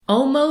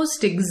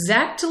Almost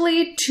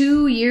exactly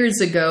 2 years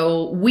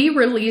ago, we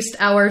released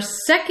our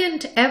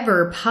second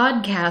ever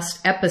podcast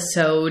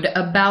episode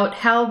about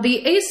how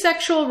the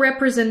asexual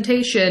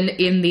representation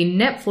in the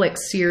Netflix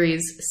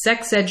series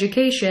Sex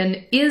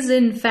Education is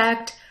in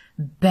fact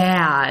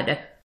bad.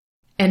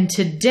 And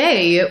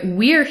today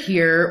we're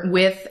here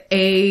with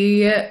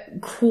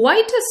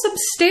quite a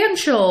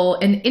substantial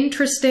and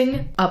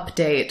interesting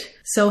update.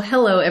 So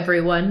hello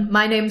everyone,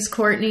 my name's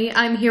Courtney,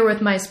 I'm here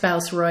with my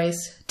spouse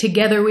Royce.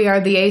 Together we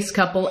are the Ace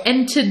couple,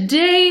 and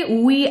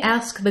today we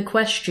ask the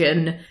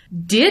question,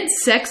 did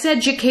Sex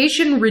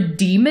Education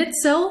redeem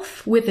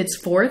itself with its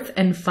fourth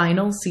and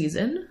final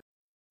season?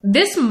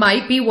 This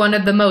might be one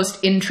of the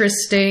most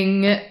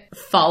interesting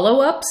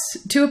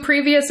follow-ups to a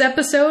previous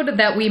episode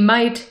that we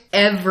might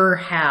ever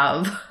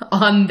have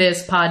on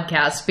this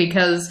podcast,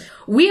 because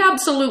we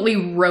absolutely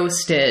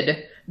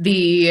roasted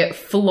the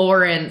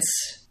Florence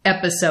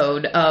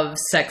episode of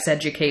Sex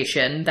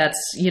Education. That's,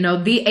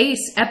 the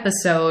Ace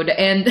episode,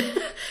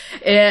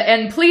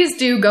 and please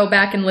do go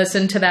back and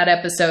listen to that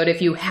episode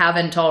if you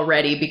haven't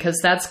already, because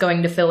that's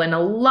going to fill in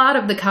a lot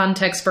of the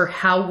context for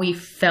how we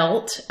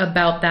felt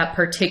about that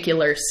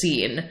particular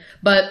scene.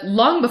 But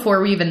long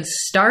before we even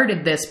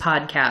started this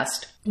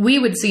podcast, we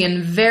would see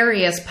in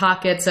various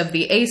pockets of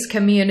the Ace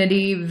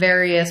community,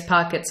 various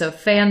pockets of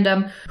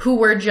fandom, who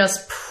were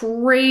just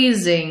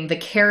praising the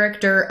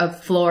character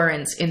of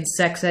Florence in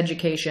Sex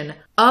Education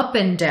up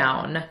and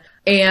down.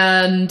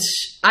 And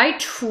I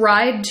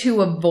tried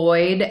to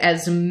avoid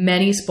as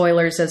many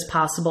spoilers as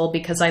possible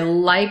because I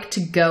like to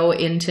go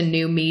into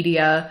new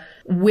media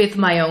with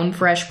my own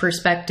fresh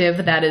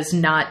perspective that is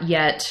not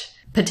yet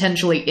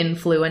potentially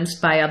influenced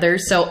by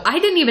others. So I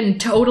didn't even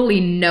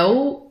totally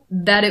know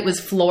that it was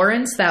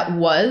Florence that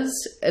was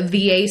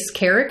the Ace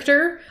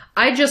character.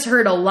 I just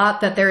heard a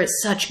lot that there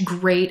is such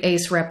great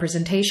Ace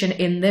representation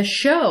in this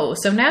show.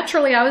 So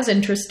naturally I was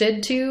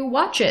interested to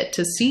watch it,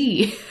 to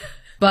see.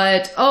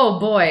 But oh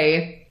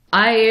boy,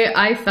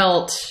 I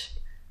felt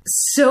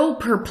so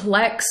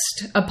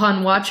perplexed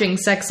upon watching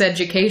Sex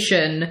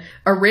Education,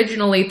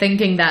 originally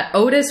thinking that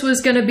Otis was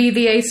going to be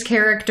the Ace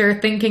character,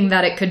 thinking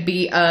that it could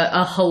be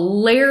a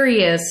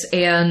hilarious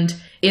and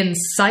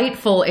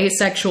insightful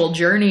asexual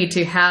journey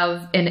to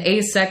have an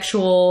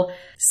asexual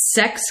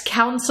sex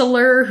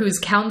counselor who's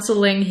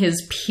counseling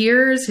his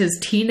peers, his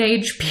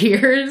teenage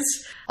peers,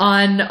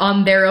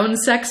 on their own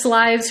sex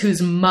lives,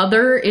 whose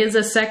mother is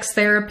a sex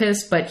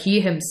therapist, but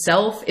he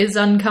himself is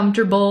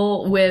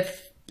uncomfortable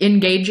with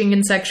engaging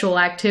in sexual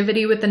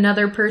activity with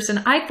another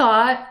person. I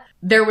thought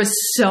there was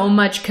so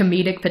much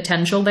comedic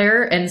potential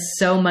there and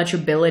so much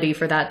ability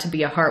for that to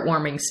be a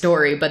heartwarming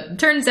story. But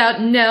turns out,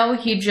 no,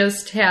 he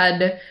just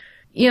had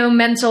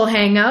mental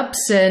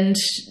hang-ups and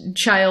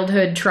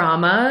childhood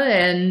trauma,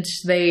 and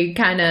they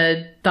kind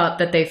of thought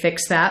that they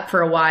fixed that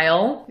for a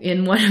while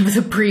in one of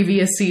the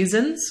previous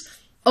seasons.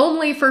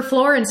 Only for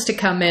Florence to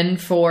come in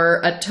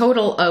for a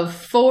total of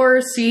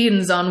 4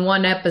 scenes on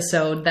one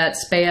episode that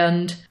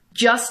spanned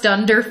just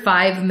under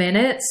 5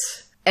 minutes,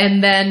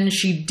 and then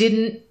she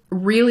didn't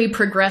really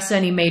progress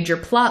any major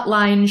plot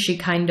lines. She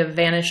kind of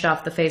vanished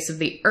off the face of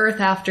the earth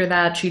after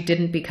that. She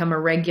didn't become a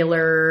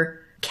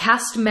regular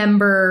cast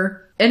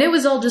member, and it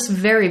was all just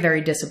very,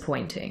 very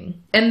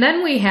disappointing. And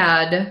then we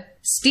had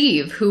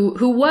Steve, who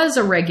was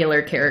a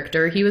regular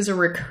character. He was a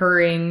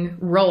recurring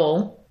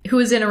role, who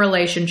was in a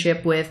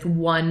relationship with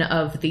one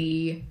of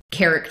the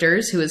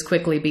characters who is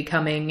quickly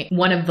becoming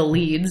one of the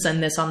leads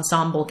in this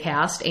ensemble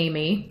cast,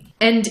 Amy.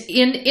 And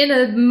in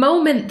a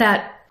moment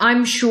that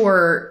I'm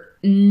sure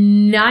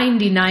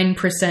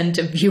 99%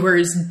 of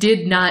viewers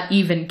did not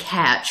even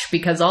catch,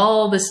 because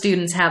all the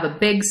students have a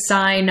big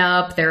sign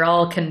up, they're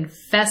all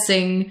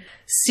confessing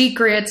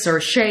secrets or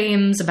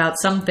shames about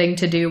something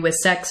to do with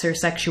sex or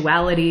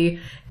sexuality,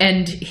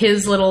 and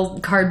his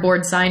little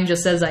cardboard sign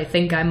just says, "I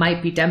think I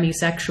might be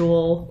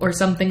demisexual," or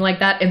something like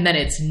that, and then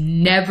it's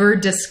never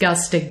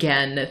discussed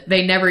again.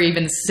 They never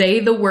even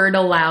say the word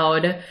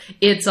aloud.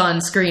 It's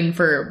on screen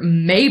for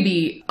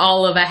maybe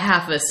all of a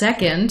half a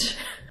second.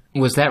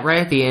 Was that right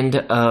at the end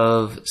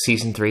of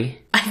season 3?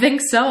 I think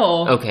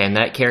so. Okay, and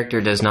that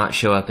character does not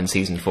show up in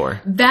season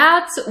 4.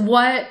 That's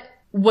what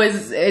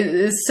was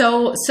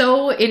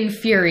so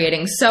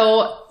infuriating.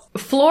 So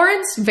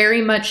Florence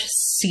very much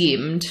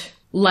seemed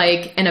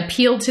like an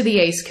appeal to the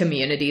Ace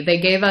community. They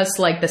gave us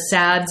like the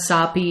sad,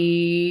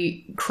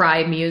 soppy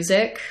cry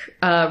music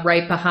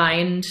right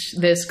behind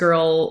this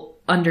girl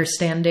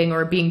understanding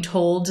or being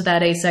told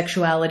that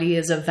asexuality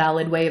is a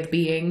valid way of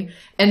being.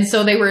 And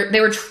so they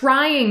were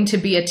trying to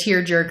be a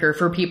tearjerker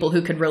for people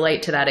who could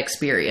relate to that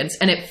experience,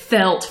 and it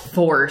felt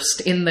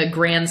forced in the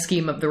grand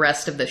scheme of the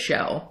rest of the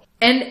show.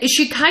 And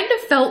she kind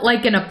of felt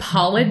like an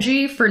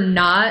apology for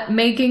not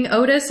making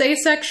Otis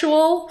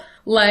asexual.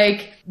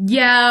 Like,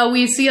 yeah,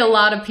 we see a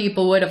lot of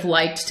people would have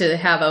liked to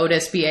have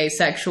Otis be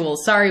asexual.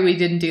 Sorry we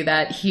didn't do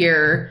that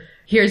here.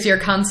 Here's your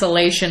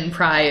consolation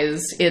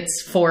prize.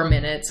 It's 4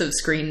 minutes of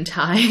screen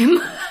time.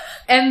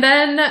 And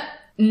then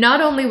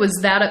not only was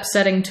that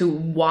upsetting to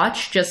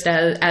watch just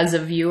as a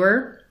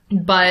viewer,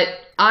 but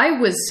I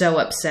was so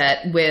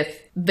upset with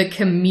the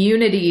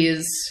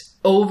community's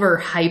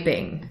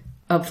overhyping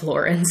of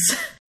Florence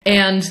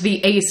and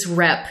the ace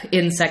rep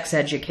in sex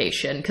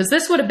education. Because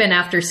this would have been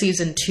after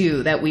season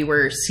 2 that we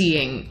were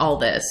seeing all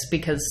this,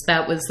 because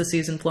that was the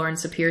season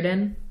Florence appeared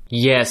in.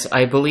 Yes,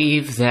 I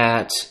believe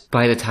that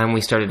by the time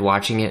we started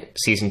watching it,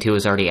 season 2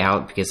 was already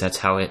out, because that's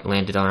how it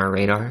landed on our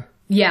radar.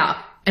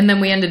 Yeah. And then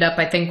we ended up,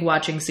 I think,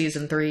 watching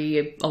season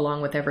 3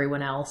 along with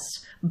everyone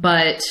else.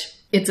 But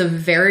it's a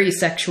very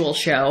sexual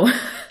show.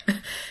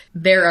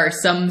 There are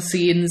some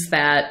scenes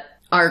that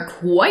are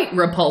quite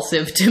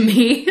repulsive to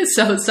me,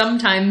 so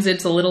sometimes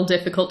it's a little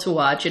difficult to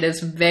watch. It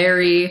is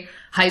very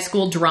high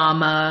school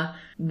drama,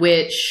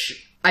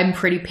 which I'm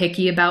pretty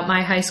picky about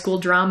my high school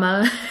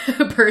drama,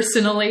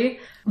 personally,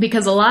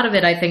 because a lot of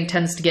it, I think,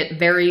 tends to get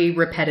very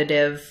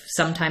repetitive.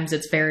 Sometimes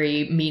it's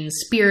very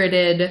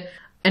mean-spirited.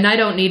 And I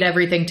don't need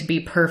everything to be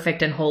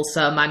perfect and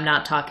wholesome. I'm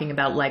not talking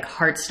about like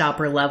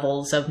Heartstopper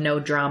levels of no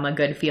drama,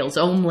 good feels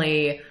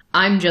only.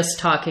 I'm just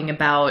talking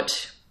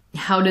about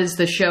how does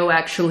the show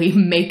actually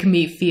make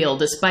me feel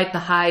despite the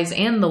highs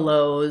and the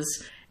lows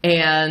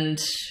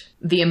and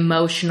the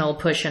emotional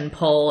push and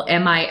pull.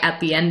 Am I at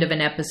the end of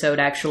an episode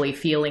actually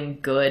feeling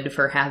good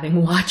for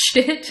having watched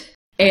it?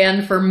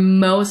 And for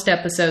most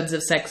episodes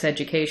of Sex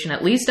Education,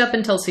 at least up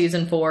until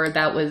season 4,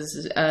 that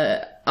was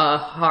a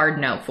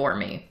hard no for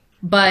me.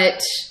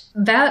 But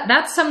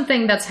that's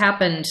something that's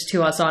happened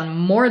to us on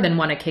more than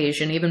one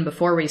occasion, even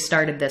before we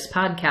started this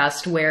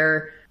podcast,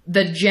 where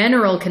the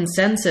general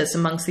consensus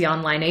amongst the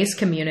online ace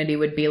community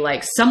would be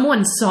like,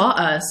 someone saw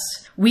us,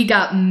 we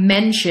got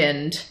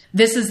mentioned,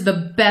 this is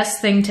the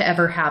best thing to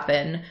ever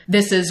happen,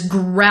 this is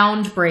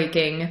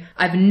groundbreaking,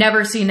 I've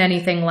never seen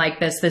anything like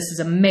this is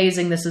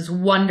amazing, this is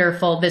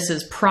wonderful, this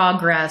is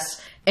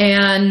progress.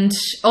 And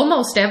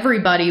almost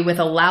everybody with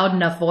a loud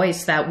enough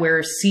voice that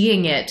we're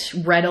seeing it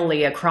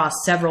readily across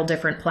several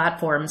different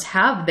platforms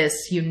have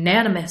this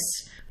unanimous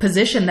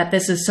position that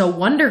this is so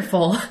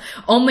wonderful,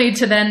 only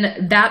to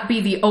then that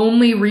be the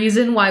only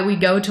reason why we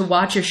go to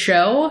watch a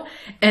show,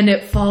 and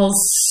it falls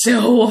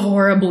so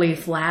horribly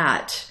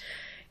flat.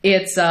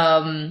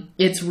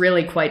 It's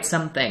really quite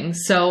something.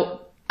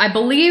 So I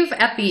believe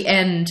at the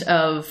end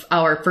of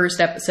our first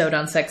episode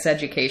on sex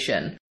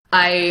education,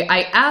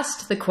 I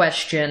asked the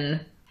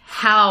question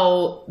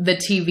how the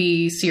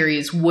TV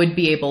series would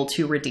be able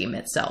to redeem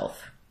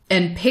itself.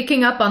 And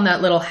picking up on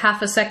that little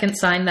half-a-second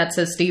sign that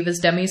says Steve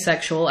is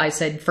demisexual, I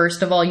said,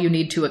 first of all, you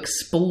need to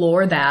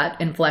explore that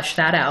and flesh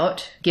that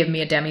out. Give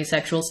me a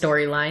demisexual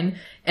storyline.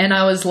 And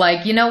I was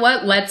like, you know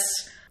what?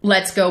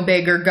 Let's go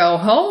big or go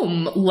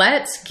home.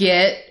 Let's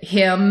get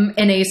him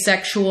an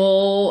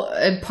asexual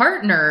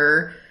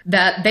partner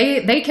that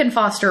they can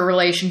foster a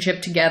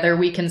relationship together.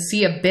 We can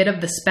see a bit of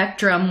the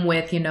spectrum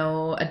with, a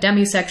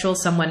demisexual,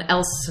 someone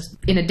else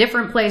in a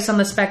different place on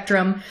the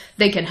spectrum.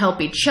 They can help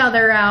each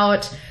other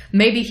out.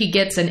 Maybe he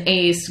gets an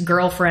ace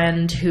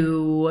girlfriend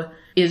who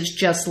is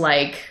just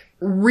like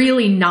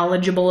really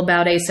knowledgeable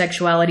about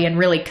asexuality and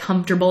really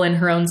comfortable in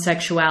her own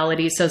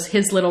sexuality. So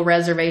his little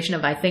reservation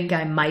of, I think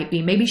I might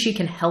be, maybe she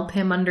can help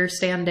him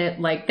understand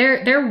it. Like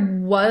there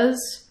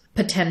was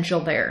potential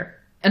there.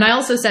 And I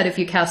also said if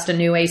you cast a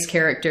new ace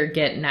character,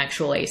 get an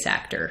actual ace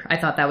actor. I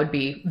thought that would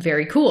be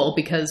very cool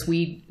because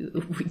we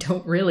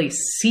don't really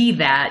see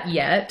that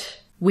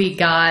yet. We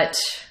got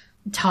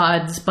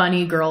Todd's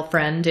bunny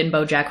girlfriend in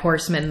BoJack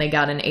Horseman. They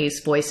got an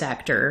ace voice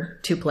actor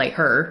to play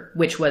her,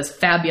 which was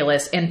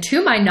fabulous. And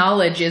to my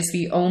knowledge is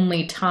the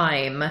only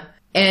time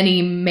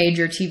any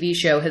major TV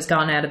show has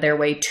gone out of their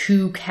way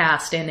to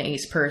cast an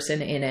ace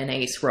person in an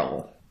ace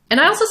role. And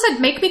I also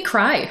said, make me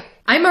cry.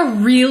 I'm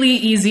a really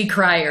easy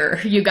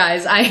crier, you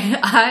guys.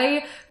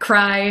 I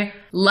cry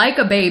like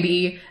a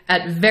baby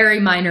at very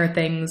minor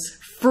things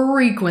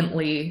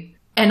frequently.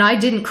 And I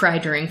didn't cry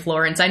during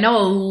Florence. I know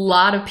a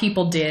lot of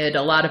people did.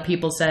 A lot of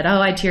people said,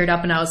 oh, I teared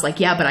up. And I was like,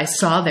 yeah, but I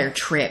saw their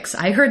tricks.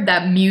 I heard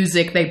that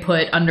music they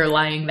put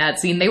underlying that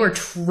scene. They were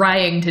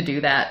trying to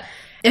do that.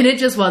 And it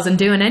just wasn't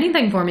doing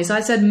anything for me. So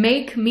I said,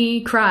 make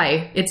me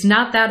cry. It's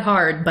not that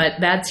hard, but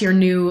that's your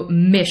new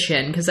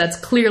mission, because that's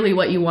clearly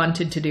what you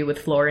wanted to do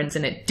with Florence,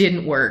 and it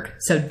didn't work.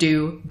 So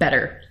do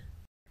better.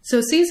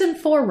 So season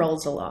 4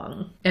 rolls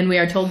along, and we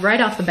are told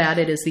right off the bat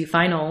it is the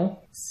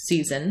final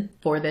season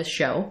for this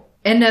show.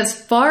 And as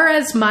far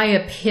as my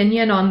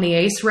opinion on the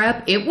ace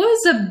rep, it was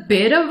a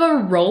bit of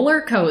a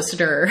roller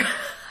coaster.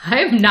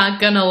 I'm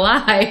not gonna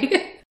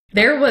lie.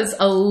 There was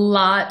a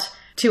lot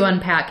to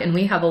unpack, and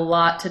we have a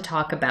lot to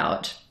talk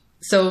about.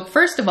 So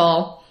first of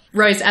all,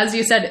 Royce, as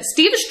you said,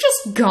 Steve's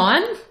just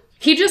gone.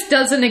 He just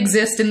doesn't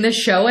exist in this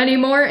show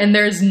anymore, and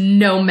there's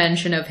no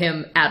mention of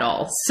him at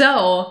all.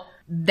 So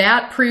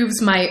that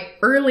proves my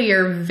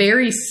earlier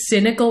very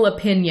cynical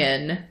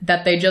opinion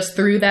that they just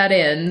threw that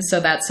in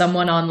so that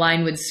someone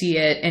online would see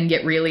it and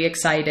get really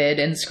excited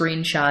and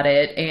screenshot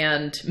it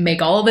and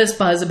make all this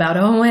buzz about,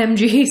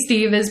 OMG,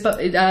 Steve is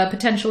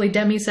potentially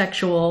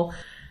demisexual,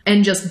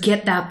 and just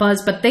get that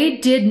buzz. But they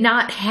did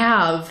not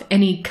have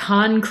any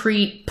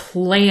concrete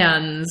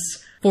plans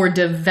for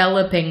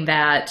developing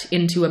that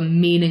into a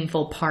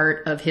meaningful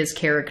part of his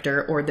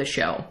character or the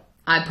show.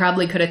 I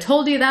probably could have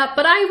told you that,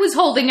 but I was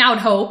holding out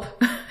hope,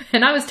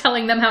 and I was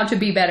telling them how to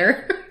be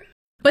better.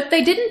 But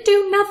they didn't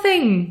do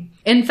nothing.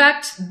 In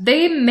fact,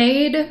 they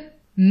made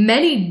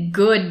many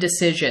good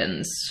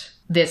decisions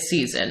this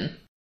season.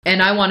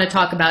 And I want to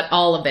talk about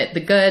all of it. The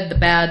good, the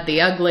bad,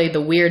 the ugly,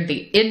 the weird, the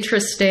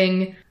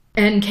interesting.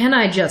 And can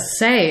I just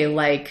say,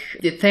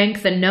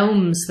 thank the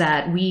gnomes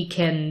that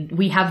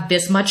we have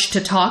this much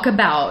to talk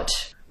about.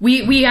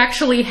 We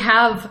actually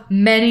have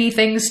many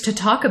things to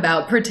talk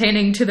about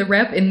pertaining to the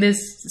rep in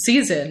this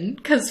season,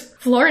 because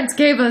Florence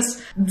gave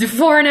us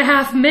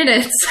 4.5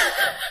 minutes.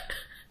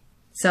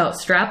 So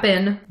strap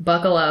in,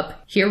 buckle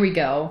up, here we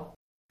go.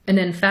 And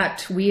in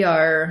fact, we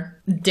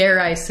are, dare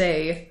I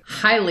say,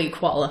 highly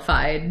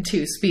qualified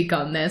to speak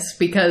on this,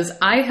 because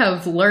I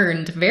have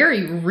learned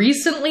very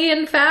recently,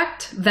 in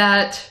fact,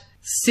 that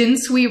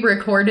since we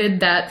recorded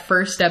that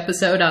first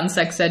episode on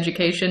sex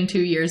education 2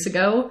 years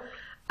ago,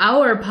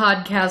 our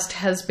podcast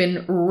has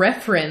been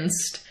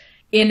referenced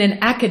in an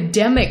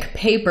academic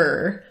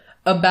paper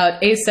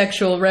about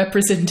asexual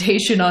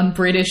representation on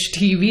British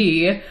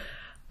TV,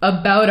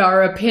 about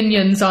our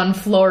opinions on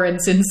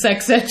Florence in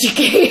sex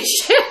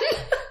education.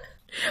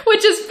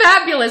 Which is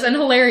fabulous and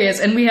hilarious,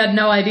 and we had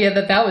no idea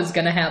that that was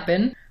going to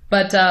happen.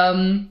 But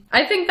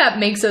I think that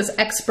makes us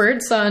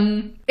experts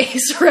on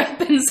ace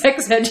rep and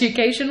sex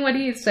education. What do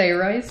you say,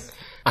 Royce?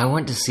 I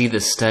want to see the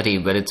study,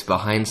 but it's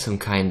behind some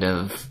kind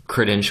of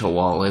credential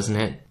wall, isn't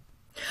it?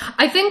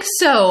 I think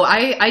so.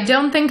 I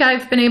don't think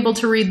I've been able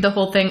to read the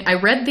whole thing. I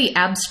read the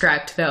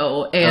abstract,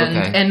 though,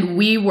 and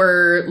we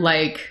were,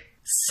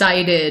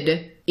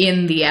 cited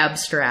in the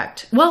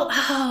abstract. Well,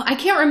 I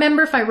can't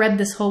remember if I read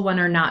this whole one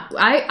or not.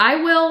 I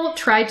will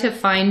try to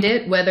find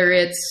it, whether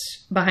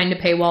it's behind a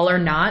paywall or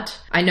not.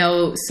 I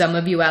know some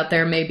of you out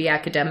there may be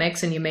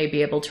academics and you may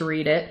be able to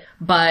read it,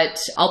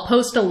 but I'll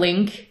post a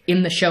link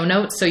in the show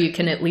notes so you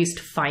can at least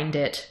find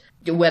it,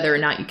 whether or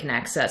not you can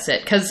access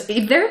it. Because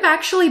there have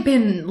actually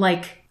been,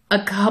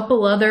 a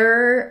couple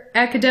other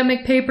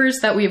academic papers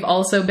that we've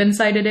also been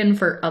cited in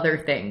for other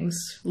things.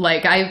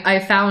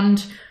 I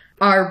found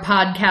our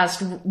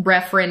podcast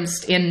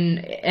referenced in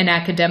an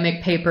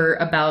academic paper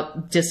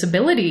about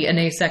disability and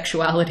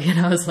asexuality. And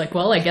I was like,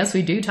 well, I guess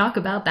we do talk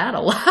about that a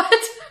lot.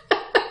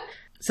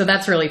 So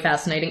that's really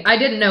fascinating. I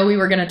didn't know we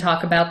were going to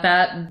talk about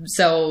that.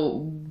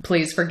 So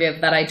please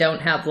forgive that I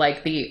don't have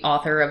the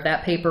author of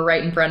that paper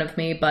right in front of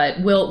me,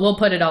 but we'll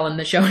put it all in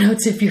the show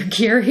notes if you're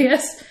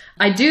curious.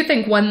 I do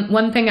think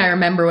one thing I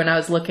remember when I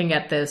was looking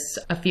at this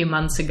a few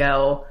months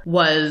ago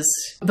was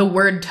the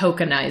word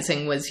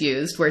tokenizing was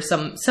used, where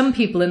some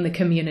people in the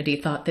community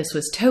thought this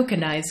was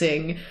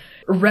tokenizing,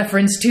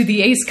 reference to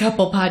the Ace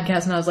Couple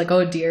podcast, and I was like,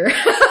 oh dear.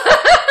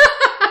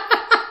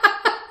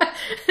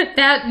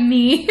 That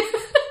me.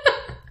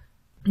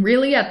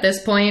 Really, at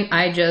this point,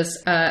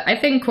 I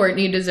think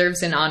Courtney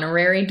deserves an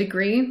honorary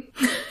degree.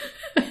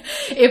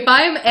 If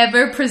I'm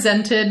ever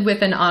presented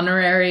with an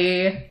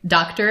honorary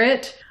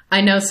doctorate, I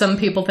know some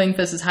people think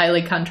this is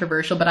highly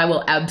controversial, but I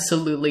will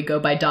absolutely go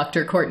by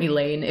Dr. Courtney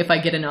Lane if I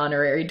get an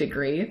honorary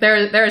degree.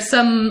 There are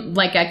some,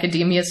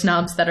 academia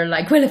snobs that are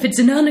like, well, if it's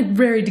an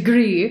honorary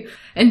degree,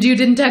 and you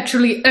didn't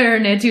actually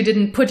earn it, you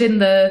didn't put in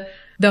the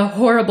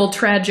horrible,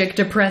 tragic,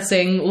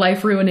 depressing,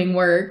 life-ruining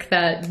work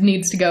that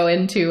needs to go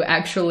into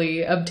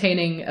actually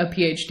obtaining a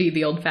PhD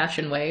the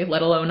old-fashioned way,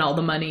 let alone all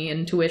the money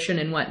and tuition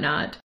and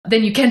whatnot,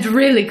 then you can't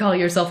really call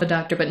yourself a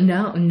doctor. But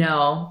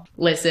no.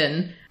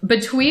 Listen,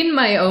 between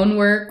my own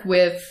work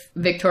with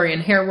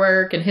Victorian hair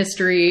work and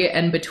history,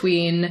 and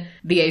between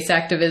the ace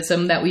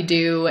activism that we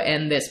do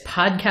and this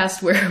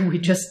podcast where we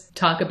just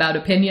talk about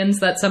opinions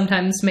that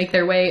sometimes make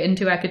their way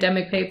into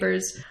academic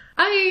papers,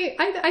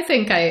 I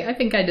think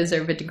I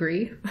deserve a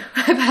degree.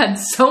 I've had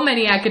so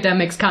many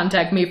academics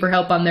contact me for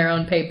help on their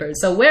own papers.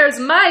 So where's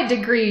my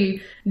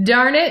degree?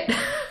 Darn it.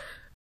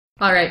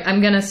 All right, I'm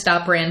going to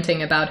stop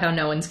ranting about how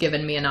no one's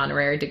given me an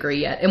honorary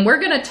degree yet. And we're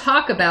going to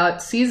talk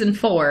about season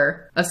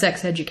 4 of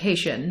sex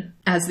education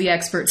as the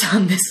experts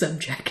on this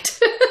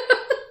subject.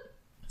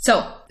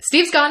 So,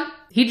 Steve's gone.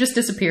 He just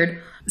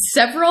disappeared.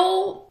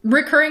 Several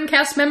recurring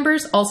cast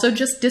members also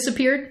just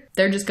disappeared.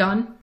 They're just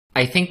gone.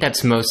 I think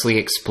that's mostly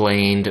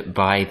explained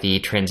by the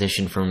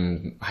transition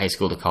from high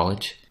school to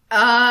college.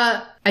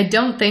 I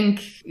don't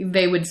think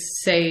they would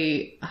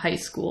say high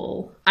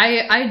school.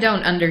 I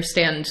don't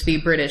understand the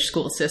British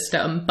school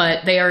system,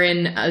 but they are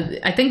in,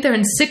 I think they're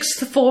in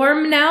 6th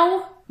form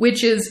now,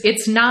 which is,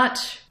 it's not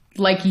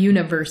like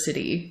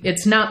university.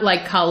 It's not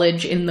like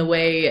college in the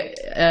way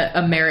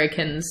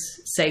Americans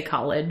say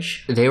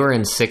college. They were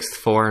in 6th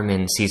form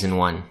in season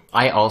 1.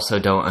 I also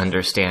don't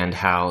understand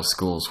how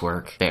schools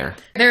work there.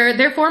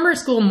 Their former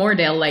school,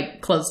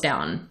 Moordale, closed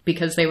down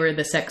because they were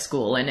the sex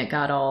school and it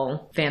got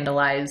all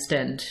vandalized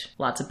and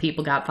lots of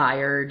people got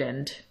fired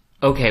and...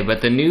 Okay,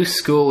 but the new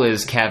school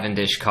is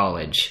Cavendish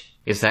College.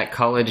 Is that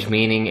college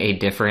meaning a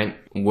different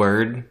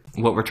word,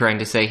 what we're trying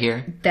to say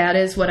here? That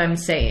is what I'm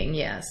saying,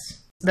 yes.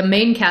 The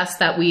main cast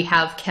that we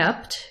have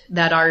kept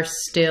that are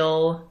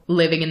still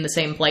living in the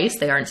same place,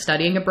 they aren't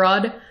studying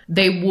abroad,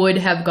 they would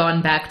have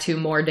gone back to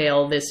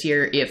Moordale this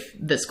year if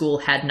the school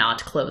had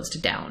not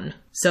closed down.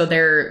 So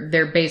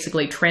they're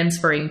basically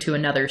transferring to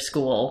another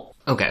school.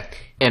 Okay.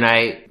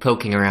 And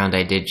poking around,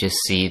 I did just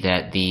see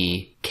that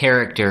the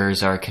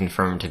characters are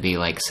confirmed to be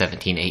like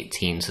 17,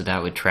 18, so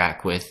that would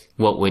track with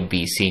what would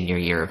be senior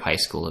year of high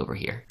school over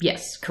here.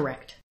 Yes,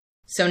 correct.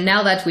 So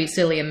now that we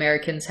silly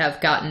Americans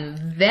have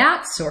gotten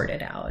that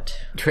sorted out.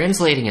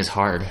 Translating is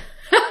hard.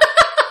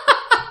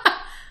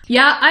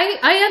 Yeah,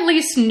 I at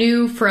least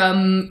knew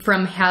from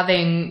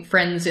having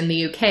friends in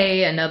the UK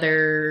and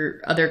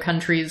other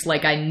countries,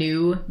 like I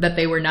knew that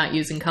they were not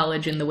using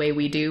college in the way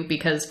we do,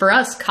 because for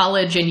us,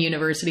 college and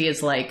university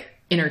is like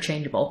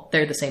interchangeable.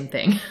 They're the same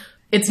thing.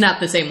 It's not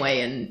the same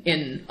way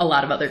in a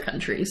lot of other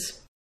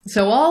countries.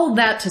 So all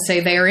that to say,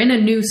 they are in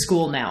a new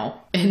school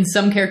now, and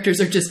some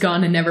characters are just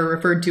gone and never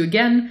referred to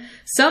again.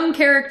 Some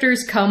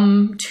characters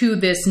come to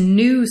this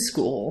new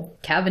school,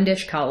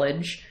 Cavendish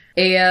College,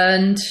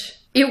 and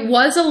it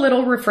was a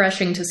little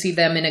refreshing to see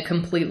them in a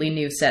completely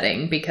new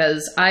setting,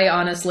 because I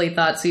honestly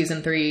thought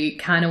season 3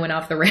 kind of went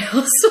off the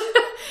rails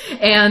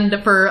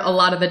and for a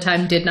lot of the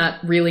time did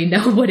not really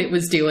know what it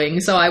was doing.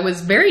 So I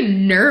was very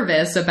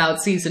nervous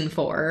about season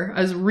 4.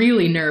 I was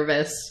really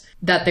nervous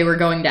that they were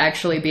going to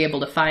actually be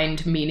able to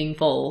find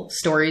meaningful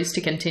stories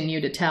to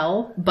continue to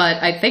tell. But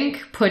I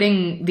think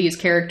putting these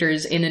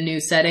characters in a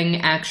new setting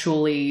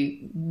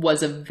actually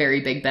was a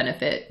very big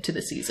benefit to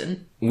the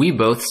season. We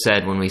both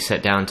said when we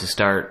sat down to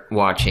start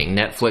watching,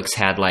 Netflix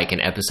had like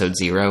an episode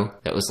 0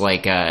 that was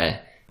like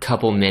a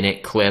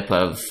couple-minute clip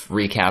of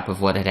recap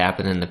of what had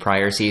happened in the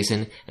prior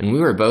season, and we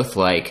were both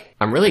like,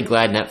 I'm really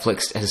glad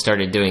Netflix has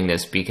started doing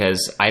this,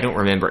 because I don't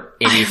remember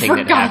anything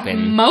that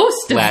happened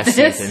last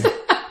season.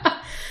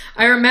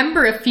 I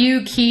remember a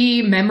few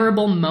key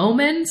memorable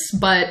moments,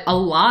 but a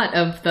lot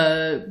of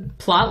the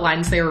plot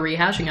lines they were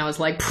rehashing, I was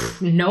like,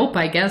 nope,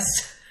 I guess.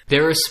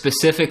 There were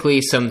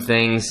specifically some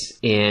things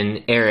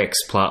in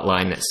Eric's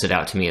plotline that stood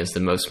out to me as the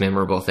most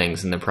memorable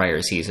things in the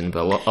prior season,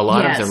 but a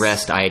lot of the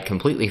rest I had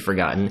completely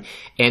forgotten.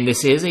 And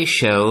this is a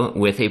show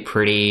with a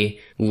pretty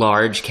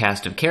large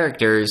cast of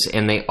characters,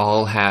 and they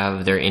all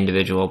have their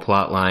individual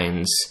plot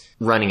lines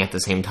running at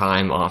the same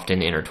time,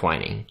 often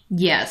intertwining.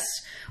 Yes.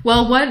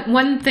 Well,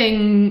 one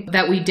thing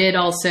that we did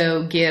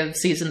also give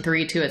season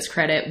 3 to its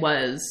credit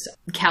was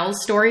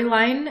Cal's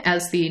storyline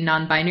as the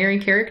non-binary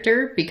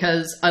character,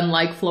 because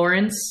unlike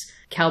Florence,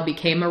 Cal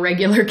became a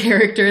regular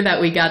character that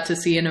we got to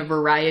see in a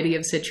variety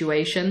of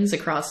situations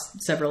across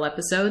several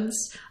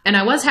episodes. And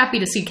I was happy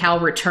to see Cal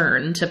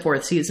return to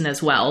 4th season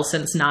as well,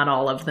 since not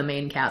all of the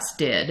main cast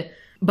did.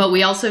 But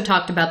we also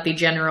talked about the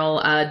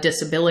general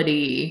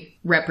disability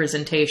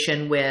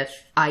representation with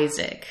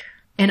Isaac.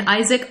 And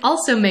Isaac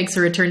also makes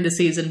a return to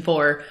season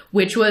 4,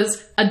 which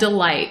was a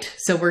delight.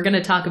 So we're going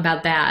to talk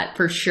about that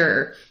for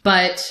sure.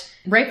 But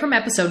right from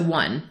episode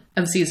 1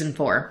 of season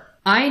 4,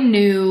 I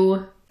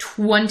knew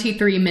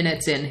 23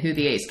 minutes in who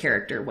the ace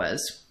character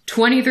was.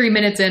 23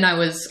 minutes in, I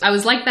was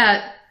like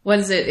that. What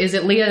is it? Is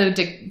it Leo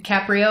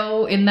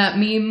DiCaprio in that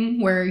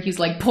meme where he's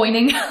like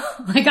pointing?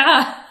 Like,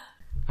 ah.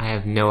 I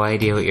have no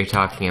idea what you're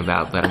talking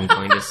about, but I'm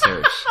going to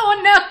search.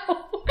 Oh no.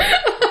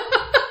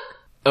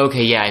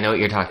 Okay, yeah, I know what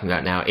you're talking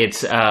about now.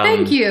 It's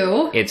Thank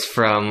you. It's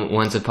from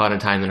Once Upon a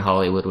Time in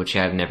Hollywood, which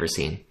I've never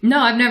seen. No,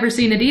 I've never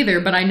seen it either,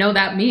 but I know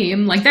that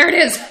meme. Like, there it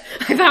is.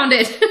 I found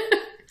it.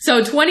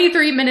 So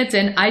 23 minutes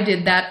in, I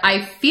did that.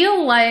 I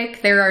feel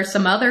like there are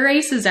some other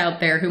aces out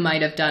there who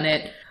might have done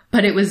it,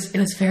 but it was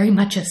very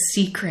much a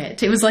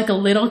secret. It was like a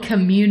little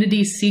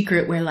community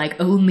secret where like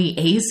only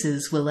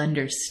aces will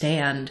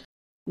understand,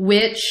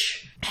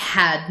 which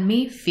had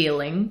me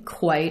feeling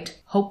quite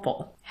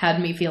hopeful.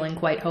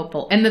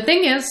 And the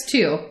thing is,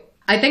 too,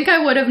 I think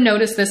I would have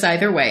noticed this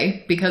either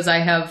way, because I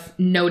have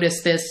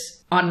noticed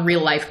this on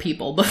real life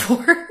people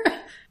before.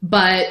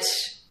 But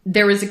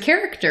there was a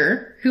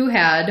character who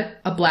had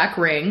a black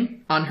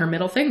ring on her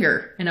middle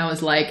finger. And I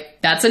was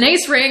like, that's an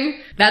ace ring.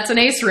 That's an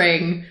ace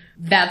ring.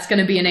 That's going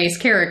to be an ace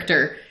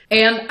character.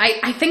 And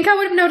I think I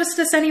would have noticed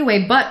this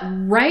anyway, but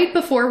right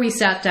before we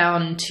sat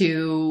down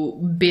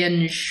to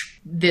binge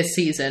this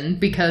season,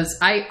 because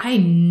I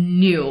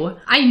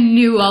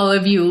knew all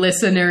of you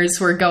listeners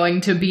were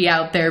going to be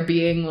out there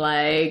being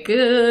like,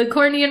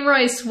 Courtney and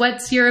Royce,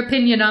 what's your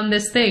opinion on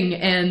this thing?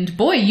 And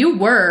boy, you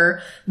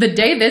were. The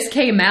day this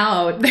came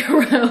out, there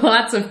were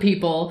lots of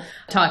people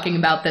talking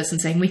about this and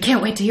saying, we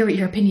can't wait to hear what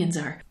your opinions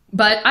are.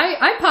 But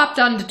I popped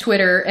onto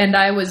Twitter, and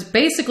I was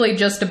basically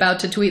just about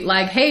to tweet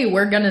like, hey,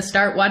 we're gonna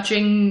start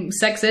watching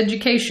Sex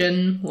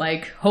Education.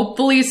 Like,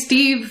 hopefully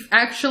Steve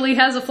actually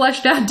has a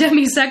fleshed out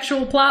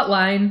demisexual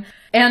plotline.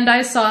 And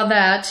I saw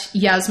that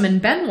Yasmin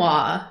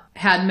Benoit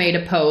had made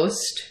a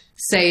post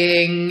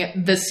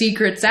saying, the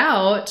secret's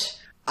out.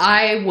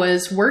 I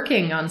was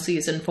working on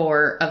season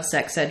 4 of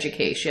Sex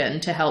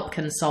Education to help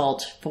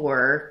consult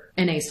for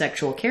an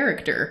asexual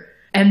character.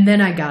 And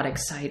then I got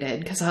excited,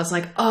 because I was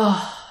like,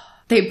 oh,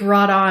 they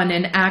brought on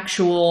an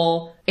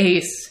actual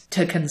ace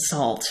to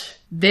consult.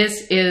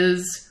 this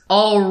is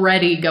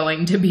already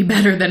going to be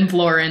better than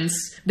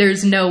Florence.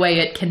 There's no way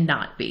it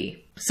cannot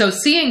be. So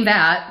seeing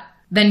that,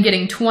 then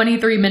getting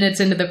 23 minutes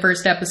into the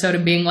first episode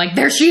and being like,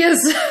 there she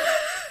is!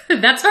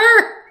 That's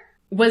her!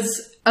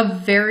 Was a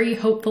very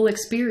hopeful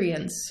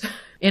experience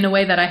in a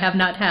way that I have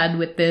not had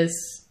with this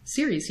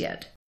series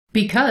yet.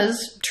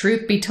 Because,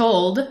 truth be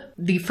told,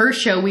 the first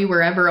show we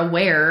were ever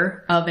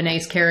aware of an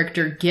ace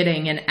character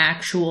getting an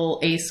actual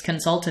ace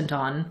consultant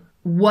on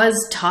was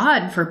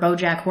Todd for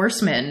BoJack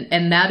Horseman,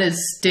 and that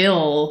is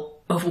still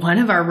one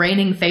of our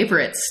reigning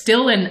favorites.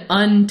 Still an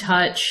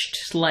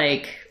untouched,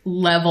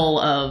 level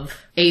of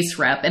ace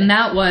rep, and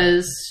that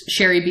was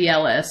Sherry B.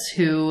 Ellis,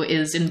 who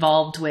is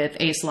involved with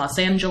Ace Los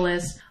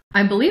Angeles.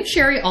 I believe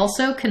Sherry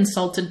also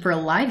consulted for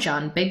Elijah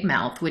on Big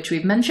Mouth, which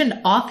we've mentioned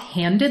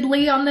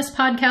offhandedly on this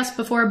podcast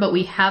before, but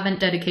we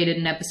haven't dedicated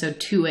an episode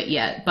to it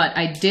yet. But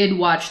I did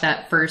watch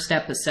that first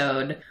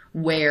episode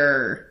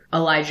where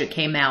Elijah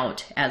came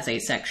out as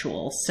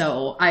asexual.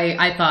 So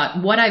I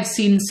thought what I've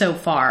seen so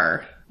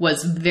far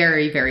was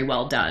very, very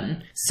well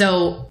done.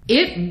 So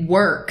it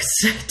works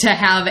to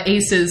have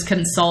aces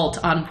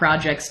consult on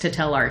projects to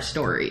tell our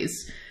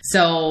stories.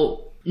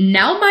 So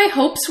now my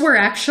hopes were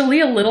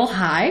actually a little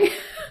high.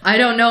 I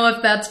don't know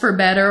if that's for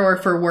better or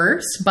for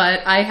worse,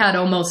 but I had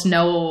almost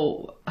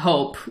no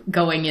hope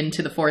going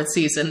into the fourth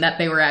season that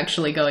they were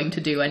actually going to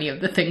do any of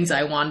the things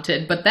I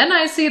wanted. But then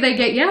I see they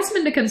get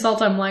Yasmin to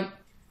consult. I'm like,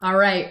 all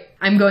right,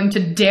 I'm going to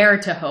dare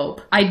to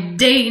hope. I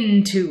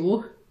deign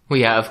to. Well,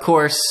 yeah, of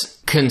course,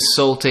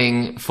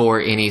 consulting for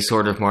any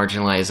sort of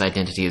marginalized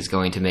identity is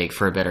going to make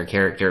for a better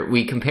character.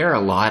 We compare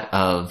a lot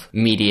of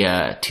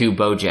media to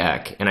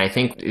BoJack, and I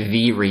think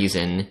the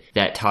reason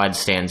that Todd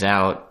stands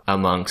out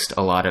amongst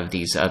a lot of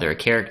these other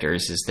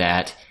characters is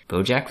that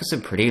BoJack was a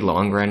pretty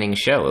long-running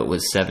show. It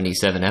was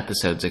 77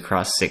 episodes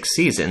across 6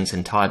 seasons,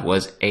 and Todd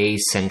was a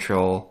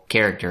central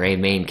character, a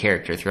main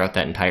character throughout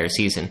that entire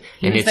season.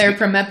 He was there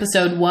from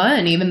episode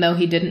 1, even though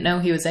he didn't know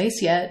he was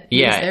ace yet.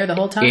 He was there the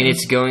whole time. And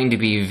it's going to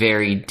be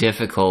very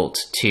difficult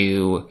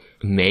to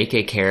make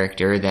a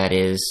character that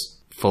is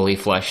fully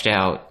fleshed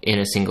out in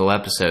a single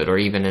episode or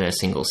even in a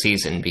single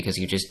season because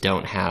you just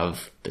don't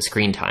have the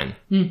screen time.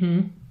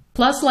 Mm-hmm.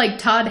 Plus,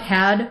 Todd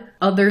had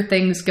other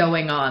things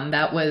going on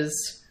that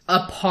was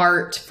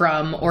apart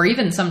from, or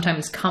even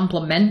sometimes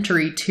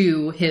complementary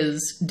to,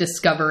 his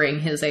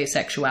discovering his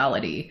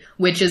asexuality,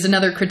 which is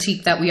another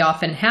critique that we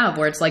often have,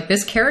 where it's like,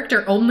 this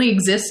character only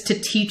exists to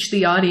teach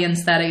the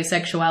audience that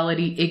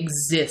asexuality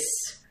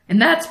exists.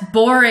 And that's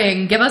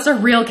boring. Give us a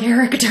real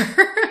character.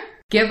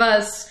 Give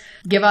us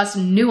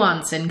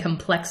nuance and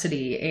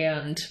complexity,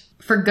 and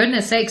for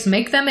goodness sakes,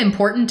 make them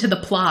important to the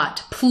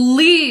plot.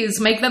 Please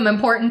make them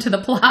important to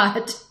the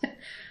plot.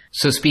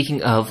 So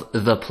speaking of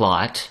the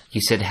plot,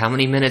 you said how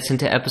many minutes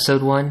into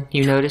episode 1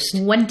 you noticed?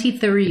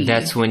 23.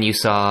 That's when you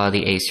saw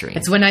the ace ring.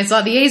 It's when I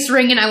saw the ace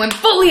ring and I went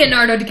full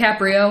Leonardo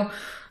DiCaprio.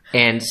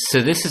 And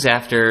so this is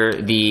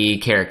after the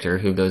character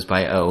who goes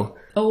by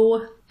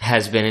O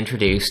has been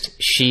introduced.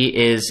 She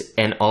is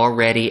an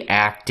already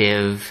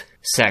active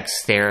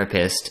sex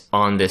therapist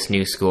on this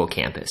new school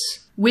campus.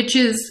 Which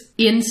is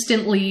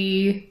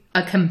instantly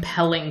a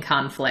compelling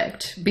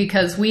conflict,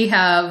 because we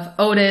have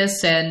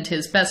Otis and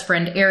his best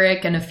friend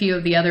Eric and a few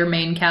of the other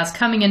main cast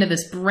coming into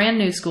this brand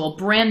new school,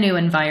 brand new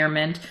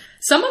environment.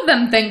 Some of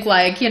them think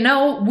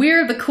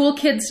we're the cool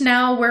kids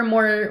now. We're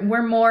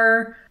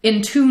more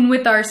in tune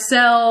with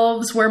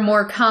ourselves. We're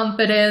more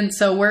confident.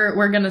 So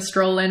we're going to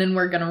stroll in and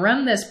we're going to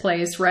run this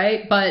place,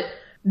 right? But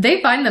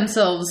they find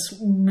themselves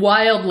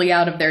wildly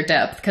out of their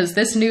depth because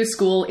this new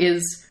school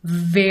is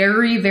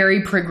very,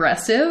 very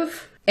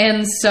progressive.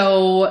 And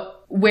so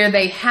where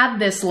they had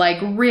this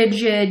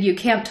rigid, you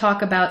can't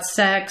talk about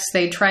sex,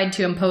 they tried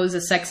to impose a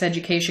sex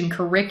education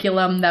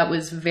curriculum that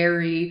was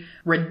very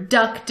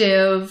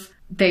reductive.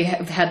 They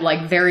have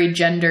had very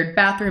gendered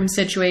bathroom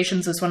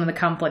situations as one of the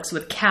conflicts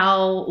with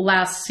Cal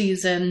last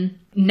season.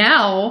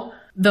 Now,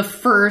 the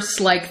first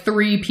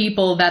 3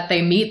 people that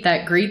they meet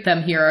that greet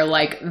them here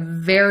are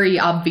very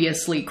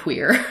obviously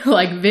queer.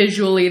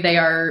 Visually, they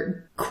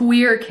are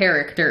queer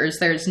characters.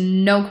 There's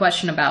no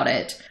question about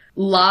it.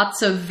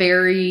 Lots of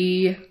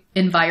very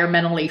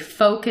environmentally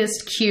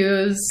focused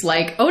cues.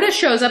 Otis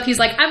shows up, he's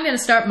like, I'm going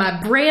to start my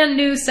brand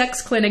new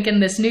sex clinic in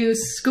this new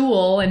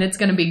school and it's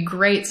going to be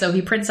great. So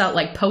he prints out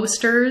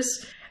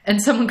posters and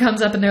someone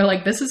comes up and they're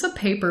like, this is a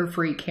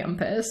paper-free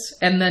campus.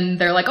 And then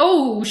they're like,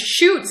 oh,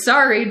 shoot,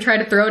 sorry, try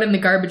to throw it in the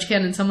garbage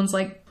can. And someone's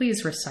like,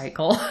 please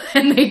recycle.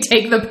 And they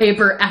take the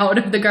paper out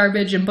of the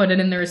garbage and put it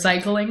in the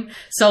recycling.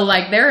 So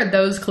there are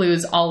those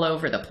clues all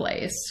over the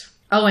place.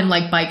 Oh, and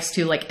bikes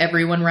too.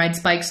 Everyone rides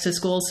bikes to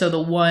school. So the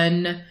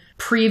one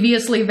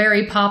previously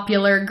very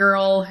popular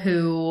girl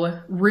who,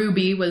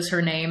 Ruby was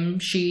her name,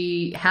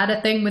 she had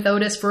a thing with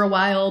Otis for a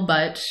while,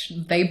 but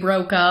they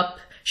broke up.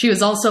 She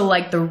was also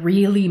the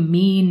really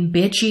mean,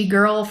 bitchy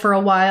girl for a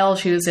while.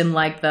 She was in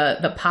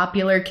the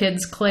popular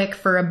kids clique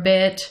for a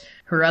bit.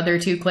 Her other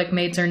 2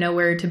 clickmates are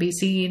nowhere to be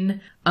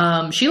seen.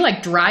 She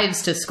like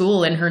drives to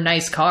school in her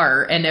nice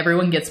car, and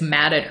everyone gets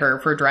mad at her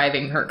for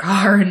driving her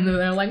car, and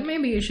they're like,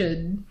 maybe you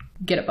should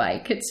get a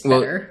bike. It's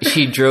better. Well,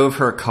 she drove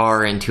her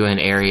car into an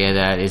area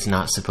that is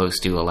not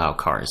supposed to allow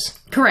cars.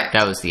 Correct.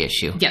 That was the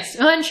issue. Yes.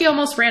 And she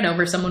almost ran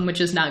over someone,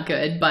 which is not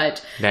good,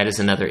 but... That is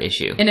another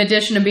issue. In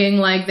addition to being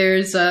like,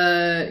 there's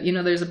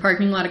a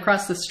parking lot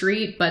across the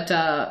street, but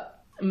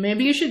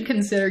maybe you should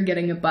consider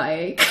getting a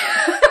bike.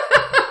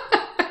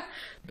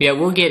 Yeah,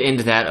 we'll get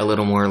into that a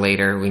little more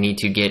later. We need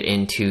to get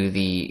into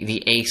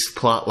the Ace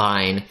plot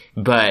line,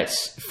 but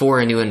for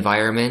a new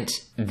environment,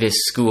 this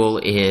school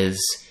is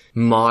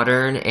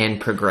modern and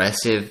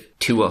progressive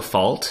to a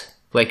fault.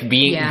 Like,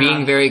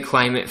 being very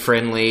climate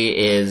friendly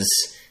is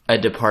a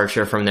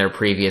departure from their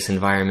previous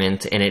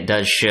environment, and it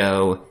does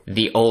show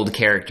the old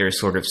characters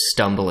sort of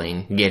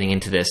stumbling, getting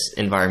into this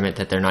environment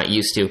that they're not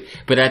used to.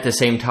 But at the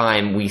same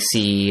time, we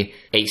see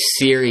a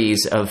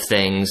series of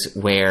things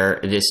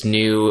where this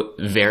new,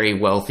 very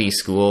wealthy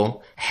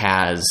school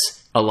has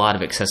a lot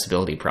of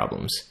accessibility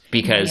problems.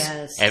 Because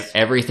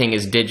everything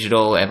is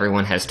digital,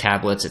 everyone has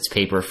tablets, it's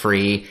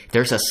paper-free.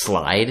 There's a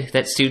slide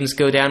that students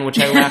go down, which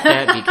I laughed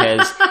at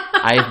because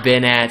I've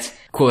been at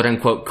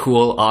quote-unquote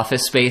cool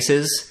office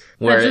spaces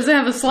where that doesn't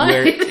have a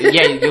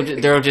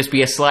slide. There'll just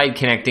be a slide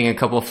connecting a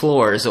couple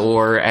floors,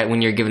 or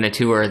when you're given a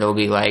tour, they'll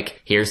be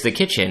like, here's the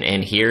kitchen,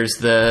 and here's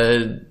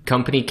the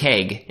company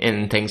keg,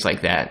 and things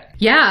like that.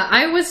 Yeah,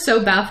 I was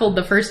so baffled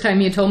the first time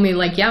you told me,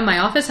 like, yeah, my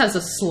office has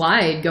a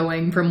slide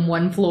going from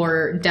one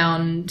floor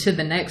down to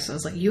the next. I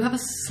was like, you have a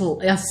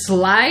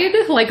slide?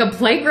 Like a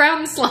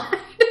playground slide?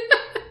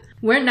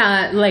 We're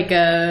not like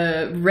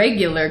a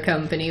regular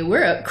company.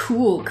 We're a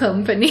cool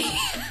company.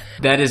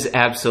 That is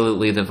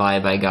absolutely the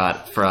vibe I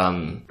got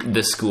from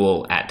the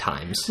school at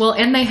times. Well,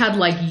 and they had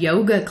like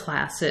yoga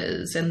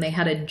classes, and they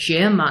had a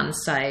gym on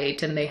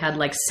site, and they had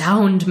like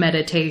sound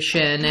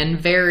meditation and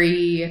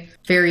very,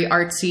 very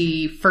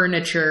artsy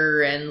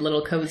furniture and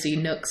little cozy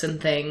nooks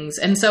and things.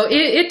 And so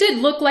it did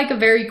look like a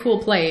very cool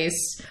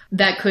place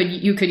that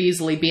you could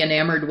easily be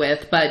enamored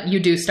with, but you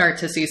do start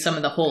to see some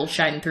of the holes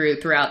shine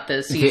throughout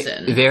the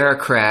season. There are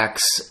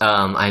cracks.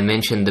 I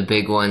mentioned the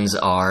big ones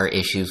are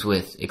issues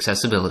with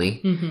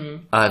accessibility. Mm-hmm.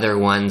 Other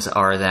ones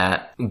are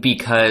that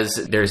because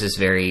there's this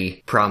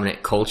very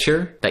prominent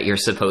culture that you're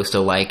supposed to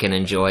like and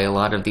enjoy a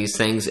lot of these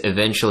things,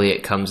 eventually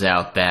it comes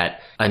out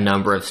that a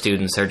number of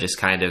students are just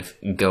kind of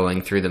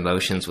going through the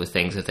motions with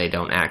things that they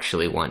don't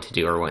actually want to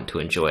do or want to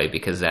enjoy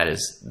because that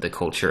is the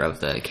culture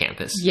of the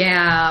campus.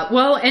 Yeah.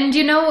 Well, and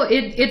you know,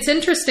 it's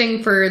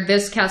interesting for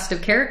this cast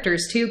of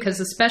characters too, because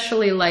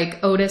especially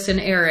like Otis and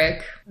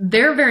Eric,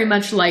 they're very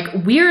much like,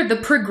 we're the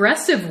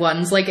progressive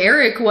ones. Like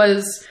Eric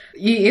was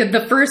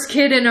the first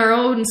kid in our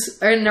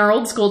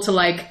old school to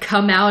like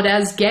come out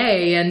as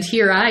gay, and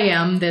here I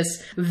am,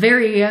 this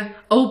very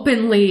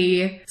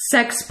openly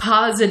sex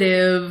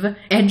positive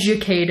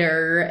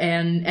educator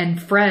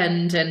and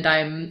friend, and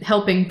I'm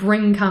helping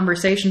bring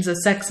conversations of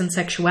sex and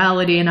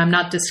sexuality, and I'm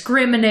not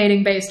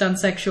discriminating based on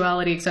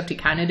sexuality, except he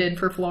kind of did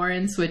for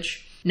Florence,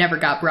 which never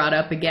got brought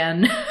up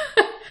again.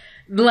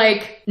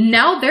 Like,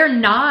 now they're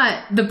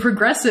not the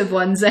progressive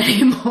ones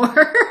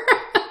anymore.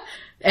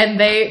 And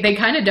they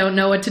kind of don't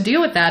know what to do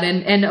with that.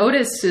 And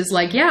Otis is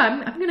like,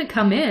 yeah, I'm going to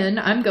come in.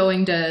 I'm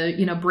going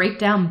to, break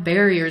down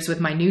barriers with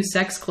my new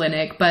sex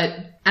clinic.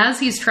 But as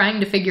he's trying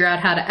to figure out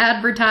how to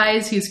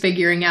advertise, he's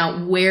figuring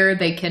out where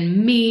they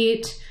can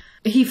meet.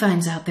 He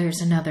finds out there's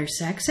another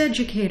sex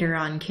educator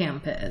on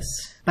campus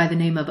by the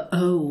name of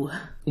O.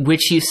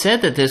 Which you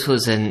said that this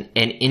was an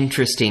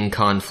interesting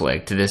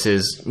conflict. This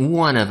is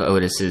one of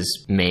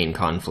Otis's main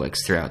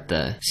conflicts throughout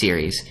the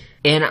series.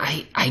 And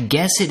I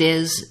guess it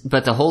is,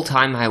 but the whole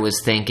time I was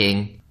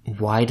thinking,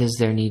 why does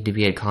there need to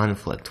be a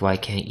conflict? Why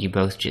can't you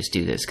both just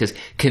do this? Because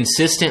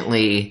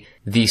consistently,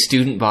 the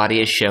student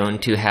body is shown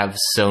to have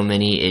so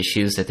many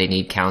issues that they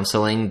need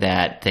counseling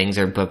that things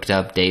are booked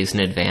up days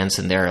in advance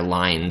and there are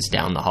lines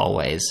down the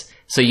hallways.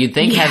 So you'd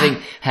think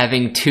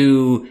having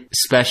two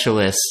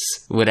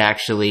specialists would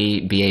actually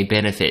be a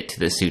benefit to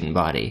the student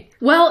body.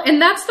 Well,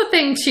 and that's the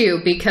thing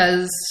too,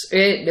 because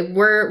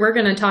we're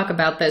going to talk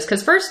about this.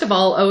 Because first of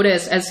all,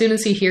 Otis, as soon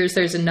as he hears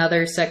there's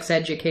another sex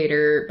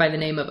educator by the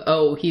name of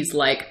O, he's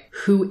like,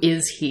 who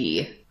is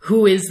he?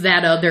 Who is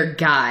that other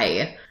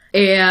guy?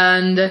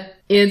 And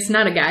it's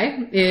not a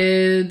guy.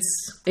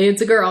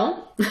 It's a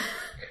girl.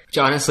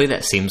 Honestly,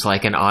 that seems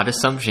like an odd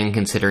assumption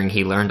considering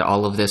he learned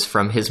all of this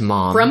from his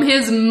mom. From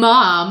his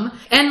mom.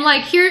 And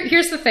like,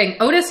 here's the thing.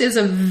 Otis is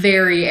a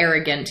very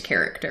arrogant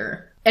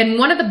character. And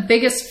one of the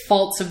biggest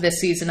faults of this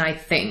season, I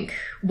think,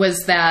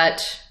 was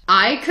that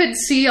I could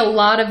see a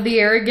lot of the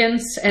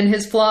arrogance and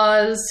his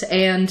flaws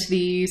and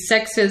the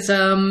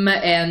sexism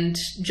and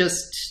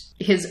just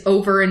his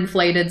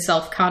overinflated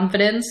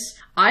self-confidence.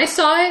 I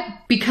saw it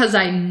because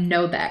I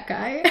know that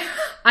guy.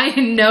 I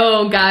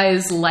know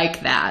guys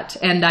like that,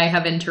 and I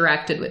have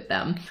interacted with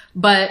them.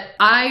 But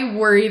I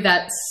worry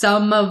that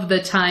some of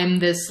the time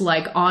this,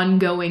 like,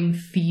 ongoing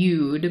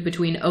feud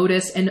between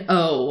Otis and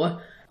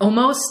O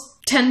almost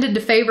tended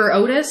to favor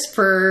Otis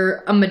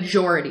for a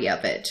majority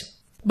of it.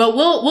 But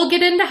we'll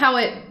get into how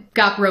it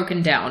got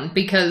broken down,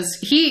 because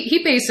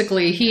he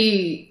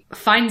basically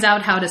finds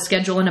out how to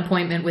schedule an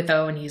appointment with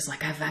O, and he's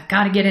like, I've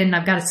got to get in,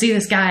 I've got to see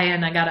this guy,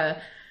 and I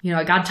gotta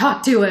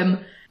talk to him.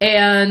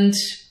 And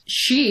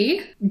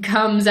she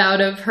comes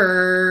out of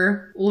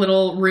her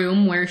little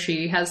room where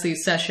she has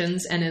these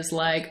sessions and is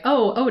like,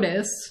 oh,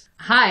 Otis,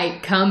 hi,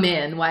 come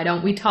in, why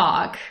don't we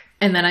talk?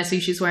 And then I see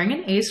she's wearing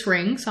an ace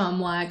ring, so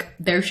I'm like,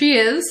 there she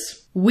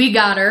is, we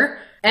got her.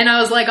 And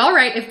I was like, all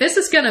right, if this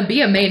is going to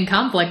be a main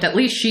conflict, at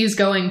least she's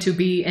going to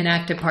be an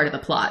active part of the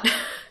plot.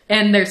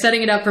 And they're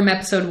setting it up from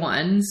episode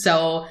 1,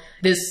 so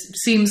this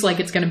seems like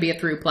it's going to be a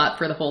through plot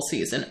for the whole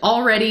season.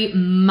 Already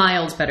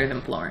miles better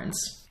than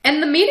Florence.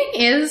 And the meeting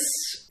is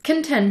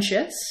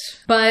contentious,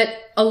 but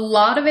a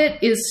lot of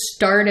it is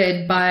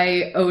started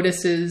by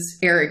Otis's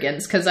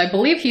arrogance, because I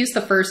believe he's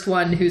the first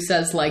one who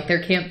says, like,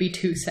 there can't be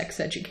 2 sex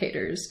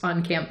educators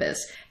on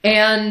campus.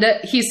 And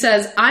he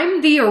says,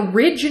 I'm the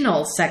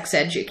original sex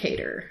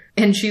educator.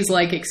 And she's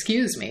like,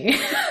 excuse me.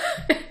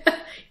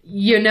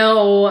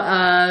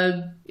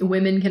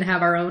 Women can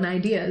have our own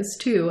ideas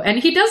too. And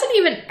he doesn't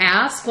even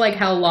ask, like,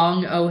 how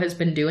long O has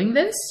been doing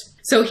this.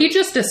 So he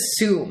just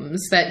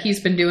assumes that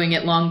he's been doing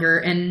it longer,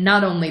 and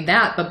not only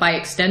that, but by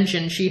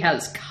extension, she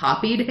has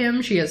copied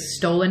him. She has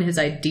stolen his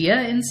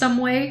idea in some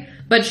way.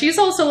 But she's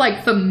also,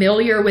 like,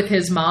 familiar with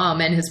his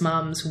mom and his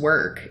mom's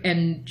work.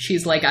 And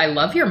she's like, I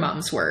love your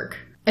mom's work.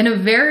 And a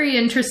very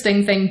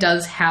interesting thing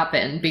does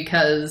happen,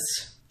 because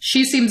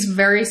she seems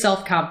very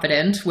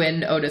self-confident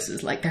when Otis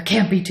is like, there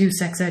can't be 2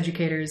 sex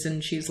educators.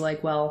 And she's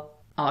like, well,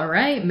 all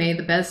right, may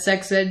the best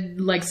sex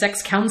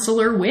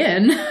counselor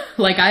win.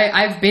 Like,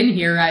 I've been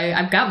here.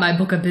 I've got my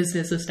book of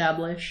business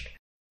established.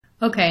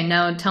 Okay,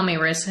 now tell me,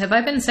 Riss, have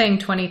I been saying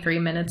 23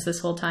 minutes this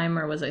whole time,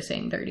 or was I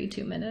saying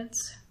 32 minutes?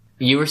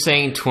 You were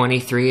saying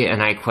 23,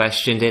 and I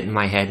questioned it in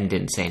my head and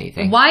didn't say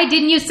anything. Why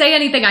didn't you say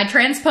anything? I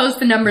transposed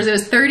the numbers. It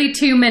was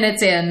 32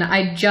 minutes in.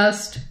 I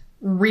just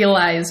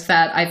realized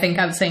that I think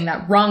I was saying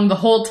that wrong the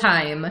whole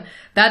time.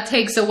 That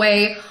takes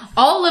away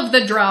all of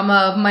the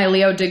drama of my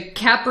Leo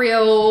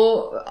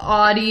DiCaprio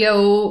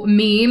audio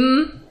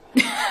meme.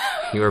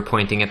 You were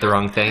pointing at the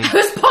wrong thing? I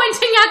was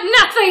pointing at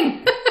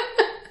nothing!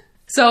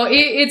 So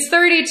it's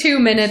 32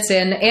 minutes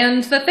in,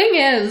 and the thing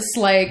is,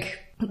 like,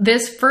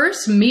 this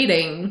first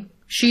meeting,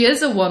 she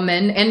is a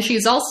woman, and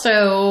she's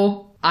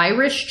also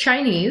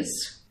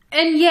Irish-Chinese.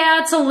 And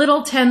yeah, it's a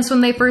little tense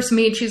when they first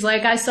meet. She's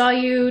like, I saw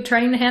you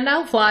trying to hand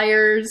out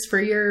flyers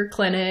for your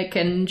clinic.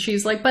 And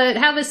she's like, but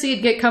have a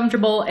seat, get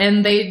comfortable.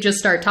 And they just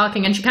start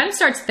talking. And she kind of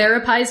starts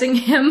therapizing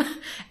him.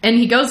 And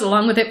he goes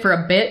along with it for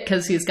a bit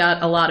because he's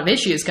got a lot of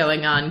issues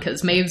going on.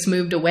 Because Maeve's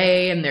moved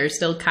away and they're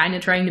still kind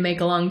of trying to make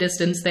a long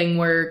distance thing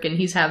work. And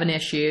he's having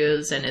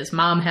issues. And his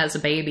mom has a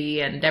baby.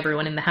 And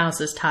everyone in the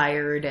house is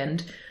tired.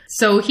 And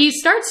so he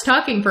starts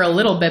talking for a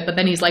little bit, but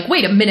then he's like,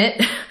 wait a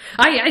minute,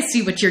 I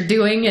see what you're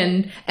doing.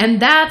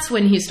 And that's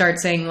when he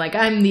starts saying, like,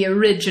 I'm the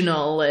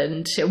original,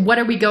 and what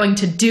are we going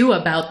to do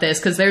about this?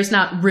 Because there's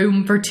not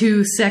room for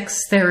 2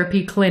 sex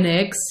therapy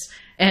clinics.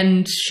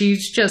 And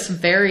she's just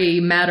very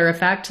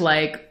matter-of-fact,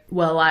 like,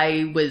 well,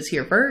 I was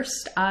here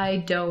first. I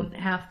don't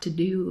have to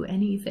do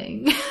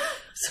anything.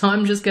 So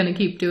I'm just going to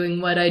keep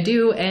doing what I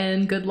do,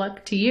 and good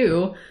luck to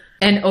you.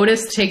 And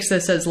Otis takes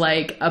this as,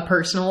 like, a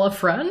personal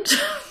affront.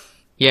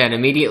 Yeah, and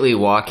immediately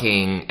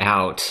walking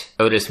out,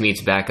 Otis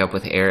meets back up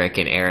with Eric,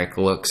 and Eric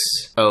looks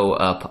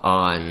up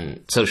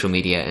on social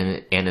media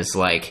and is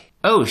like,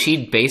 oh,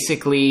 she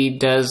basically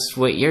does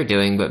what you're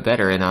doing, but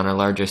better and on a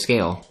larger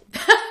scale.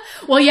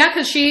 Well, yeah,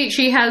 because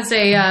she has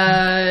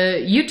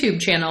a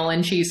YouTube channel,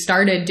 and she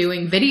started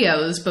doing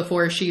videos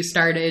before she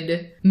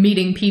started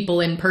meeting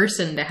people in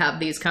person to have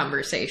these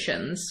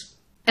conversations.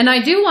 And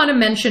I do want to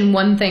mention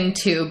one thing,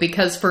 too,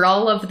 because for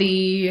all of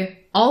the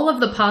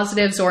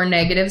positives or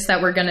negatives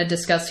that we're going to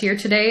discuss here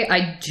today,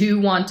 I do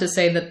want to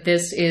say that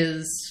this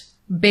is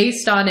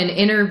based on an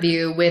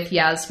interview with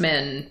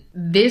Yasmin.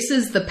 This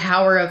is the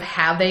power of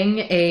having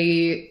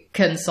a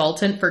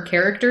consultant for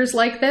characters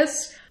like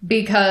this,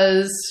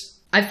 because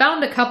I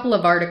found a couple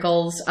of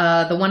articles.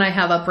 The one I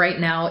have up right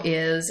now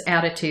is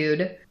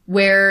Attitude,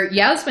 where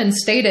Yasmin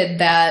stated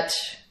that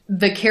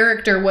the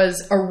character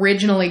was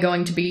originally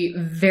going to be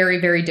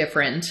very, very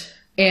different.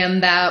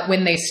 And that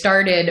when they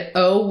started,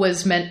 O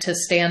was meant to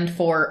stand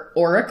for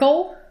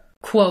Oracle.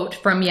 Quote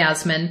from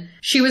Yasmin,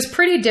 she was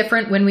pretty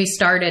different when we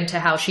started to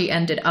how she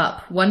ended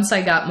up, once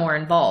I got more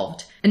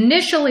involved.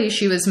 Initially,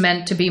 she was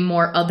meant to be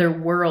more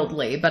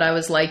otherworldly, but I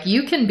was like,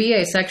 you can be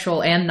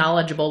asexual and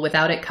knowledgeable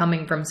without it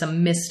coming from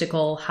some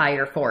mystical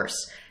higher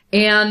force.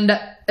 And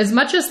as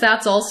much as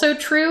that's also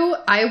true,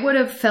 I would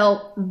have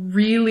felt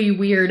really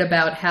weird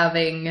about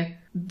having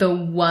the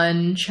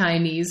one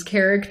Chinese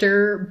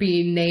character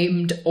be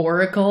named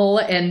Oracle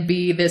and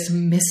be this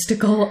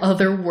mystical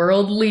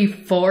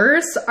otherworldly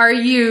force. Are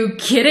you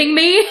kidding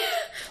me?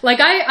 Like,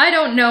 I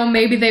don't know,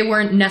 maybe they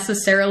weren't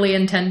necessarily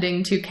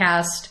intending to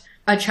cast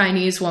a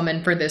Chinese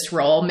woman for this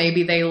role.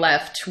 Maybe they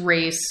left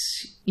race,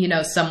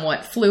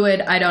 somewhat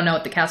fluid. I don't know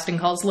what the casting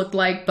calls looked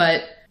like,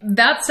 but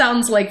that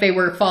sounds like they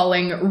were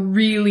falling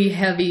really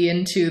heavy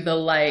into the,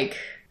 like,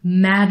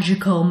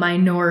 magical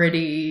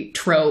minority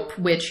trope,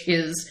 which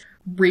is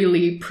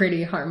really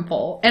pretty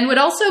harmful. And would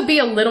also be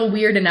a little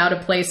weird and out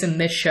of place in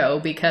this show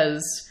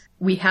because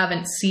we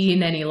haven't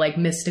seen any, like,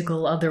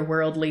 mystical,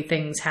 otherworldly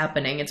things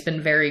happening. It's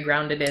been very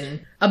grounded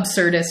in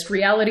absurdist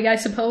reality, I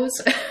suppose.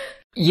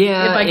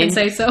 Yeah. If I can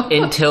say so.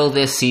 Until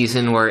this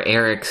season where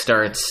Eric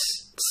starts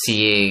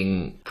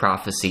seeing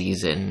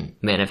prophecies and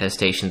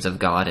manifestations of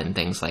God and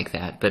things like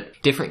that.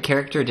 But different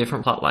character,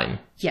 different plotline.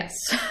 Yes.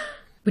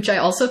 Which I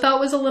also thought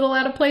was a little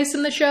out of place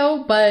in the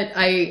show, but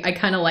I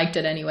kind of liked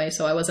it anyway,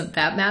 so I wasn't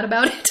that mad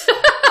about it.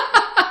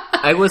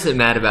 I wasn't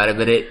mad about it,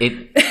 but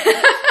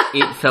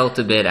it felt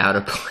a bit out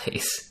of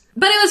place.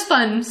 But it was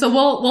fun, so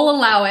we'll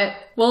allow it.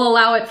 We'll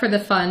allow it for the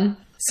fun.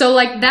 So,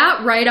 like,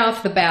 that right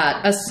off the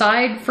bat,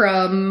 aside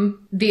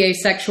from the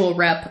asexual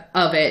rep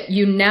of it,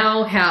 you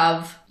now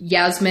have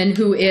Yasmin,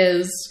 who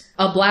is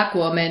a black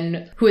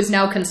woman, who is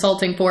now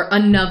consulting for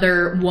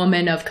another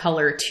woman of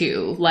color,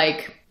 too.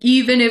 Like,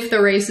 even if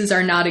the races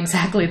are not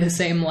exactly the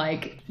same,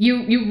 like,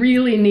 you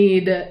really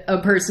need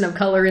a person of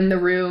color in the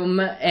room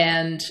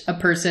and a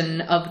person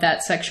of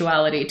that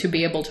sexuality to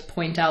be able to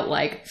point out,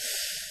 like,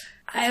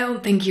 I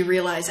don't think you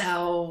realize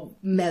how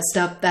messed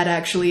up that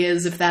actually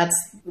is if that's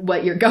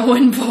what you're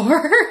going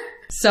for.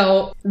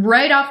 So,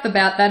 right off the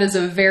bat, that is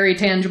a very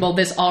tangible,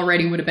 this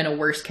already would have been a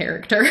worse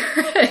character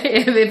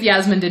if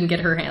Yasmin didn't get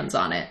her hands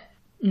on it.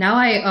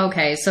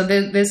 Okay, so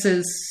this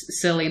is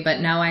silly, but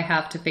now I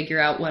have to figure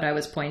out what I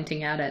was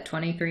pointing at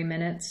 23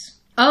 minutes.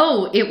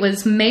 Oh, it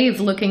was Maeve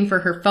looking for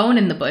her phone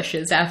in the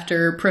bushes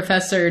after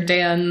Professor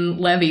Dan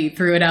Levy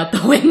threw it out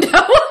the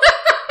window.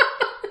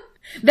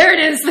 There it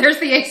is, there's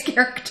the ace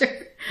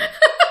character.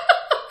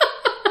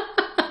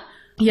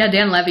 Yeah,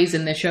 Dan Levy's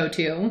in the show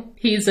too.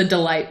 He's a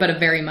delight, but a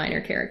very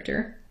minor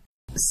character.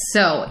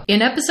 So,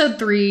 in episode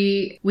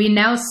 3, we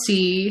now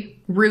see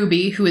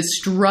Ruby, who is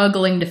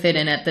struggling to fit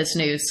in at this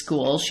new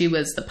school. She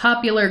was the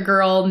popular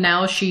girl.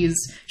 Now she's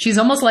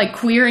almost like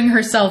queering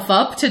herself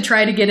up to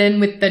try to get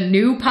in with the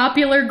new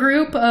popular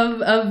group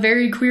of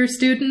very queer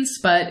students,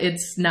 but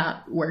it's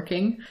not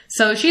working.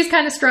 So she's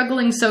kind of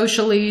struggling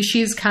socially.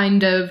 She's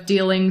kind of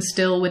dealing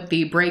still with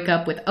the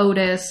breakup with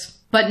Otis.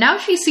 But now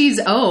she sees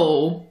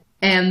O,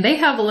 and they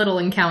have a little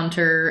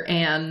encounter,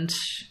 and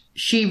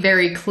she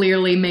very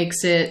clearly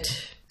makes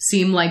it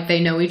seem like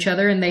they know each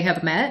other and they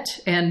have met.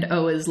 And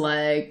O is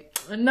like,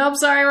 nope,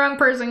 sorry, wrong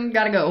person,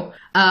 gotta go.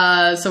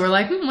 So we're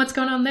like, what's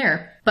going on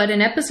there? But in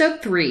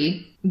episode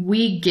 3,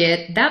 we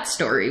get that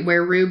story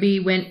where Ruby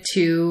went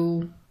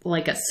to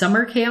like a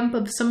summer camp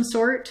of some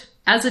sort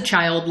as a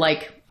child,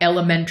 like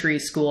elementary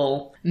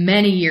school,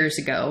 many years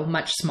ago,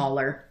 much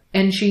smaller.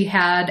 And she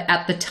had,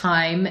 at the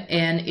time,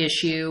 an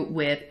issue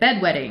with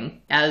bedwetting,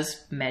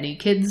 as many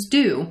kids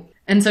do.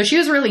 And so she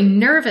was really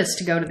nervous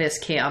to go to this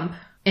camp,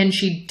 and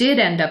she did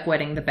end up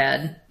wetting the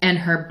bed. And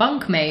her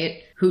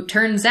bunkmate, who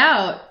turns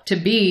out to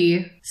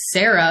be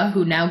Sarah,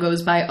 who now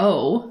goes by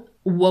O,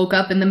 woke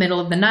up in the middle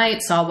of the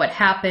night, saw what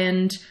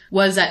happened,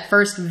 was at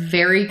first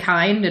very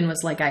kind and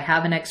was like, I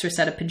have an extra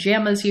set of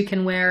pajamas you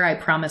can wear. I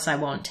promise I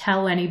won't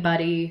tell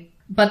anybody.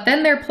 But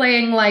then they're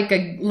playing like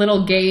a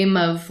little game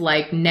of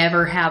like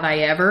never have I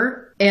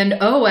ever. And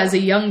O, as a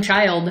young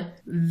child,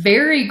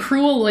 very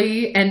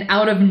cruelly and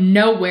out of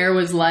nowhere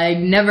was like,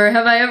 never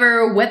have I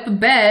ever wet the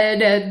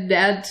bed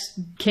at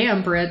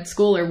camp or at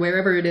school or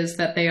wherever it is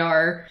that they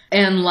are.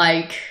 And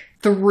like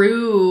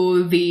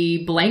threw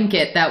the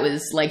blanket that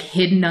was like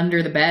hidden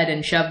under the bed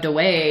and shoved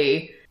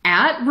away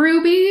at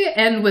Ruby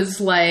and was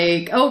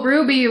like, oh,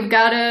 Ruby, you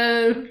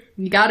gotta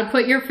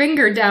put your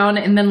finger down.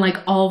 And then like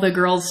all the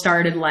girls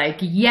started like,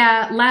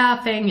 yeah,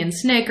 laughing and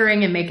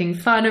snickering and making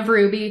fun of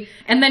Ruby.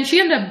 And then she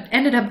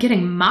ended up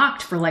getting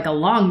mocked for like a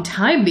long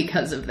time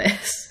because of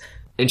this.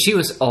 And she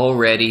was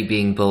already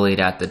being bullied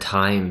at the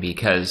time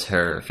because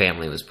her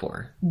family was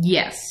poor.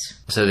 Yes.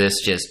 So this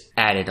just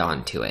added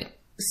on to it.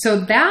 So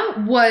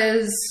that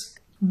was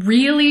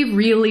really,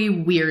 really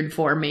weird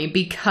for me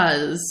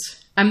because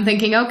I'm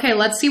thinking, okay,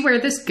 let's see where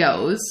this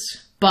goes.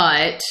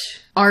 But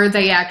are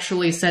they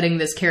actually setting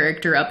this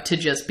character up to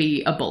just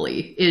be a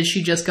bully? Is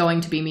she just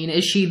going to be mean?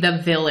 Is she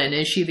the villain?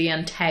 Is she the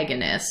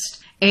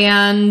antagonist?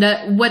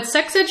 And what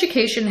Sex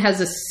Education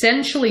has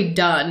essentially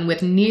done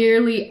with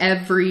nearly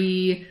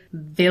every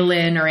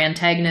villain or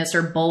antagonist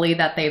or bully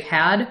that they've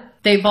had,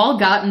 they've all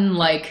gotten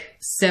like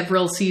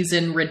several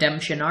season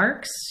redemption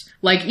arcs.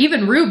 Like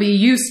even Ruby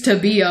used to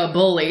be a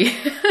bully.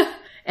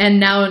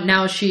 And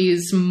now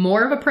she's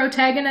more of a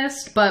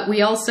protagonist, but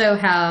we also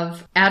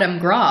have Adam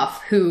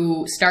Groff,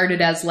 who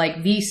started as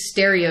like the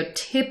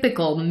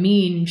stereotypical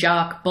mean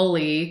jock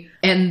bully,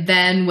 and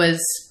then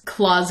was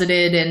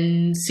closeted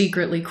and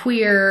secretly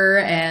queer,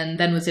 and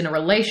then was in a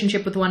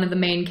relationship with one of the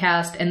main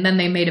cast, and then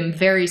they made him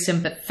very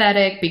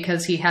sympathetic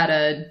because he had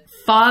a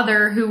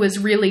father who was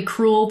really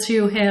cruel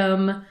to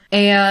him,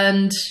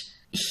 and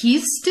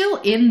he's still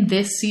in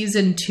this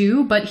season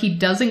too, but he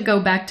doesn't go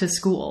back to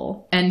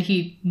school, and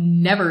he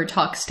never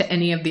talks to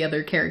any of the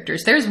other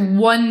characters. There's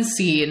one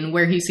scene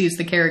where he sees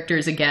the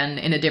characters again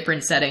in a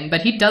different setting,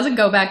 but he doesn't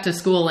go back to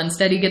school.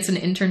 Instead, he gets an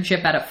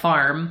internship at a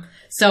farm.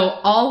 So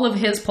all of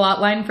his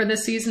plotline for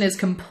this season is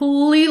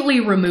completely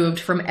removed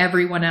from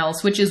everyone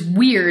else, which is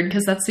weird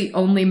because that's the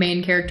only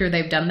main character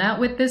they've done that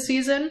with this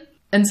season.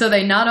 And so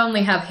they not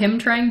only have him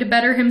trying to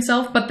better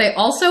himself, but they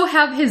also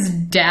have his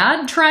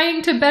dad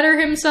trying to better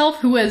himself,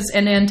 who is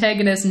an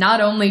antagonist not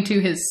only to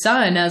his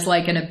son as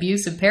like an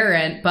abusive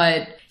parent,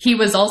 but he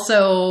was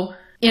also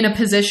in a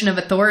position of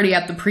authority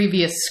at the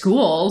previous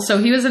school. So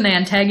he was an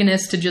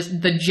antagonist to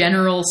just the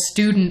general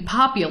student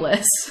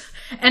populace.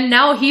 And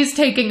now he's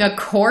taking a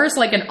course,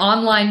 like an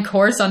online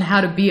course on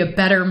how to be a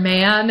better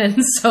man.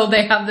 And so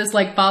they have this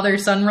like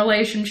father-son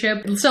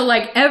relationship. So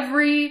like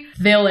every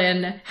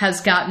villain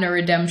has gotten a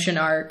redemption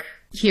arc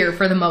here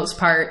for the most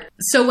part.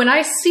 So when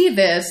I see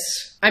this,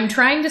 I'm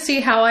trying to see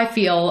how I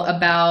feel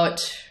about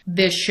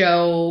this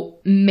show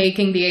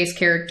making the ace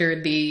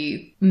character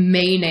the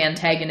main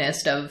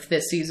antagonist of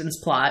this season's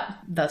plot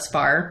thus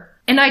far.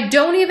 And I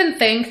don't even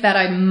think that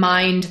I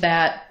mind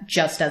that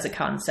just as a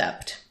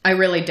concept. I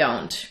really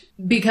don't.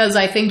 Because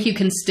I think you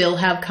can still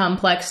have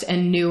complex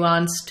and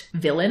nuanced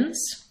villains.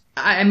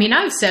 I mean,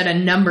 I've said a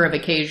number of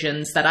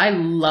occasions that I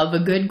love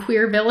a good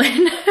queer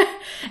villain.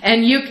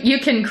 And you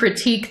can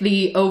critique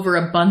the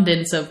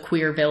overabundance of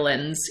queer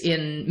villains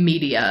in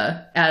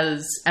media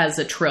as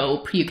a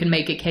trope. You can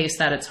make a case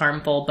that it's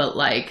harmful, but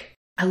like,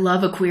 I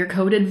love a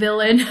queer-coded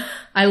villain.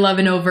 I love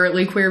an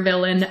overtly queer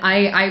villain.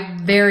 I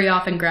very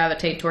often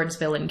gravitate towards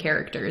villain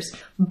characters.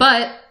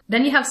 But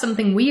then you have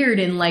something weird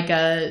in like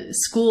a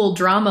school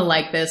drama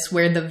like this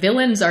where the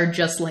villains are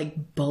just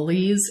like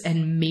bullies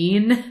and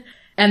mean.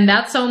 And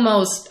that's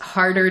almost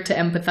harder to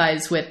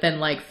empathize with than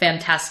like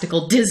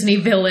fantastical Disney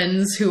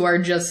villains who are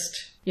just,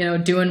 you know,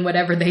 doing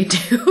whatever they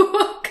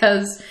do.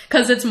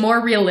 Because it's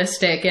more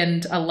realistic,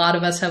 and a lot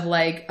of us have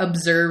like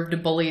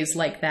observed bullies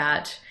like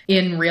that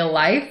in real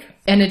life.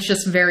 And it's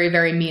just very,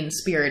 very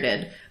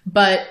mean-spirited.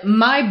 But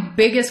my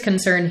biggest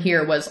concern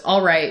here was,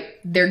 all right,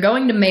 they're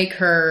going to make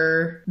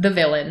her the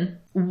villain.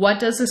 What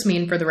does this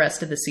mean for the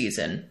rest of the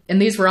season?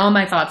 And these were all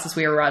my thoughts as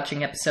we were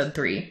watching episode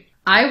 3.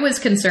 I was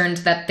concerned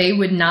that they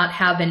would not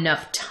have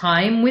enough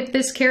time with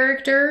this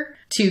character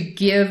to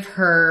give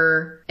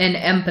her an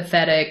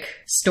empathetic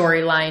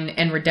storyline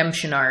and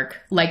redemption arc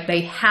like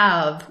they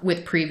have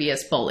with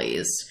previous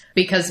bullies.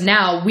 Because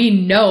now we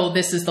know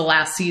this is the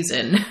last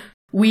season.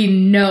 We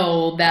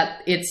know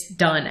that it's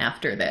done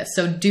after this.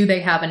 So do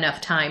they have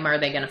enough time? Are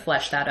they going to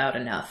flesh that out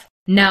enough?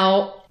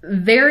 Now,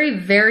 very,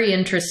 very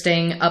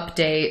interesting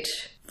update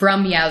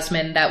from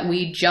Yasmin that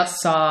we just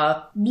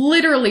saw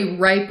literally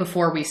right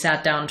before we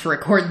sat down to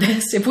record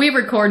this. If we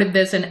recorded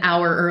this an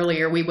hour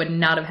earlier, we would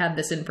not have had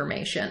this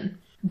information.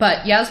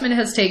 But Yasmin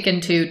has taken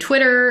to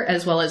Twitter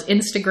as well as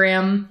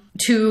Instagram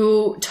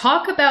to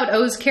talk about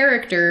O's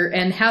character,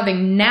 and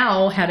having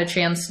now had a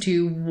chance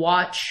to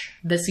watch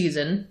the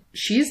season,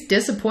 she's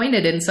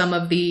disappointed in some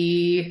of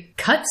the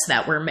cuts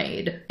that were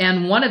made.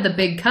 And one of the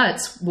big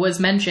cuts was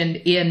mentioned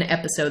in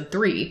episode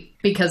 3,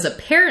 because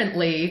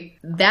apparently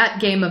that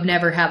game of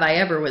Never Have I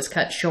Ever was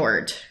cut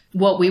short.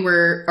 What we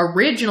were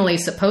originally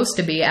supposed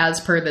to be,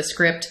 as per the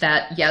script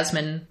that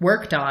Yasmin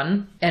worked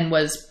on and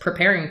was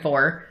preparing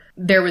for,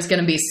 there was going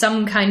to be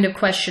some kind of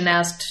question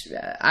asked,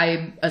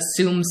 I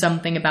assume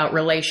something about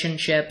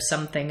relationships,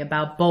 something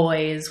about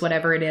boys,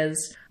 whatever it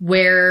is,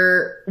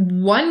 where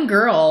one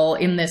girl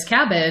in this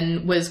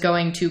cabin was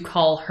going to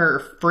call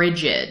her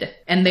frigid,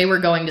 and they were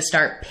going to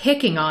start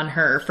picking on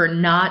her for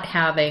not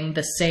having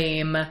the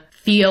same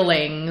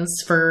feelings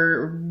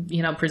for,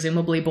 you know,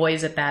 presumably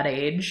boys at that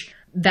age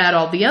that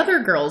all the other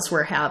girls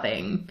were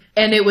having.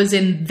 And it was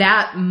in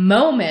that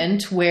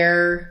moment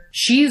where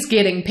she's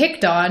getting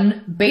picked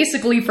on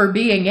basically for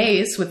being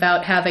ace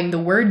without having the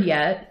word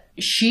yet.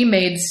 She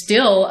made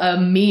still a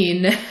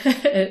mean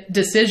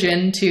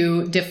decision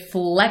to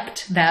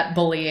deflect that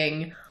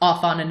bullying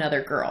off on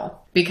another girl.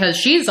 Because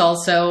she's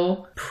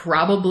also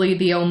probably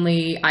the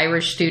only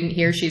Irish student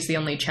here. She's the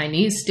only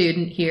Chinese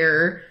student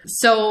here.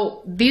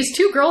 So these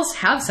two girls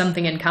have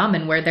something in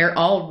common where they're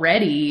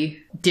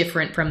already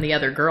different from the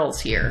other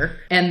girls here.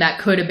 And that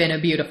could have been a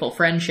beautiful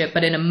friendship.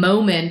 But in a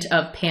moment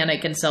of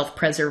panic and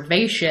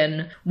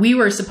self-preservation, we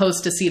were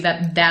supposed to see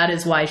that that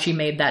is why she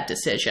made that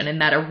decision. And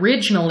that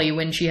originally,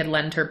 when she had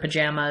lent her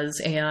pajamas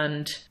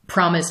and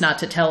promised not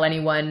to tell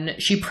anyone,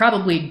 she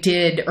probably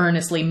did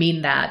earnestly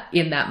mean that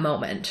in that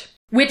moment.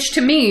 Which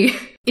to me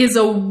is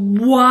a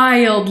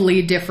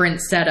wildly different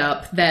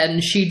setup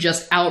than she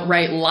just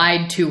outright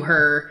lied to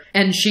her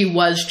and she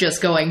was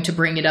just going to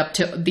bring it up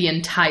to the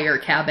entire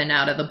cabin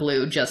out of the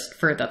blue just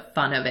for the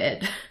fun of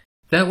it.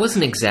 That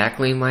wasn't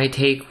exactly my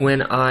take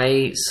when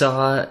I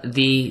saw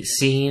the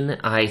scene.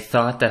 I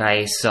thought that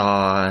I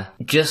saw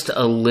just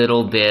a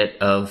little bit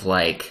of,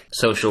 like,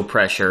 social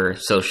pressure,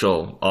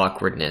 social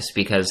awkwardness,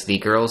 because the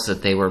girls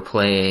that they were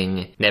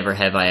playing Never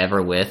Have I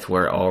Ever with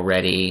were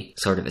already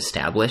sort of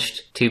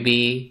established to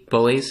be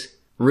bullies.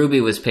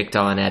 Ruby was picked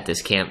on at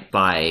this camp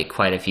by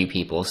quite a few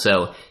people,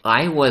 so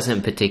I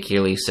wasn't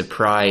particularly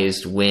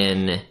surprised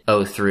when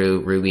O threw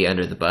Ruby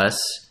under the bus.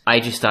 I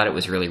just thought it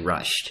was really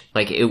rushed.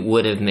 Like, it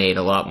would have made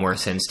a lot more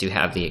sense to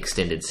have the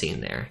extended scene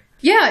there.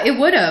 Yeah, it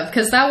would have,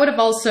 because that would have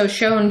also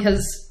shown,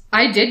 because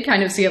I did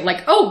kind of see it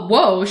like, oh,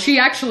 whoa, she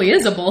actually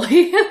is a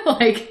bully.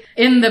 Like,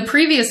 in the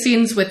previous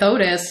scenes with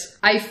Otis,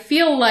 I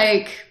feel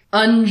like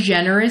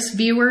ungenerous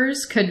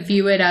viewers could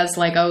view it as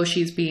like, oh,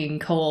 she's being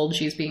cold,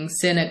 she's being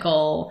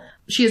cynical.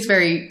 She is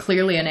very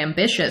clearly an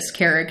ambitious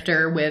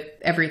character with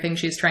everything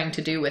she's trying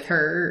to do with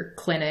her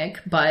clinic,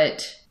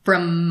 but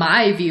from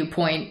my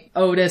viewpoint,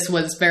 Otis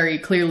was very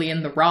clearly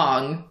in the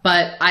wrong.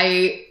 But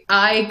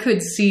I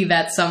could see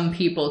that some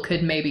people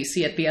could maybe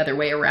see it the other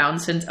way around,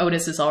 since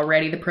Otis is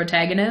already the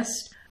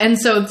protagonist. And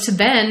so to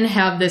then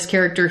have this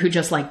character who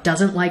just, like,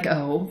 doesn't like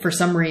O for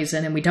some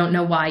reason, and we don't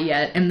know why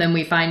yet, and then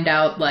we find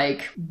out,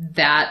 like,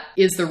 that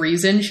is the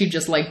reason she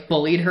just, like,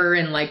 bullied her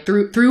and, like,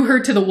 threw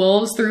her to the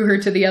wolves, threw her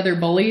to the other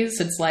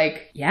bullies. It's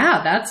like,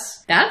 yeah,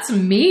 that's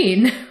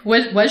mean.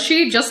 Was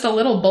she just a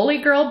little bully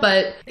girl?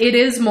 But it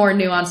is more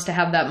nuanced to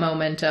have that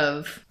moment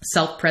of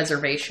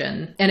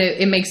self-preservation, and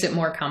it makes it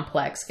more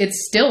complex.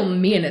 It's still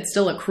mean, it's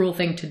still a cruel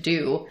thing to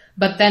do,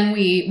 but then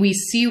we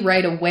see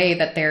right away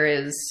that there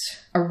is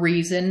a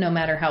reason, no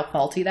matter how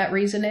faulty that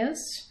reason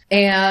is.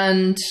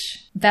 And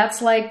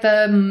that's like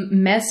the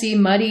messy,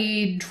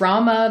 muddy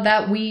drama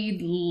that we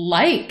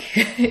like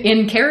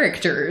in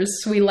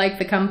characters. We like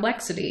the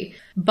complexity.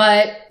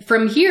 But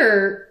from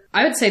here,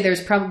 I would say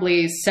there's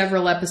probably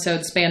several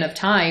episode span of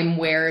time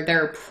where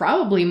there are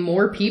probably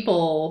more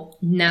people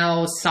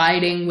now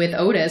siding with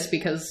Otis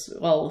because,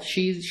 well,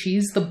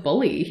 she's the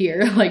bully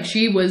here. Like,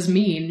 she was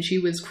mean, she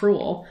was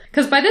cruel.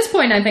 Because by this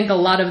point, I think a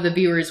lot of the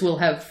viewers will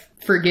have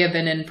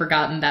forgiven and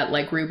forgotten that,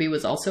 like, Ruby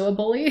was also a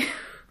bully.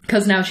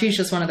 Because now she's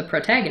just one of the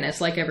protagonists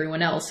like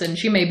everyone else, and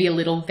she may be a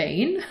little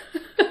vain,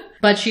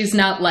 but she's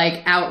not,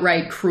 like,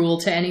 outright cruel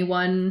to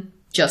anyone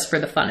just for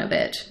the fun of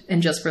it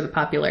and just for the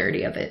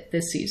popularity of it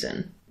this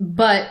season.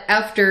 But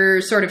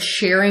after sort of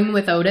sharing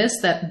with Otis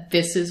that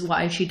this is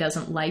why she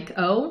doesn't like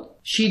O,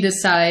 she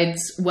decides,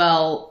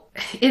 well,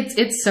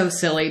 it's so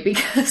silly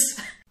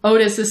because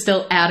Otis is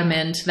still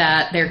adamant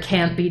that there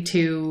can't be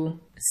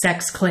two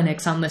sex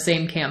clinics on the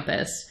same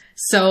campus.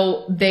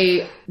 So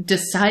they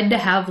decide to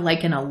have,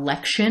 like, an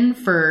election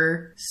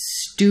for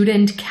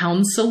student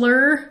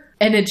counselor,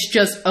 and it's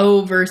just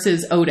O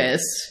versus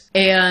Otis.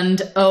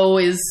 And O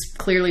is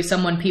clearly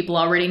someone people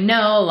already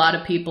know. A lot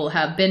of people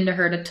have been to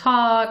her to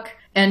talk.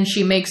 And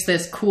she makes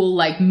this cool,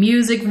 like,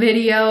 music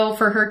video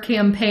for her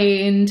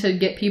campaign to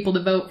get people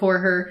to vote for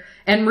her.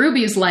 And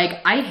Ruby's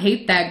like, I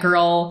hate that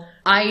girl.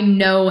 I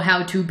know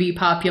how to be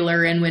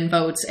popular and win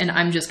votes, and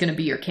I'm just going to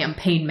be your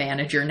campaign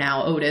manager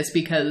now, Otis,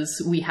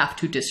 because we have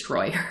to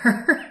destroy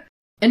her.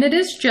 And it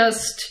is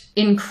just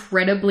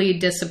incredibly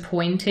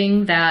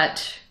disappointing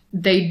that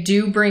they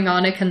do bring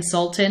on a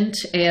consultant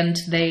and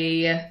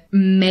they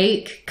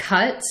make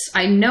cuts.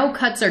 I know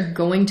cuts are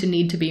going to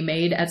need to be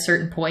made at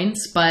certain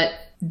points, but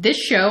this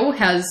show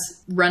has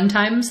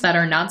runtimes that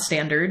are not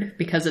standard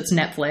because it's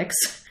Netflix.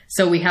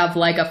 So we have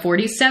like a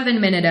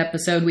 47-minute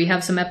episode. We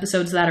have some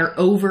episodes that are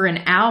over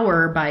an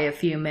hour by a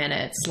few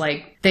minutes.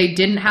 Like, they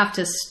didn't have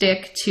to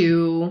stick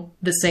to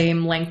the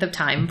same length of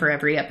time for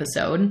every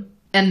episode.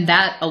 And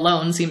that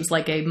alone seems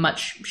like a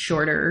much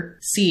shorter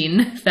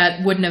scene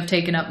that wouldn't have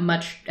taken up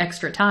much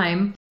extra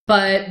time.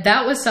 But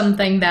that was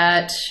something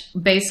that,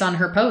 based on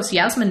her post,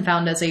 Yasmin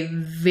found as a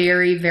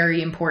very,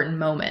 very important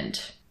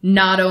moment.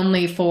 Not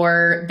only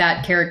for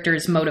that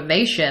character's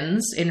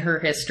motivations in her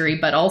history,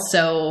 but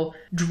also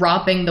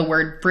dropping the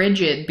word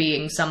frigid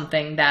being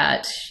something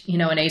that, you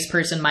know, an ace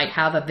person might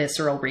have a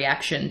visceral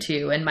reaction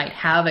to and might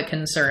have a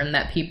concern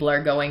that people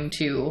are going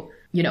to,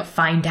 you know,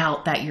 find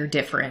out that you're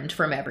different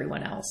from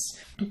everyone else.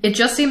 It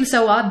just seems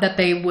so odd that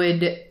they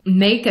would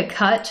make a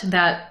cut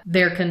that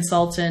their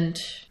consultant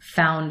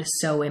found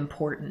so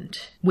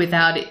important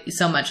without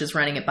so much as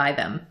running it by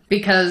them.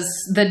 Because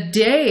the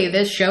day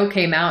this show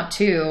came out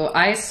too,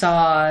 I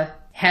saw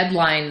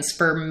headlines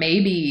for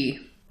maybe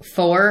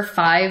 4 or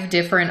 5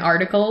 different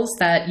articles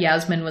that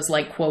Yasmin was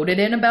like quoted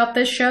in about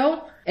this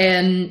show.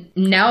 And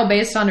now,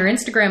 based on her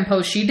Instagram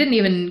post, she didn't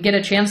even get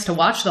a chance to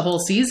watch the whole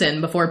season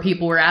before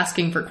people were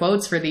asking for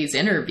quotes for these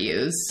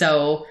interviews.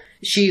 So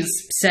she's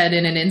said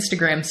in an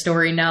Instagram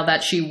story now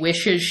that she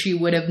wishes she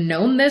would have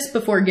known this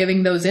before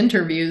giving those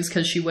interviews,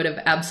 because she would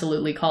have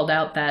absolutely called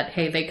out that,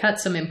 hey, they cut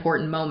some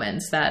important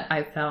moments that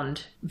I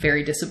found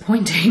very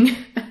disappointing.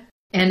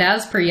 And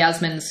as per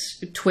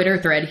Yasmin's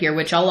Twitter thread here,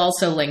 which I'll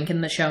also link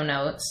in the show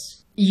notes,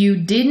 you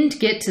didn't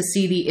get to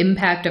see the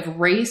impact of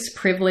race,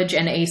 privilege,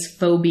 and ace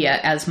phobia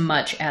as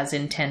much as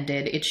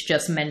intended. It's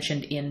just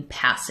mentioned in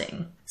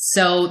passing.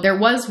 So there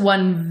was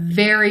one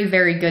very,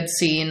 very good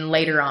scene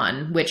later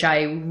on, which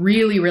I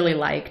really, really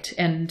liked,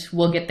 and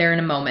we'll get there in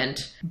a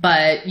moment.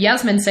 But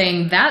Yasmin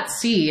saying that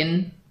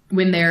scene,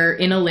 when they're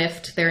in a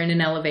lift, they're in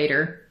an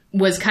elevator,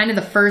 was kind of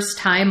the first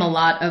time a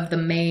lot of the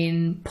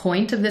main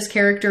point of this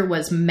character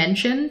was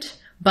mentioned.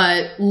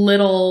 but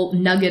little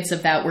nuggets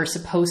of that were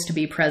supposed to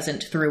be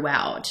present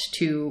throughout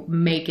to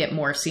make it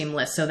more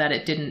seamless so that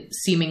it didn't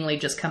seemingly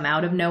just come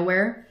out of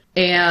nowhere.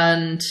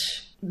 And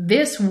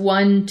this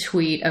one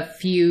tweet, a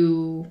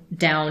few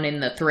down in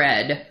the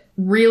thread,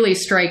 really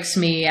strikes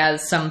me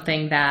as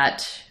something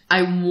that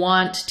I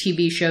want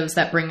TV shows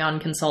that bring on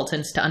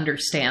consultants to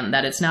understand,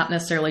 that it's not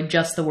necessarily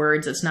just the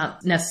words, it's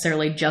not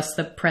necessarily just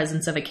the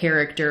presence of a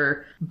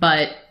character,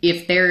 but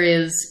if there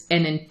is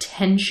an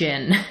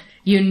intention,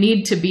 you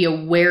need to be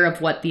aware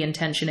of what the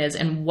intention is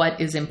and what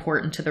is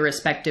important to the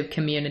respective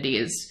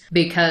communities.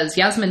 Because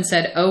Yasmin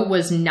said O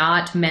was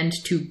not meant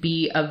to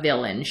be a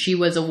villain. She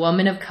was a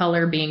woman of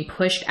color being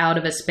pushed out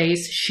of a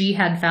space she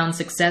had found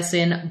success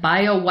in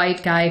by a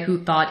white guy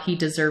who thought he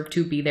deserved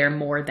to be there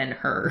more than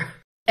her.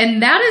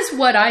 And that is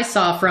what I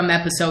saw from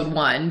episode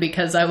 1,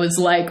 because I was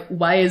like,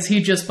 why is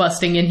he just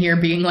busting in here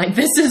being like,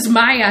 this is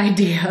my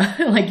idea?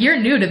 Like, you're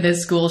new to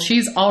this school.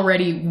 She's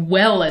already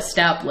well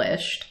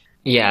established.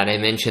 Yeah, and I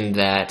mentioned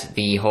that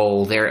the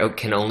whole there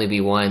can only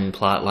be one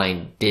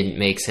plotline didn't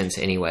make sense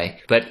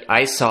anyway. But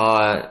I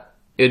saw,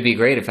 it would be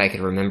great if I could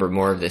remember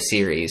more of the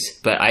series.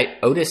 But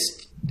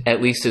Otis,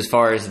 at least as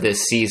far as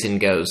this season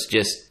goes,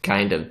 just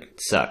kind of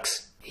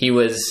sucks. He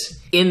was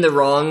in the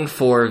wrong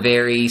for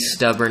very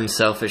stubborn,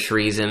 selfish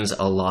reasons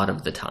a lot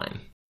of the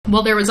time.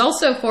 Well, there was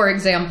also, for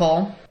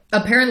example,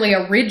 apparently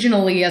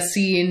originally a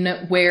scene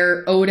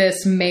where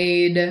Otis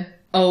made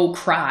O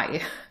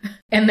cry.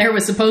 And there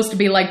was supposed to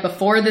be, like,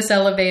 before this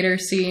elevator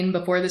scene,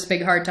 before this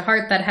big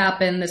heart-to-heart that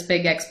happened, this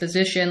big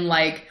exposition,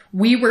 like,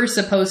 we were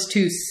supposed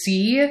to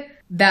see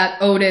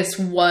that Otis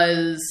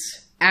was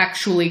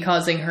actually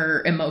causing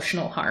her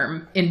emotional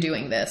harm in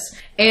doing this.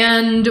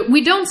 And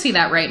we don't see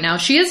that right now.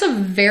 She is a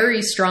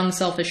very strong,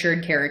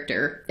 self-assured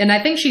character, and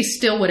I think she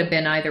still would have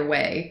been either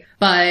way.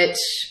 But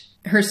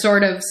her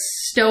sort of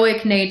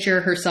stoic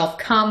nature, her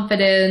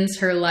self-confidence,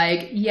 her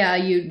like, yeah,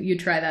 you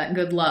try that,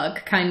 good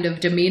luck kind of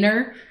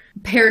demeanor,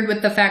 paired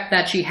with the fact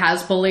that she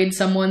has bullied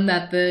someone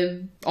that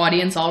the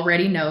audience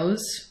already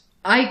knows,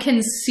 I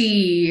can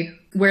see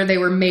where they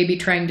were maybe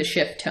trying to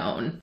shift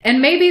tone.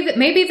 And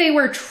maybe they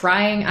were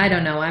trying, I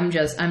don't know, I'm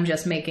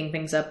just making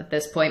things up at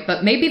this point,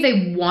 but maybe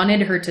they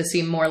wanted her to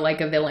seem more like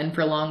a villain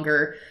for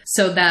longer,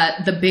 so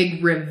that the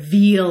big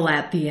reveal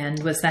at the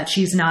end was that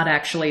she's not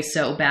actually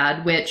so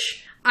bad,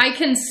 which I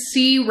can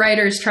see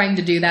writers trying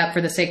to do that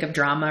for the sake of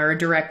drama, or a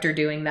director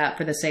doing that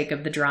for the sake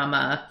of the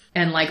drama,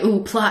 and like,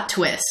 ooh, plot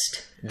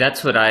twist.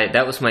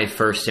 That was my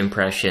first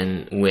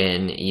impression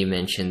when you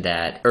mentioned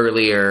that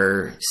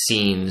earlier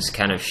scenes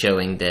kind of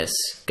showing this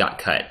got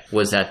cut,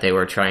 was that they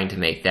were trying to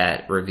make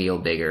that reveal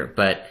bigger.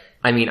 But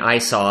I mean, I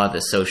saw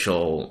the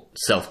social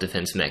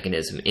self-defense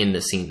mechanism in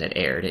the scene that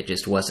aired. It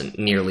just wasn't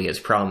nearly as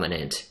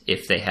prominent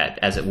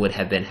as it would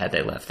have been had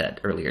they left that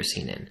earlier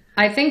scene in.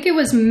 I think it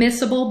was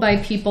missable by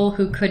people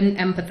who couldn't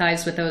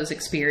empathize with those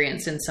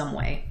experiences in some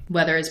way,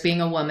 whether it's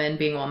being a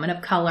woman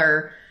of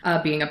color,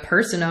 being a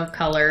person of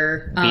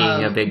color.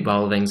 Being a big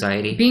ball of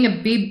anxiety. Being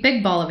a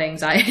big ball of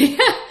anxiety.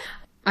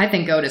 I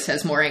think Otis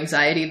has more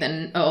anxiety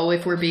than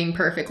if we're being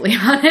perfectly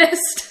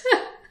honest.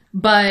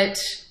 But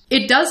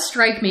it does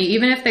strike me,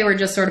 even if they were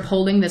just sort of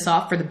holding this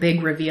off for the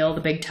big reveal,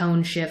 the big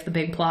tone shift, the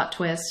big plot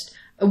twist,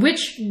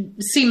 which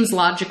seems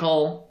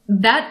logical,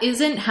 that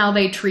isn't how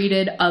they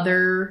treated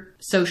other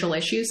social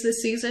issues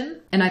this season.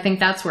 And I think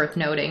that's worth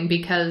noting,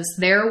 because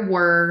there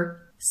were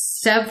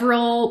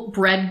several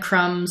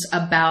breadcrumbs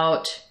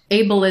about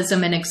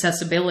ableism and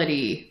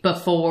accessibility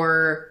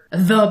before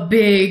the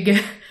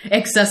big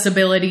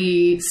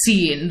accessibility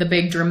scene, the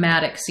big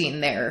dramatic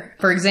scene there.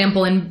 For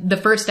example, in the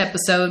first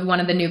episode, one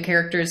of the new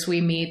characters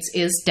we meet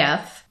is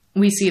Death.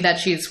 We see that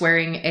she has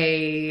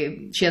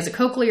a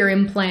cochlear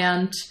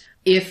implant.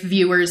 If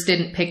viewers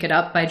didn't pick it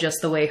up by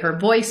just the way her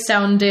voice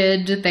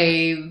sounded,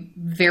 they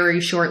very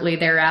shortly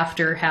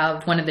thereafter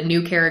have one of the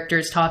new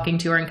characters talking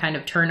to her and kind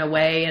of turn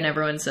away, and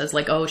everyone says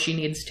like, oh, she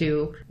needs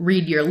to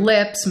read your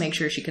lips, make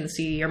sure she can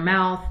see your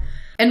mouth.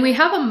 And we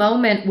have a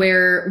moment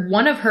where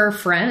one of her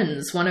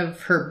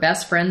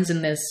best friends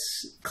in this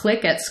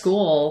clique at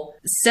school,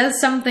 says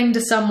something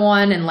to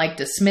someone and like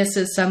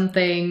dismisses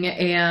something,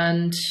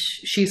 and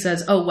she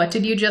says, oh, what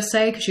did you just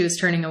say? Because she was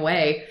turning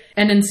away.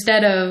 And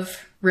instead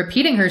of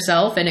repeating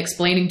herself and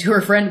explaining to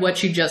her friend what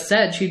she just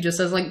said, she just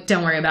says like,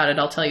 don't worry about it,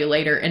 I'll tell you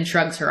later, and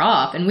shrugs her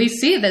off. And we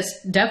see this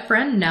deaf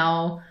friend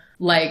now,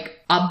 like,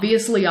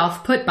 obviously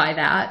off-put by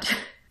that.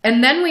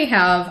 And then we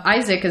have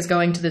Isaac is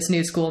going to this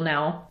new school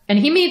now, and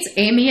he meets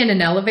Amy in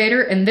an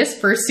elevator, and this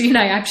first scene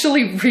I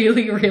actually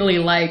really, really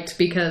liked,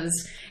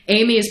 because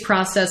Amy is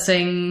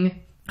processing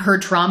her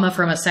trauma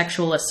from a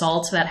sexual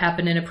assault that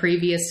happened in a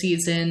previous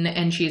season,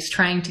 and she's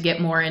trying to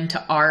get more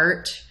into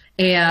art.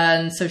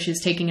 And so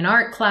she's taking an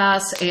art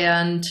class,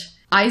 and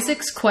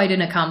Isaac's quite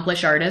an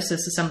accomplished artist.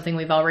 This is something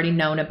we've already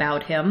known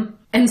about him.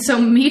 And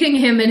so meeting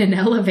him in an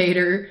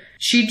elevator,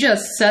 she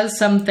just says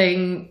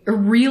something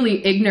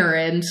really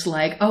ignorant,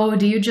 like, oh,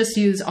 do you just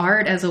use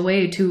art as a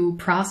way to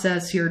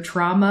process your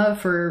trauma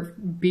for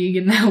being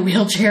in that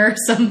wheelchair or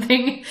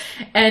something?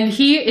 And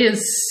he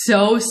is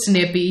so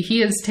snippy.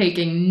 He is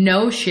taking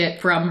no shit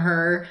from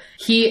her.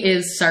 He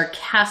is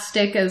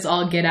sarcastic as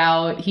all get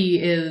out. He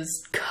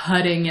is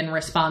cutting in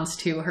response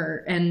to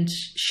her. And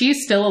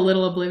she's still a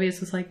little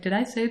oblivious. It's like, did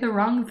I say the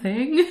wrong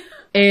thing?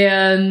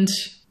 And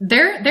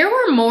there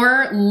were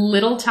more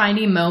little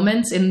tiny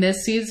moments in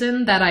this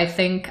season that I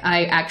think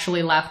I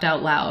actually laughed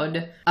out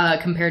loud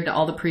compared to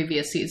all the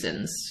previous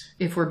seasons,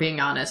 if we're being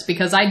honest.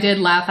 Because I did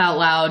laugh out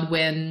loud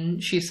when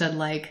she said,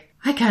 like,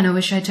 I kind of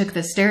wish I took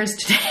the stairs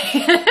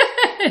today.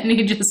 And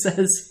he just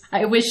says,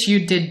 I wish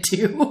you did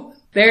too.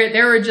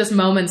 There were just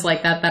moments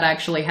like that that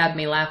actually had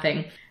me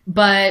laughing.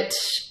 But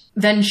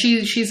then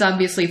she's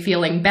obviously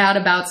feeling bad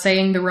about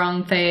saying the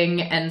wrong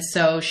thing, and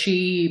so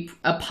she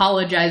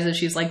apologizes.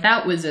 She's like,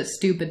 that was a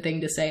stupid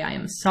thing to say. I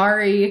am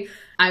sorry.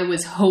 I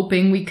was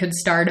hoping we could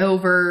start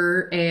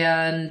over.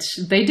 And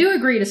they do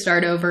agree to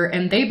start over,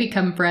 and they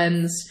become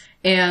friends.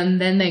 And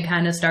then they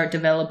kind of start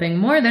developing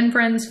more than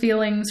friends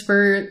feelings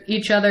for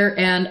each other.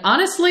 And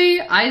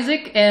honestly,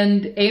 Isaac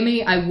and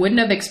Amy, I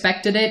wouldn't have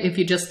expected it. If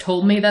you just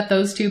told me that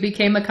those two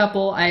became a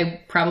couple,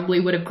 I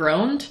probably would have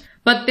groaned.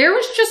 But there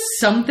was just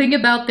something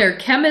about their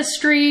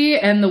chemistry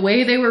and the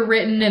way they were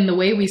written and the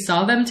way we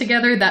saw them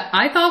together that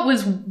I thought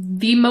was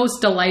the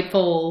most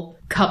delightful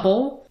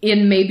couple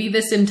in maybe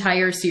this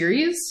entire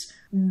series.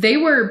 They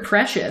were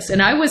precious,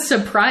 and I was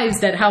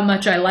surprised at how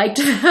much I liked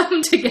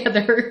them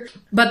together.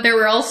 But there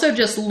were also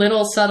just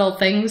little subtle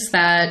things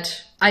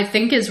that I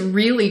think is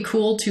really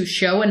cool to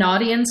show an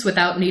audience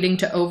without needing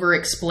to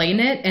over-explain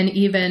it, and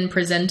even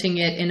presenting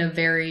it in a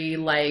very,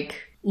 like,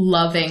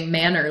 loving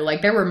manner.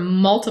 Like, there were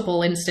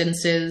multiple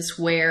instances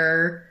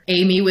where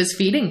Amy was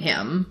feeding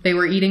him. They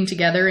were eating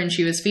together and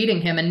she was feeding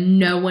him, and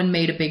no one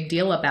made a big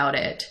deal about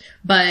it.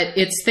 But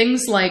it's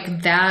things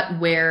like that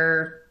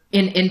where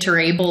in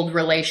interabled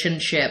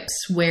relationships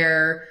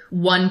where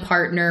one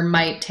partner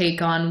might take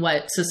on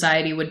what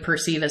society would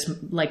perceive as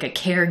like a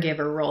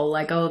caregiver role,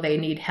 like, oh, they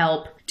need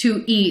help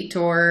to eat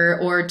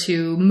or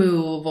to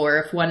move, or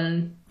if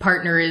one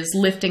partner is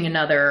lifting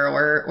another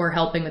or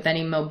helping with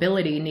any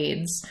mobility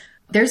needs.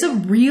 There's a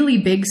really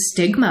big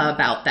stigma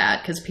about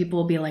that, because people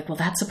will be like, well,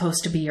 that's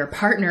supposed to be your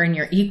partner and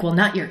your equal,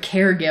 not your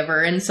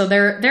caregiver. And so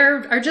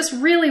there are just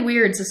really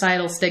weird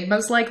societal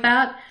stigmas like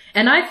that.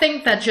 And I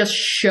think that just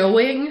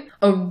showing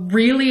a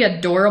really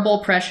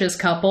adorable, precious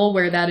couple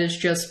where that is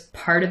just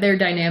part of their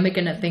dynamic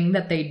and a thing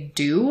that they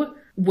do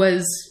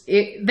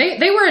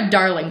they were a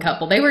darling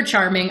couple. They were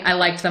charming. I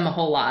liked them a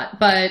whole lot.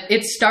 But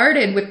it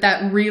started with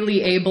that really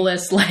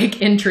ableist,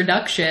 like,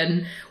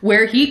 introduction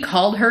where he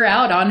called her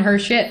out on her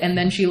shit, and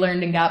then she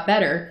learned and got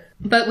better.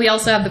 But we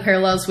also have the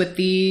parallels with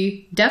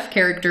the deaf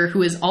character,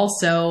 who is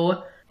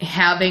also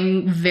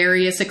having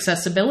various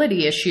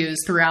accessibility issues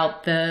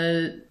throughout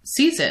the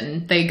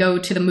season. They go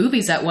to the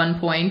movies at one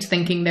point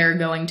thinking they're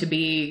going to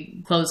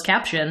be closed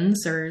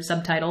captions or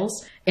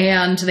subtitles,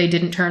 and they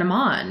didn't turn them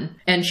on.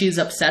 And she's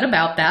upset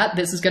about that.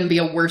 This is going to be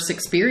a worse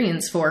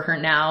experience for her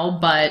now,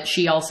 but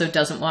she also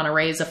doesn't want to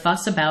raise a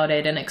fuss about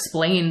it, and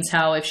explains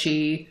how if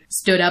she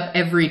stood up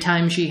every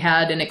time she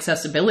had an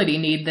accessibility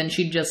need, then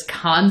she'd just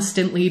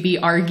constantly be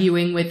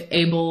arguing with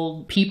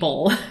able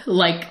people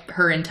like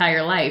her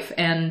entire life.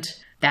 And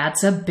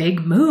that's a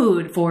big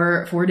mood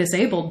for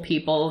disabled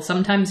people.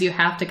 Sometimes you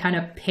have to kind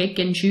of pick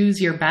and choose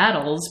your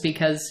battles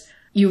because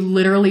you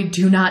literally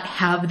do not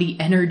have the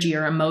energy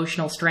or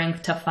emotional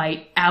strength to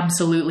fight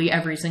absolutely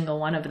every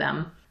single one of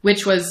them,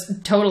 which was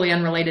totally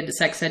unrelated to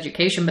sex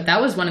education. But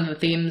that was one of the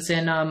themes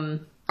in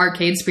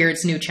Arcade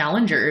Spirit's New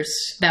Challengers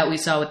that we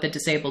saw with the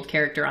disabled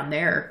character on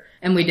there.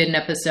 And we did an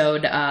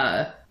episode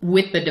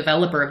with the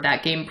developer of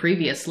that game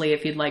previously,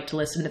 if you'd like to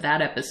listen to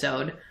that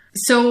episode.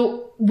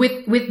 So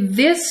with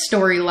this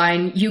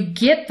storyline, you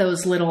get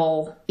those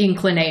little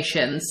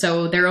inclinations.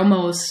 So they're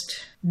almost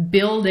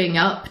building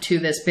up to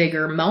this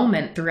bigger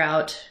moment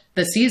throughout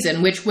the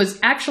season, which was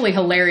actually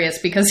hilarious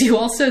because you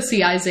also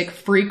see Isaac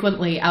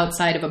frequently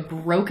outside of a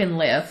broken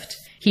lift.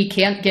 He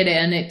can't get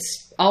in.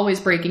 It's always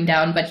breaking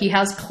down, but he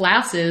has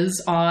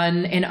classes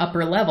on an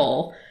upper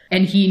level,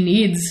 and he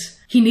needs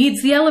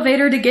the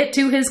elevator to get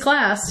to his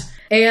class.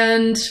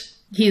 And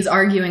he's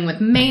arguing with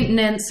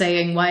maintenance,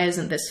 saying, why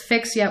isn't this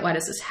fixed yet? Why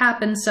does this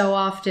happen so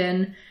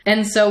often?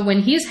 And so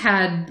when he's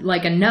had,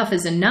 like, enough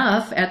is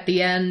enough at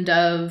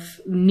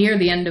near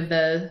the end of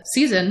the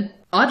season,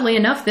 oddly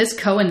enough, this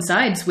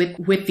coincides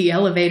with the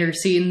elevator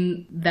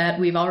scene that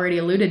we've already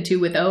alluded to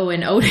with O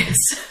and Otis.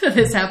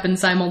 This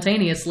happens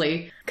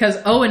simultaneously, because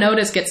O and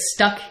Otis get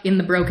stuck in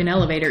the broken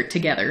elevator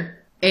together.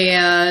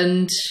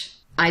 And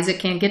Isaac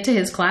can't get to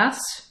his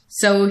class,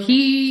 so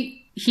he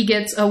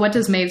gets, what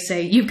does Maeve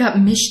say? You've got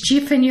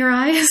mischief in your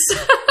eyes?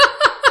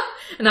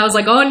 And I was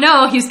like, oh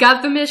no, he's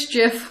got the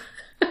mischief.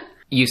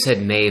 You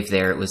said Maeve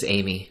there, it was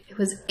Amy. It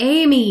was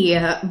Amy.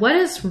 What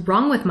is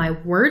wrong with my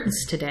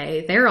words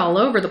today? They're all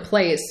over the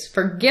place.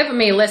 Forgive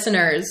me,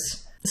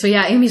 listeners. So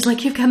yeah, Amy's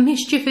like, you've got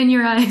mischief in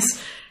your eyes.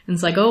 And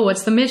it's like, oh,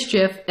 what's the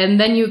mischief? And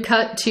then you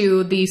cut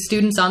to the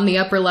students on the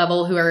upper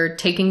level who are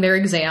taking their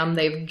exam.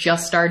 They've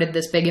just started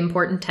this big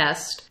important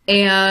test.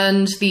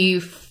 And the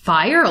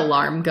fire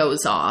alarm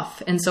goes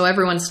off. And so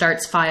everyone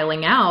starts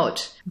filing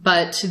out.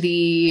 But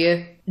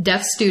the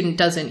deaf student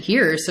doesn't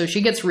hear. So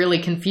she gets really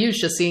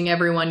confused just seeing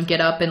everyone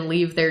get up and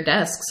leave their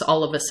desks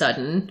all of a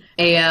sudden.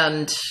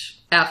 And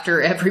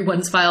after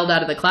everyone's filed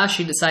out of the class,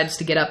 she decides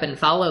to get up and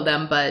follow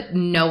them, but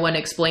no one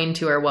explained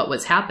to her what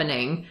was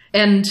happening.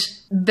 And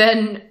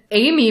then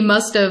Amy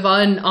must have,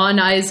 on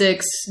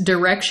Isaac's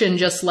direction,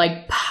 just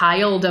like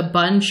piled a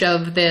bunch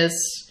of this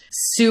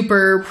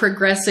super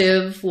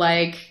progressive,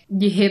 like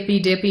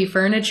hippy-dippy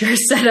furniture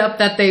setup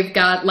that they've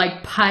got,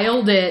 like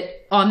piled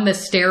it on the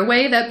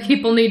stairway that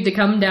people need to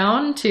come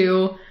down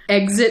to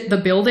exit the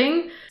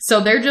building.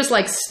 So they're just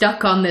like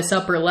stuck on this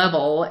upper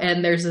level,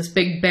 and there's this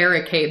big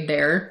barricade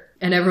there.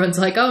 And everyone's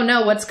like, oh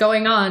no, what's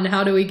going on?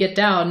 How do we get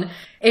down?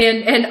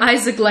 And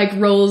Isaac like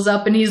rolls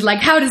up and he's like,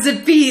 how does it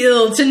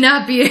feel to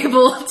not be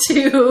able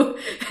to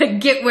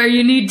get where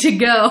you need to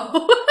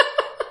go?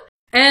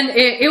 And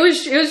it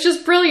was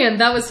just brilliant.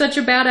 That was such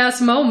a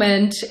badass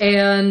moment.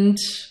 And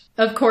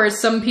of course,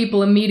 some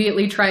people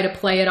immediately try to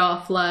play it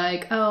off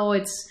like, oh,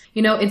 it's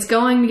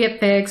going to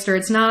get fixed, or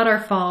it's not our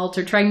fault,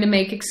 or trying to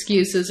make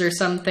excuses or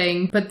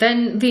something. But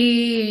then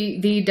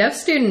the deaf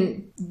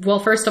student, well,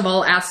 first of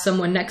all, asks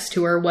someone next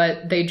to her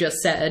what they just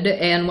said.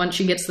 And once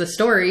she gets the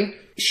story,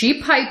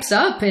 she pipes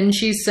up and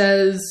she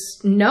says,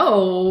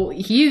 no,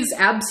 he's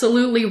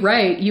absolutely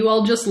right. You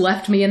all just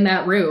left me in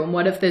that room.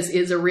 What if this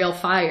is a real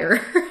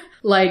fire?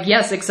 Like,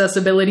 yes,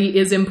 accessibility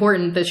is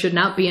important. This should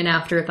not be an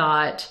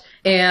afterthought.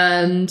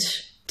 And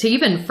to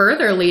even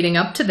further leading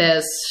up to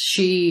this,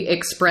 she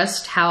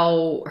expressed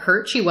how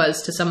hurt she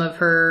was to some of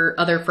her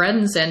other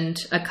friends, and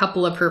a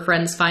couple of her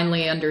friends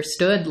finally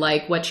understood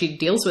like what she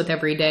deals with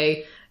every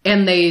day.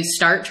 And they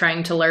start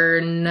trying to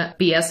learn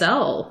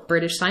BSL,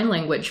 British Sign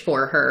Language,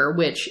 for her,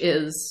 which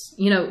is,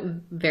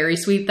 very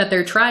sweet that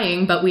they're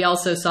trying, but we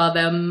also saw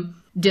them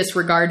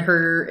disregard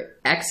her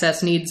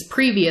access needs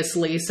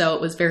previously, so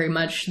it was very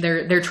much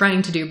they're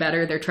trying to do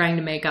better, they're trying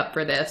to make up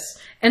for this.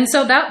 And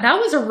so that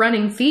was a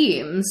running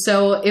theme.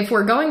 So if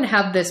we're going to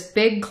have this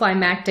big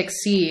climactic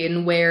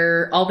scene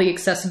where all the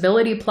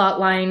accessibility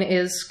plotline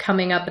is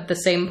coming up at the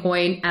same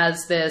point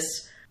as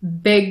this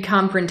big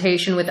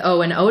confrontation with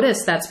O and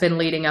Otis that's been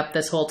leading up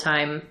this whole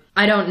time,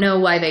 I don't know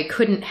why they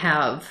couldn't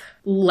have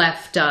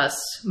left us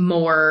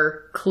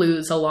more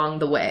clues along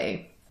the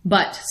way.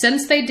 But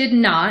since they did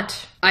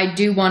not, I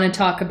do want to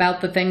talk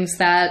about the things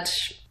that,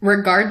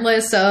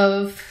 regardless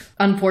of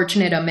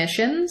unfortunate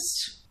omissions,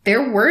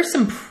 there were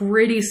some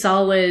pretty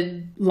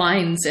solid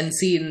lines and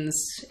scenes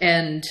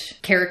and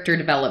character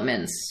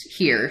developments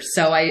here.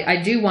 So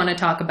I do want to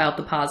talk about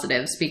the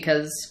positives,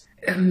 because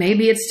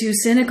maybe it's too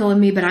cynical of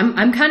me, but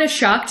I'm kind of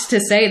shocked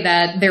to say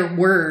that there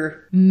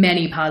were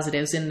many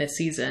positives in this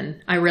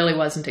season. I really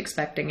wasn't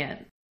expecting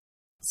it.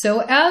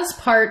 So as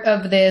part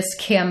of this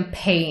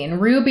campaign,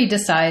 Ruby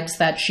decides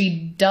that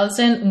she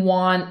doesn't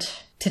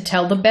want to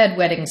tell the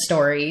bedwetting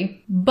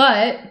story,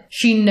 but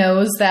she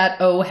knows that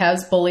O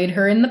has bullied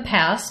her in the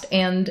past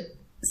and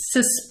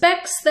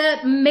suspects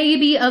that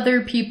maybe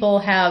other people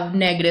have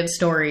negative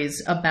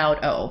stories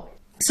about O.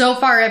 So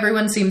far,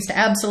 everyone seems to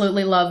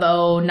absolutely love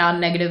O, not a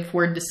negative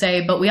word to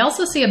say, but we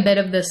also see a bit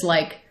of this,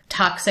 like,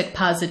 toxic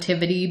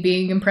positivity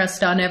being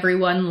impressed on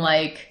everyone,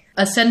 like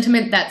a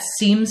sentiment that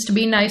seems to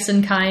be nice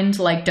and kind,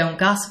 like don't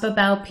gossip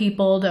about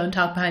people, don't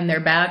talk behind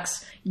their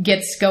backs,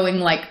 gets going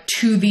like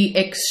to the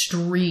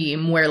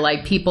extreme where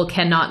like people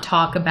cannot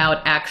talk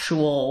about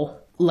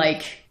actual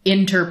like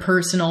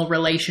interpersonal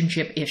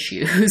relationship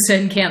issues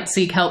and can't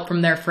seek help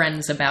from their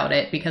friends about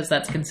it because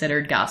that's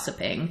considered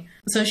gossiping.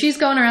 So she's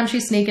going around,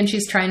 she's sneaking,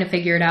 she's trying to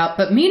figure it out.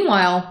 But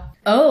meanwhile,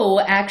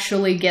 O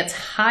actually gets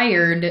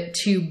hired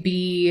to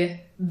be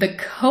the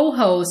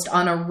co-host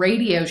on a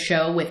radio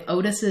show with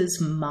Otis's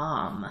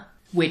mom,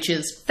 which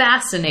is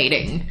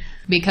fascinating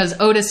because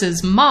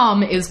Otis's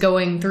mom is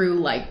going through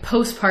like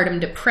postpartum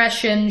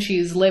depression.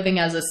 She's living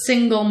as a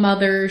single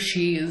mother.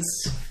 She's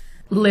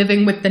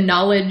living with the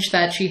knowledge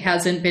that she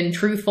hasn't been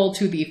truthful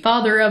to the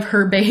father of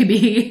her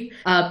baby,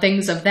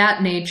 things of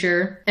that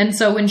nature. And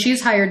so when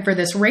she's hired for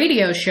this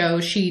radio show,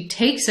 she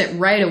takes it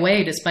right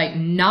away despite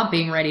not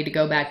being ready to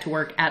go back to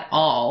work at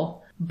all.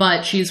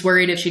 But she's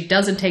worried if she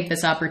doesn't take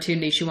this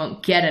opportunity, she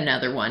won't get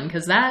another one,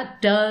 because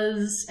that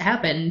does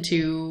happen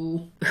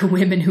to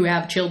women who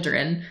have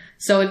children.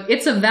 So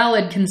it's a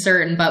valid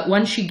concern, but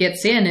once she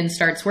gets in and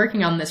starts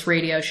working on this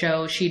radio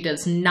show, she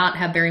does not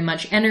have very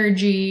much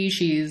energy.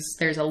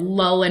 There's a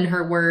lull in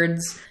her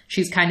words.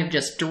 She's kind of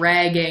just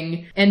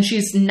dragging, and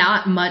she's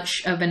not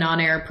much of an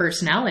on-air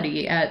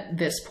personality at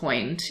this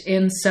point.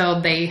 And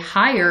so they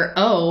hire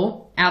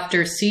O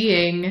after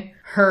seeing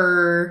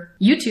her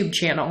YouTube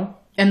channel.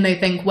 And they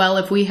think, well,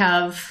 if we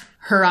have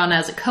her on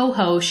as a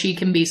co-host, she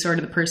can be sort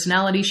of the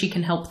personality. She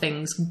can help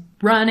things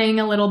running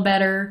a little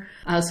better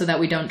so that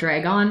we don't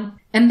drag on.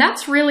 And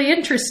that's really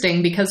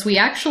interesting because we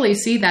actually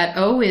see that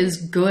O is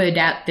good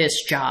at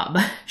this job.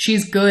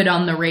 She's good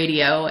on the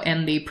radio,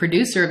 and the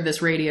producer of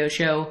this radio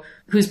show,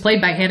 who's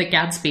played by Hannah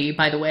Gadsby,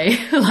 by the way,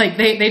 like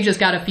they just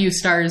got a few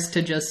stars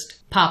to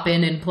just pop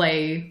in and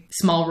play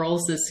small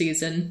roles this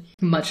season,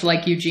 much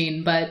like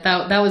Eugene. But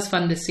that was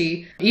fun to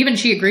see. Even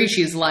she agrees.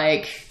 She's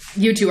like,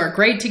 you two are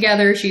great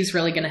together. She's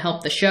really going to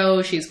help the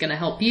show. She's going to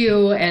help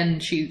you.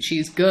 And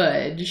she's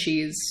good.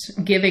 She's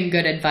giving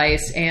good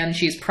advice, and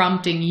she's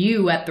prompting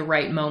you at the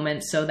right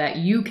moment so that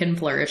you can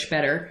flourish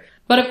better.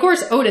 But of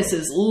course, Otis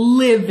is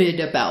livid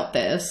about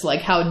this.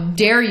 Like, how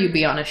dare you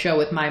be on a show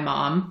with my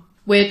mom?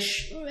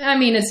 Which, I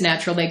mean, it's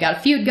natural. They got a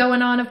feud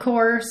going on, of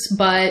course.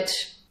 But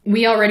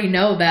we already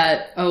know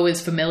that O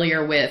is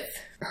familiar with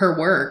her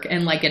work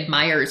and like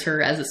admires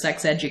her as a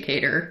sex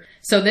educator.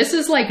 So this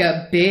is like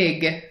a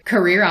big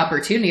career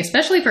opportunity,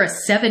 especially for a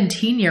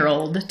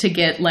 17-year-old to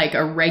get like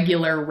a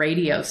regular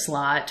radio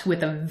slot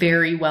with a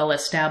very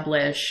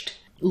well-established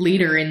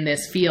leader in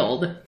this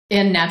field.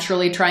 And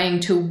naturally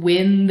trying to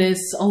win this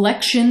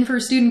election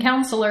for student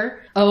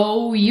counselor,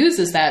 O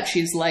uses that.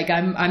 She's like,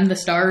 I'm the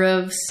star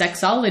of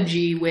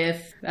Sexology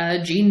with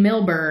Gene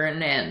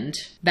Milburn, and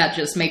that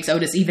just makes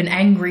Otis even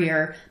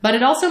angrier. But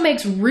it also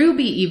makes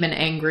Ruby even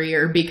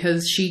angrier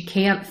because she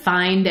can't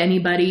find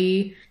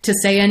anybody to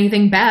say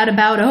anything bad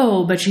about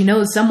O, but she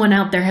knows someone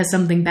out there has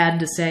something bad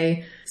to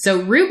say.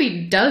 So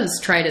Ruby does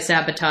try to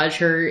sabotage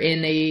her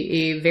in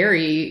a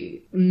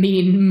very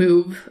mean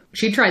move.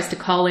 She tries to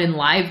call in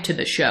live to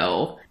the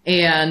show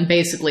and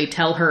basically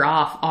tell her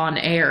off on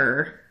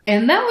air.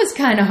 And that was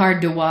kind of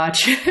hard to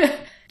watch.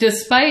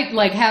 Despite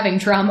like having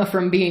trauma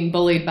from being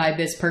bullied by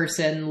this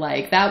person,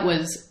 like that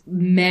was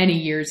many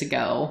years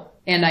ago.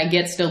 And I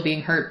get still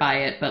being hurt by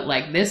it, but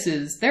like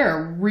there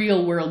are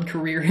real world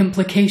career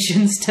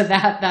implications to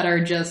that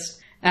are just,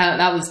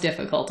 that was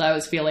difficult. I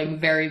was feeling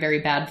very, very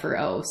bad for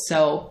O.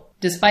 So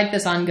despite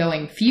this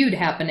ongoing feud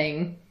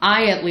happening,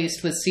 I at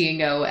least was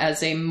seeing O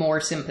as a more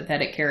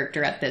sympathetic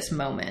character at this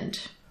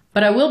moment.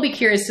 But I will be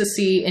curious to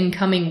see in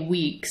coming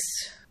weeks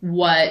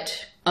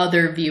what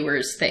other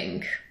viewers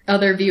think.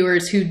 Other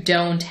viewers who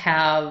don't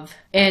have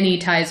any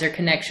ties or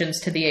connections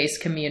to the ace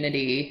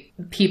community,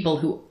 people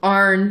who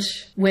aren't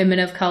women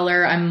of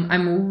color.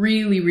 I'm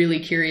really, really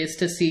curious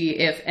to see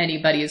if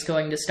anybody is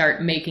going to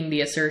start making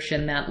the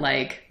assertion that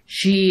like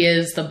she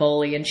is the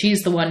bully and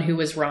she's the one who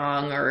was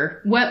wrong,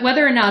 or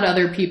whether or not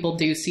other people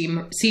do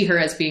see her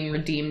as being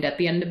redeemed at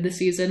the end of the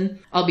season.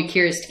 I'll be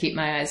curious to keep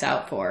my eyes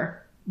out for.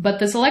 But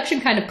this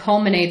election kind of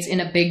culminates in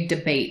a big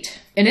debate.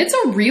 And it's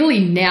a really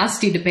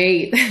nasty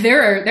debate.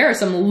 There are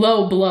some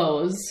low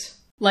blows.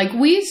 Like,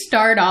 we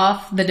start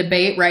off the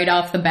debate right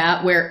off the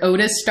bat where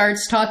Otis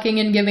starts talking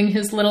and giving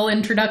his little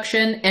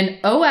introduction, and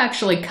O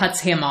actually cuts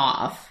him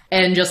off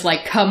and just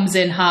like comes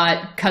in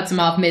hot, cuts him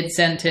off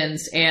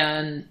mid-sentence,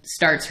 and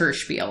starts her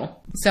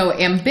spiel. So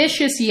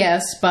ambitious,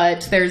 yes,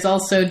 but there's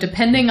also,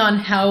 depending on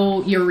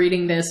how you're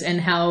reading this and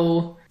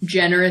how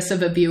generous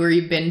of a viewer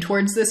you've been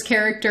towards this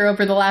character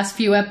over the last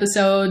few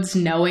episodes,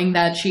 knowing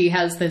that she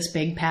has this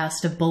big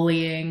past of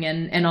bullying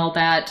and all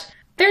that,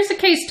 there's a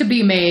case to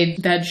be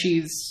made that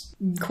she's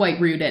quite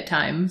rude at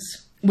times,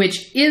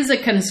 which is a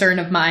concern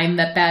of mine,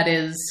 that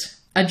is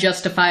a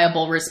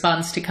justifiable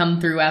response to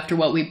come through after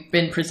what we've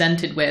been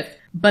presented with.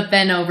 But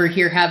then over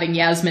here having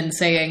Yasmin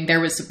saying there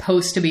was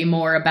supposed to be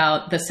more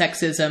about the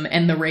sexism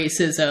and the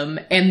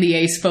racism and the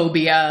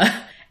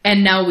acephobia,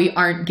 and now we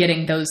aren't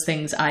getting those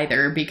things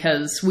either,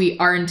 because we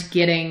aren't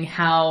getting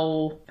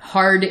how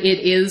hard it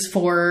is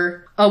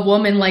for a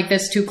woman like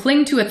this to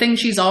cling to a thing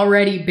she's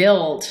already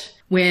built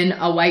when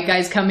a white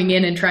guy's coming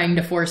in and trying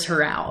to force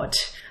her out.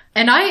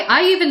 And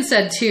I even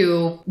said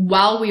too,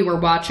 while we were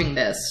watching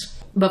this,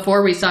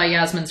 before we saw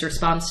Yasmin's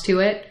response to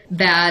it,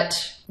 that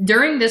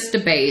during this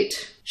debate,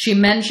 she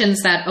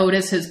mentions that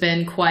Otis has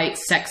been quite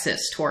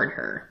sexist toward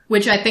her,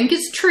 which I think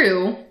is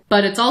true.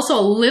 But it's also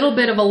a little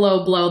bit of a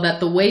low blow that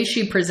the way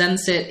she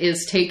presents it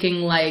is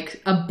taking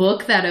like a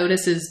book that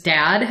Otis's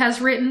dad has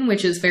written,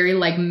 which is very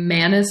like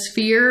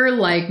manosphere,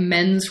 like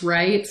men's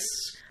rights,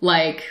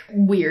 like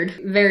weird,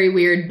 very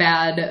weird,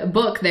 bad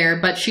book there.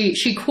 But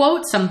she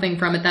quotes something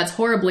from it that's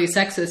horribly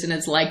sexist and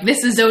is like,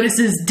 this is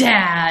Otis's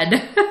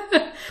dad,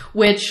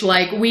 which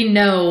like we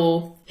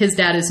know his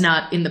dad is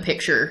not in the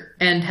picture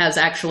and has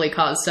actually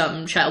caused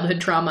some childhood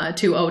trauma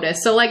to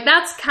Otis. So, like,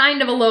 that's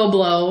kind of a low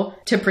blow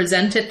to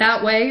present it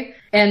that way.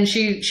 And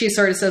she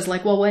sort of says,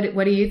 like, well,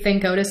 what do you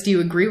think, Otis? Do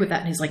you agree with that?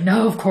 And he's like,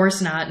 no, of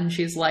course not. And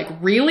she's like,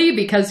 really?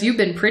 Because you've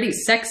been pretty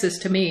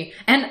sexist to me.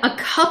 And a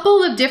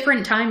couple of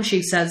different times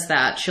she says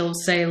that. She'll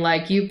say,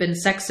 like, you've been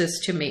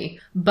sexist to me.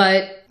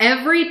 But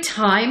every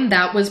time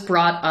that was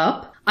brought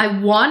up, I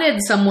wanted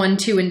someone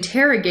to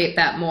interrogate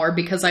that more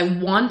because I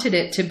wanted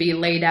it to be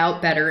laid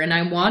out better. And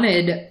I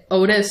wanted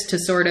Otis to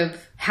sort of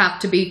have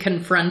to be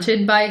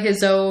confronted by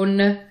his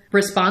own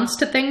response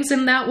to things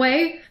in that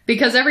way.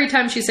 Because every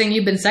time she's saying,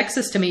 you've been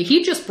sexist to me,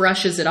 he just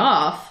brushes it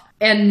off.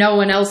 And no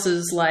one else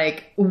is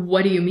like,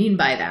 what do you mean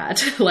by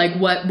that? Like,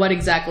 what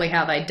exactly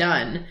have I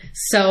done?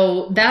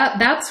 So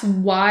that's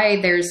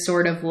why there's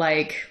sort of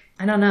like,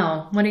 I don't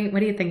know. What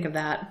do you think of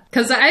that?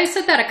 Because I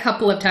said that a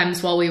couple of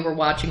times while we were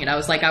watching it. I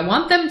was like, I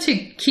want them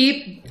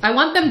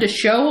to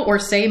show or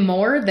say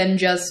more than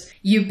just,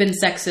 you've been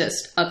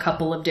sexist a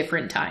couple of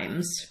different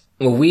times.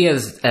 Well, we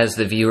as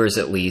the viewers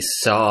at least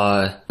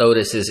saw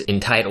Otis's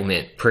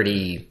entitlement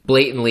pretty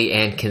blatantly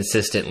and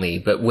consistently,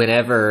 but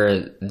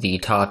whenever the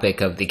topic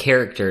of the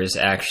characters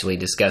actually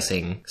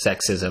discussing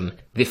sexism,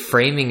 the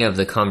framing of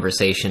the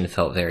conversation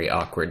felt very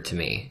awkward to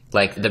me.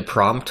 Like, the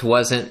prompt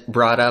wasn't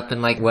brought up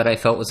in like what I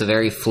felt was a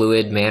very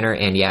fluid manner,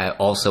 and it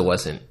also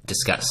wasn't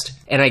discussed.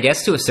 And I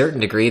guess to a certain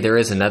degree, there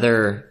is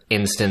another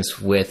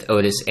instance with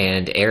Otis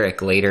and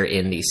Eric later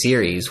in the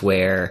series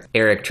where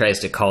Eric tries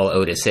to call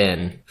Otis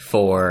in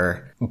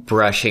for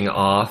brushing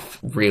off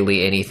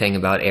really anything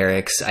about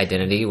Eric's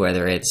identity,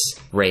 whether it's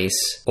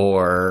race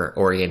or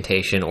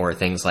orientation or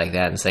things like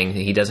that, and saying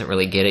he doesn't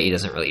really get it, he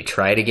doesn't really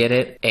try to get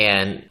it,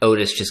 and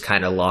Otis just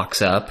kind of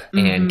locks up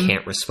and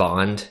can't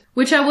respond.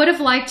 Which I would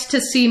have liked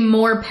to see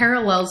more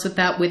parallels with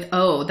that with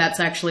O, that's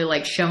actually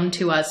like shown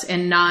to us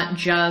and not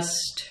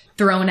just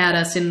thrown at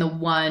us in the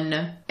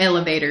one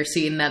elevator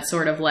scene that's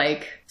sort of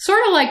like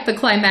the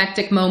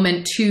climactic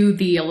moment to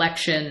the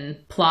election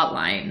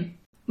plotline.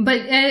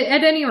 But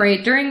at any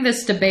rate, during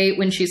this debate,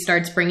 when she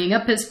starts bringing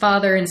up his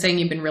father and saying,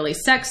 you've been really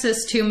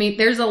sexist to me,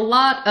 there's a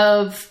lot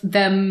of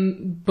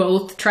them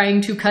both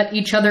trying to cut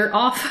each other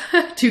off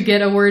to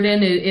get a word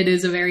in. It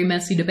is a very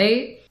messy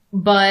debate.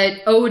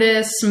 But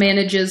Otis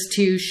manages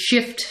to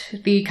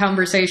shift the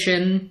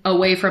conversation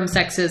away from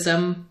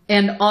sexism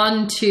and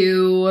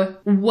onto,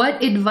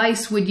 what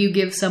advice would you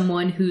give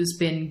someone who's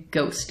been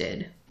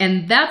ghosted?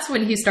 And that's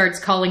when he starts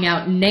calling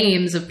out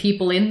names of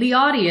people in the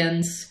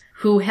audience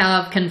who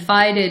have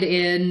confided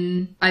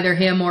in either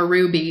him or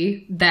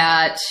Ruby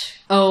that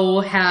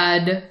O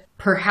had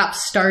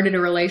perhaps started a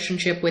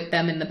relationship with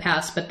them in the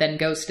past, but then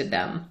ghosted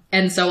them.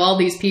 And so all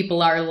these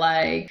people are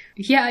like,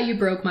 yeah, you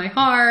broke my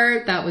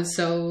heart. That was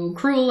so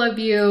cruel of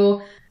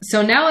you.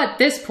 So now at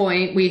this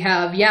point we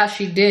have, yeah,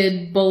 she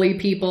did bully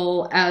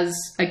people as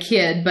a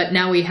kid, but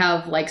now we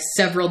have like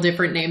several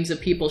different names of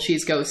people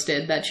she's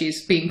ghosted that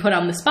she's being put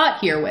on the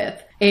spot here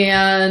with.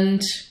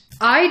 And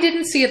I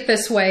didn't see it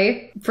this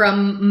way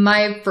from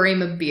my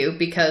frame of view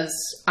because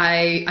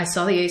I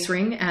saw the ace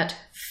ring at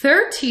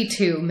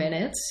 32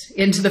 minutes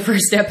into the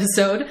first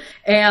episode,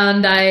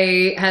 and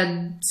I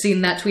had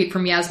seen that tweet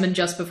from Yasmin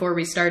just before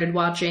we started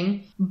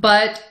watching.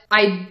 But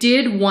I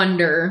did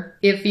wonder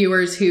if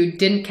viewers who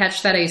didn't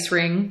catch that ace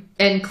ring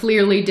and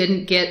clearly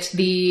didn't get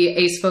the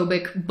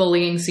ace-phobic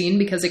bullying scene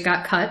because it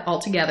got cut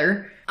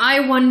altogether,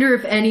 I wonder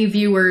if any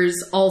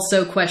viewers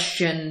also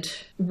questioned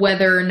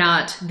whether or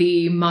not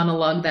the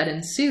monologue that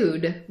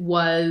ensued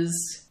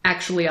was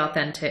actually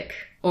authentic,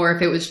 or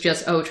if it was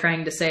just O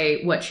trying to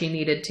say what she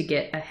needed to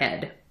get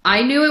ahead.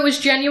 I knew it was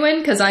genuine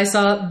because I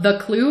saw the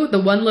clue,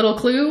 the one little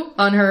clue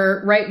on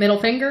her right middle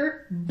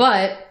finger,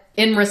 but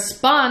in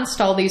response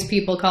to all these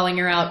people calling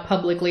her out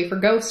publicly for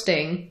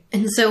ghosting.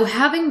 And so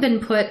having been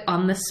put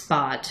on the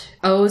spot,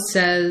 O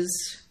says,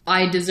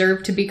 I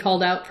deserve to be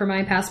called out for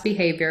my past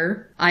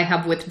behavior. I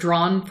have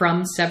withdrawn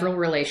from several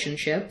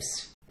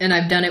relationships, and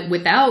I've done it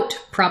without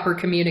proper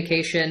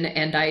communication,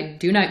 and I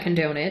do not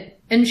condone it.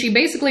 And she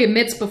basically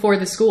admits before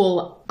the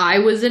school, I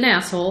was an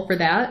asshole for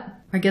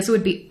that. I guess it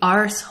would be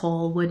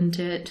arsehole, wouldn't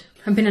it?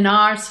 I've been an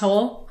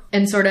arsehole.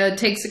 And sort of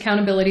takes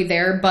accountability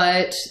there,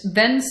 but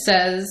then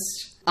says,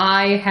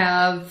 I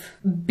have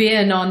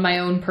been on my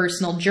own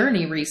personal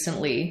journey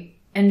recently.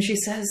 And she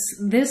says,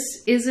 this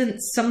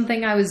isn't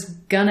something I was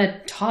gonna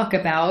talk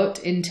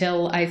about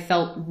until I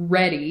felt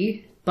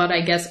ready. But I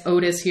guess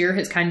Otis here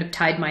has kind of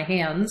tied my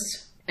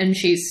hands. And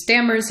she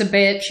stammers a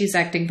bit. She's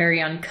acting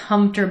very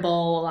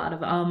uncomfortable. A lot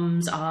of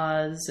ums,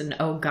 ahs, and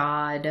oh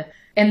god.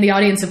 And the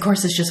audience, of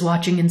course, is just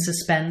watching in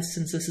suspense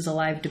since this is a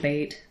live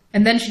debate.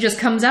 And then she just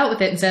comes out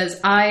with it and says,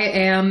 I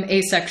am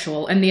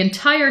asexual. And the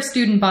entire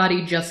student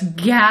body just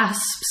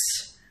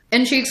gasps.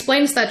 And she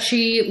explains that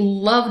she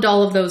loved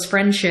all of those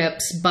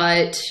friendships,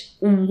 but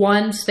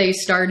once they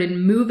started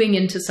moving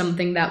into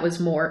something that was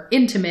more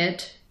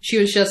intimate, she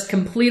was just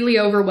completely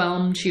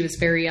overwhelmed. She was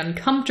very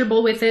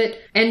uncomfortable with it,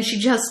 and she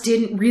just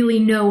didn't really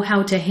know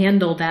how to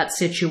handle that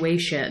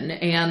situation.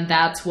 And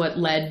that's what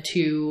led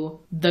to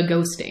the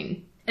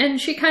ghosting.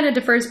 And she kind of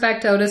defers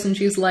back to Otis, and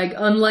she's like,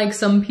 unlike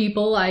some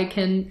people, I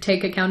can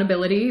take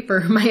accountability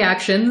for my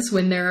actions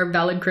when there are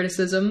valid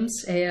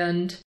criticisms,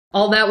 and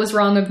all that was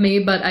wrong of me,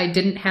 but I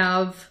didn't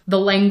have the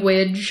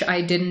language,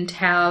 I didn't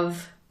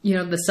have,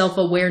 the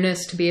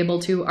self-awareness to be able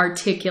to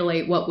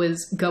articulate what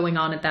was going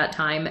on at that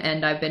time,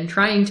 and I've been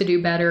trying to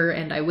do better,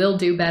 and I will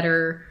do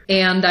better,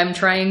 and I'm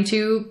trying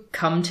to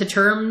come to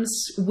terms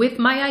with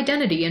my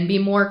identity and be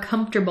more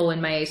comfortable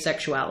in my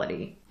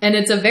asexuality. And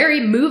it's a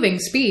very moving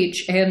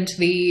speech, and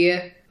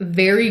the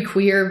very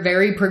queer,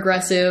 very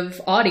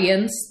progressive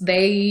audience,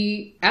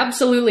 they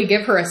absolutely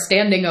give her a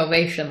standing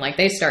ovation. Like,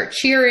 they start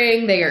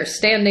cheering, they are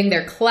standing,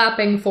 they're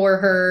clapping for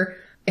her.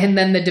 And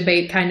then the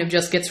debate kind of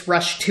just gets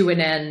rushed to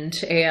an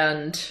end,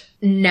 and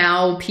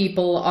now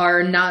people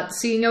are not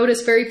seeing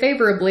Otis very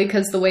favorably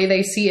because the way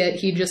they see it,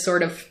 he just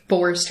sort of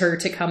forced her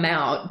to come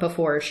out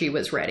before she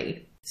was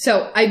ready.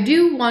 So I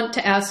do want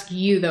to ask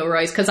you, though,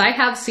 Royce, because I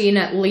have seen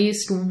at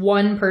least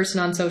one person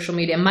on social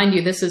media. Mind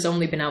you, this has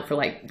only been out for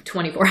like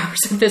 24 hours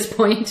at this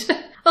point.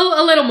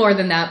 A little more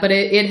than that, but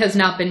it has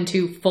not been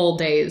 2 full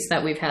days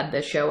that we've had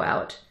this show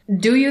out.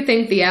 Do you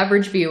think the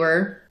average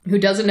viewer who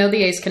doesn't know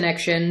the Ace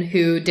connection,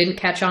 who didn't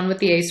catch on with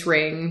the Ace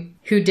ring,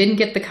 who didn't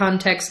get the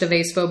context of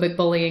ace-phobic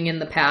bullying in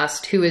the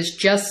past, who is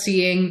just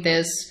seeing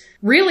this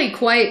really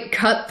quite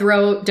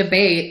cutthroat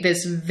debate,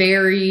 this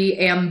very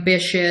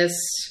ambitious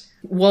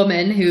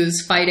woman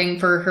who's fighting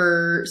for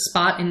her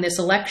spot in this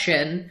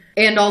election,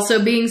 and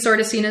also being sort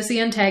of seen as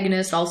the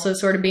antagonist, also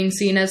sort of being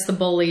seen as the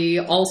bully,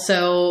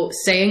 also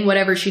saying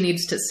whatever she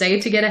needs to say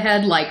to get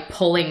ahead, like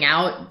pulling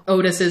out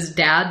Otis's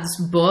dad's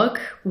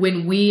book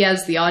when we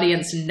as the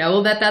audience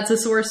know that that's a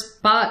sore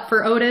spot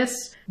for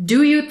Otis?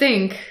 Do you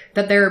think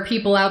that there are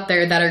people out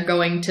there that are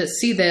going to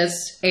see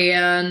this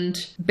and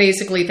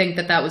basically think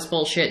that that was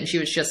bullshit and she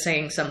was just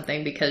saying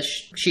something because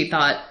she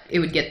thought it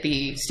would get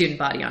the student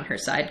body on her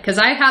side? Because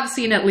I have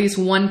seen at least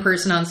one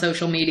person on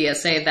social media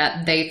say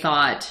that they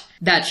thought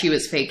that she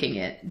was faking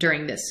it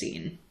during this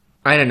scene.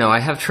 I don't know. I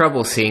have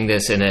trouble seeing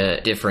this in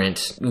a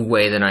different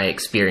way than I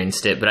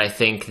experienced it, but I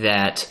think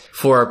that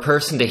for a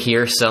person to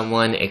hear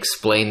someone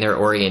explain their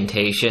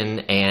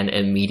orientation and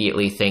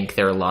immediately think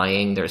they're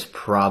lying, there's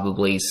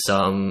probably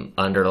some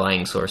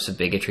underlying source of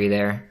bigotry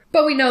there.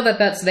 But we know that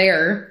that's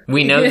there.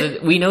 We know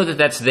that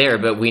that's there,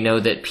 but we know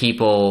that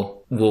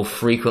people will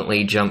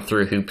frequently jump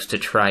through hoops to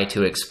try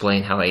to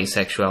explain how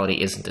asexuality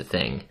isn't a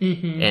thing,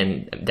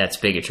 and that's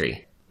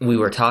bigotry. We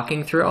were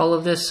talking through all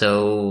of this,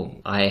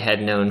 so I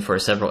had known for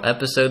several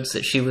episodes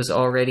that she was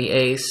already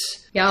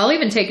ace. Yeah, I'll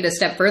even take it a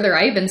step further.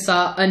 I even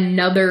saw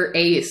another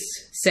ace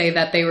say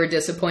that they were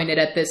disappointed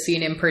at this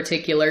scene in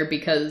particular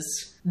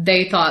because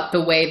they thought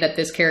the way that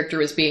this character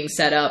was being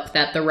set up,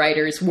 that the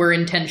writers were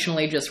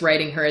intentionally just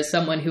writing her as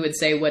someone who would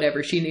say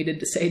whatever she needed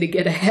to say to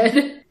get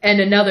ahead. And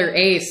another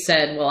ace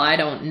said, well, I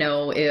don't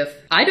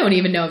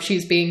even know if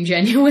she's being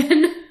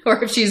genuine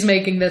or if she's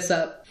making this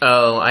up.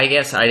 Oh, I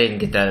guess I didn't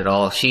get that at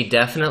all. She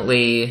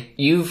definitely...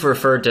 You've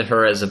referred to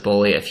her as a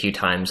bully a few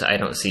times. I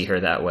don't see her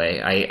that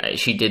way.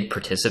 She did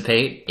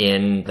participate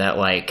in that,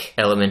 like,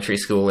 elementary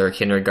school or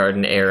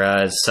kindergarten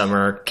era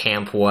summer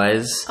camp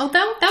was. Oh,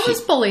 that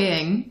was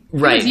bullying.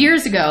 Right. It was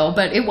years ago,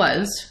 but it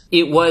was.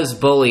 It was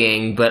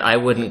bullying, but I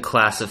wouldn't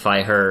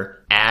classify her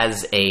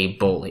as a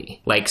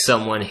bully, like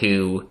someone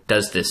who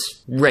does this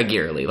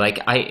regularly. Like,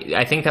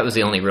 I think that was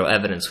the only real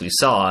evidence we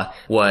saw,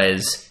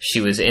 was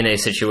she was in a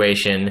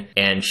situation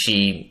and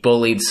she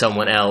bullied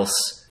someone else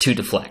to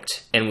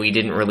deflect. And we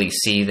didn't really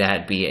see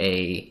that be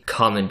a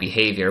common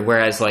behavior.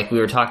 Whereas, like, we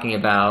were talking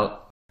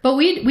about... But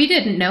we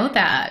didn't know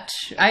that.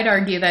 I'd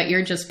argue that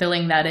you're just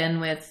filling that in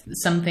with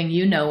something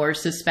you know or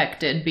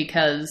suspected,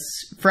 because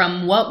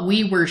from what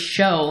we were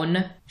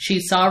shown, she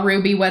saw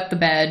Ruby wet the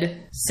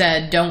bed,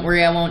 said, don't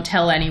worry, I won't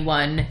tell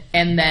anyone,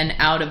 and then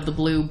out of the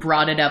blue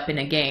brought it up in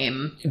a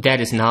game. That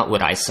is not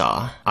what I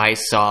saw. I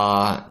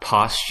saw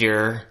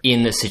posture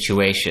in the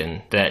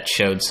situation that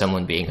showed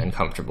someone being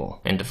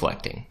uncomfortable and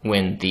deflecting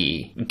when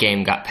the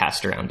game got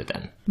passed around to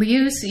them. But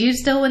you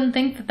still wouldn't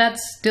think that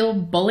that's still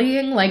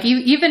bullying? Like,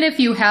 even if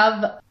you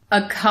have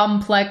a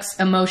complex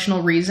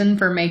emotional reason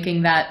for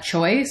making that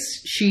choice,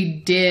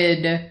 she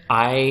did.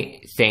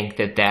 I think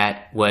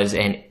that was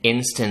an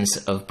instance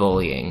of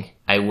bullying.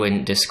 I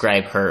wouldn't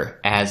describe her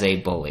as a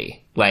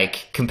bully.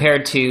 Like,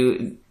 compared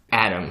to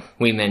Adam,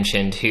 we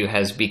mentioned, who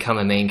has become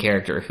a main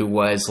character, who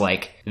was,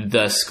 like,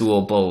 the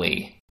school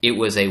bully. It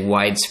was a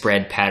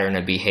widespread pattern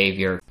of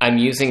behavior. I'm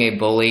using a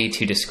bully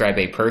to describe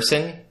a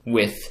person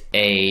with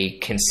a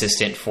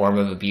consistent form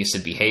of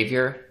abusive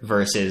behavior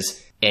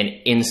versus an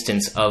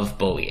instance of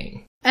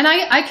bullying. And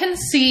I can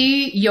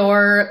see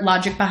your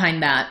logic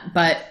behind that,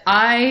 but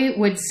I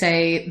would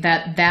say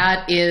that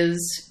that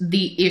is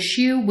the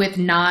issue with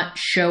not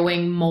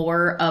showing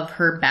more of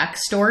her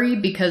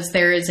backstory, because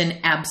there is an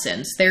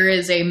absence. There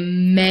is a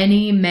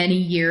many, many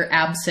year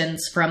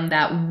absence from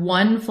that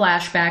one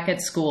flashback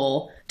at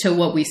school to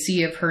what we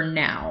see of her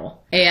now.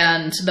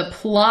 And the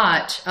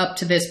plot up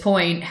to this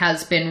point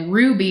has been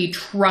Ruby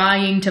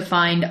trying to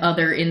find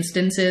other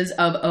instances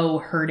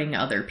of, hurting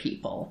other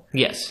people.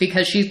 Yes.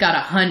 Because she's got a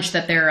hunch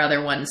that there are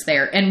other ones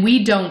there. And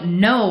we don't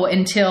know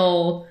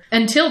until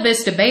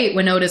this debate,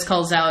 when Otis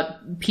calls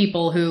out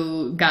people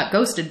who got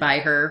ghosted by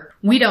her,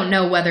 we don't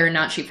know whether or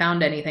not she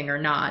found anything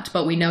or not,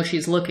 but we know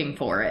she's looking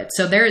for it.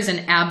 So there is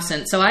an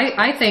absence. So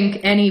I think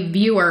any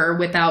viewer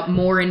without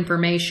more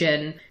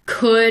information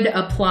could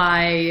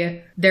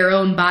apply their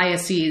own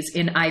biases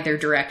in either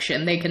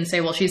direction. They can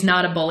say, well, she's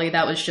not a bully,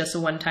 that was just a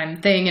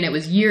one-time thing and it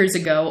was years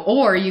ago.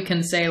 Or you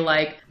can say,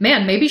 like,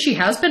 man, maybe she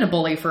has been a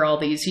bully for all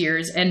these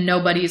years and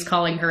nobody's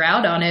calling her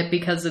out on it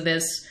because of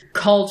this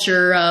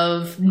culture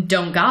of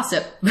don't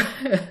gossip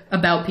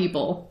about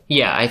people.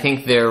 Yeah, I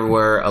think there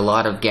were a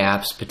lot of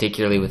gaps,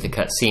 particularly with the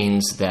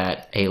cutscenes,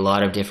 that a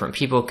lot of different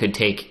people could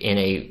take in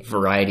a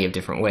variety of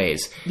different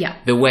ways. Yeah.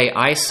 The way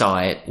I saw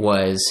it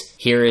was,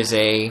 here is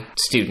a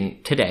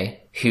student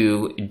today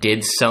who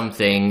did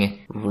something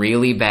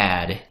really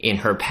bad in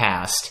her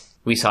past.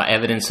 We saw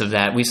evidence of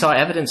that. We saw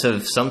evidence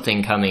of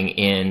something coming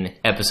in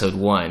episode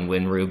 1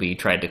 when Ruby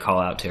tried to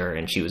call out to her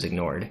and she was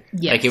ignored.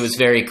 Yes. Like, it was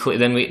very clear.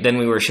 Then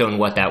we were shown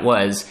what that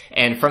was.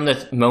 And from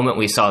the moment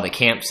we saw the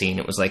camp scene,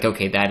 it was like,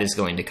 okay, that is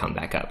going to come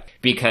back up.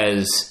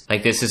 Because,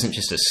 like, this isn't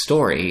just a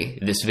story.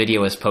 This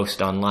video is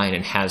posted online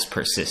and has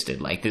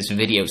persisted. Like, this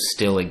video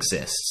still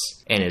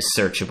exists and is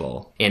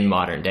searchable in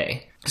modern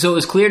day. So it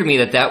was clear to me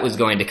that that was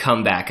going to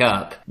come back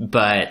up,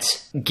 but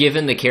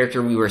given the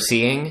character we were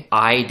seeing,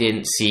 I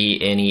didn't see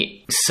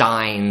any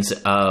signs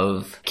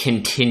of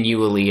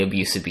continually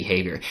abusive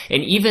behavior.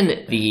 And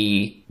even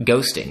the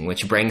ghosting,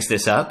 which brings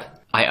this up,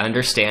 I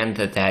understand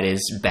that that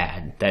is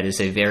bad. That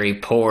is a very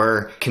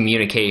poor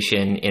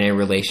communication in a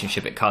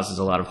relationship. It causes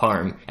a lot of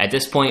harm. At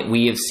this point,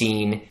 we have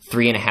seen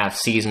 3.5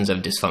 seasons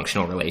of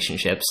dysfunctional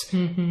relationships.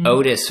 Mm-hmm.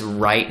 Otis,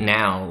 right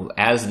now,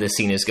 as this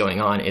scene is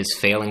going on, is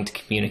failing to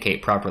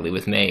communicate properly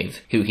with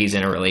Maeve, who he's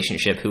in a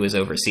relationship who is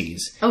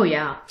overseas. Oh,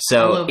 yeah.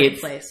 So all over the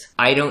place.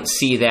 I don't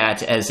see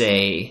that as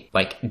a,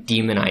 like,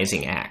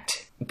 demonizing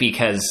act.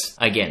 Because,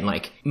 again,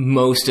 like,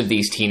 most of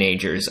these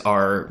teenagers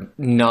are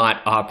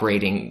not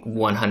operating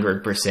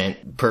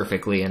 100%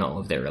 perfectly in all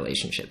of their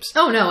relationships.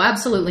 Oh, no,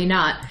 absolutely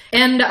not.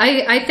 And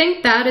I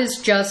think that is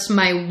just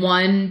my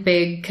one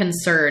big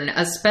concern,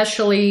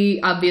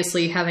 especially,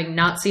 obviously, having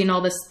not seen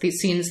all the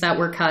scenes that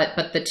were cut,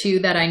 but the two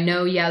that I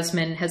know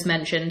Yasmin has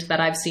mentioned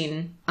that I've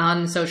seen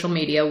on social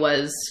media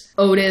was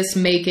Otis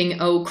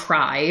making O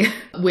cry,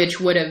 which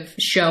would have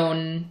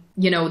shown,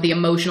 you know, the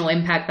emotional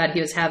impact that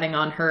he was having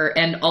on her,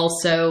 and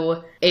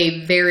also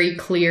a very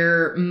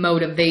clear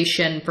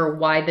motivation for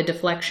why the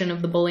deflection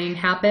of the bullying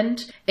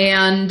happened.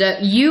 And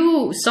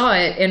you saw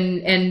it,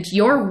 and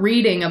your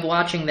reading of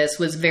watching this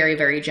was very,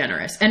 very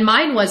generous. And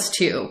mine was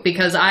too,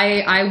 because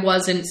I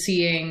wasn't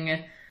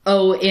seeing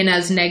in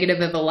as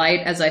negative of a light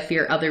as I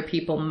fear other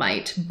people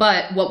might.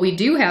 But what we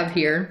do have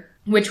here,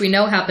 which we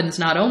know happens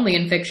not only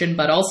in fiction,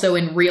 but also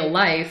in real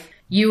life,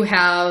 you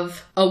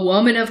have a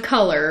woman of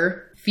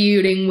color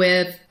feuding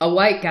with a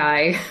white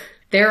guy.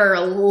 There are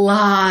a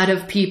lot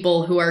of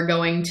people who are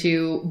going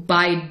to,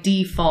 by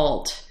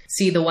default,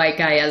 see the white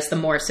guy as the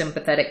more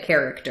sympathetic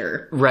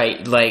character.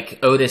 Right, like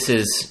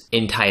Otis's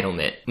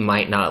entitlement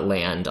might not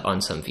land on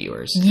some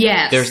viewers.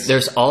 Yes.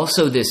 There's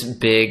also this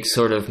big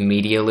sort of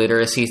media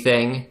literacy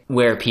thing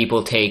where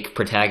people take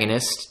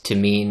protagonist to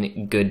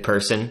mean good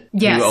person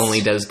yes. who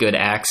only does good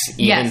acts,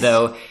 even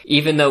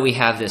though we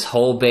have this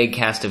whole big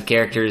cast of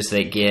characters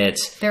that get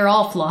they're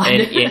all flawed.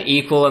 an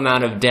equal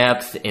amount of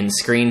depth in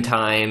screen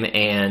time,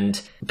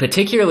 and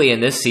particularly in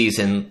this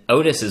season,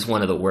 Otis is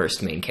one of the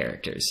worst main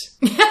characters.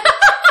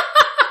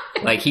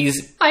 Like,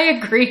 I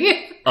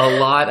agree. A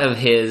lot of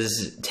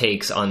his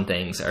takes on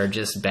things are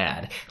just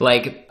bad.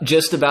 Like,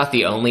 just about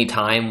the only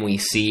time we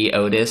see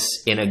Otis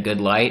in a good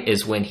light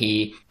is when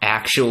he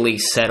actually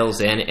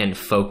settles in and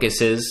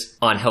focuses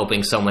on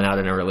helping someone out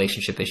in a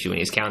relationship issue when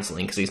he's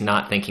counseling, because he's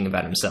not thinking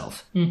about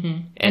himself.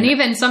 Mm-hmm. And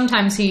even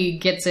sometimes he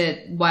gets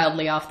it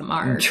wildly off the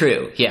mark.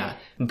 True, yeah.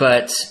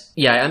 But,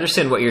 yeah, I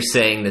understand what you're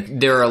saying, that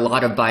there are a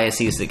lot of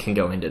biases that can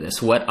go into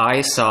this. What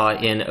I saw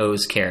in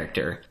O's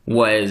character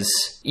was,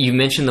 you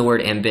mentioned the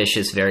word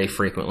ambitious very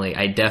frequently.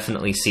 I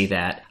definitely see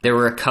that. There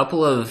were a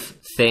couple of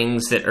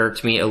things that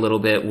irked me a little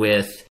bit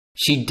with,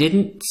 she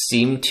didn't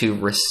seem to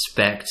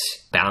respect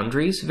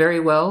boundaries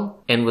very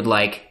well and would,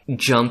 like,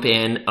 jump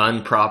in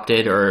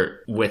unprompted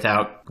or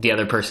without the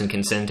other person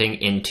consenting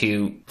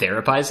into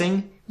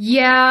therapizing.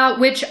 Yeah,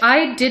 which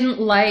I didn't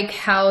like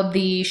how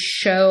the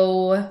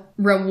show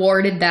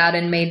rewarded that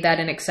and made that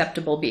an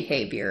acceptable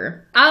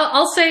behavior.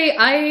 I'll say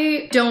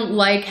I don't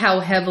like how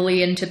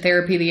heavily into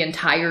therapy the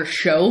entire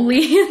show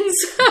leans.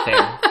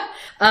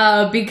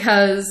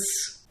 Because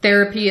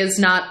therapy is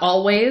not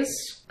always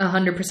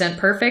 100%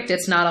 perfect.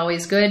 It's not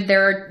always good.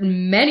 There are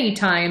many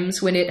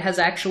times when it has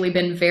actually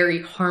been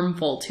very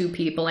harmful to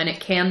people, and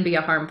it can be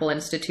a harmful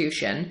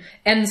institution.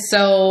 And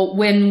so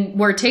when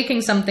we're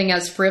taking something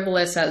as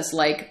frivolous as,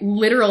 like,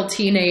 literal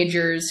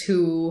teenagers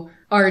who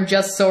are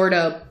just sort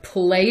of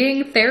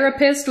playing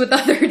therapist with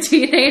other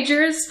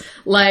teenagers,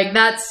 like,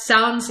 that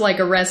sounds like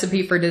a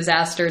recipe for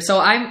disaster. So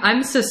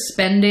I'm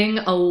suspending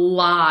a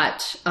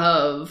lot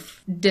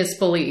of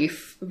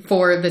disbelief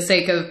for the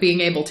sake of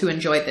being able to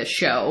enjoy this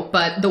show.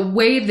 But the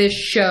way this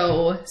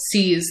show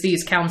sees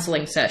these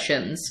counseling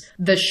sessions,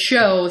 the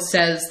show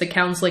says the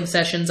counseling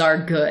sessions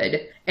are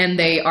good and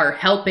they are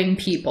helping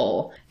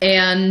people.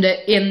 And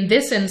in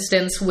this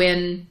instance,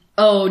 when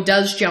O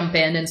does jump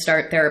in and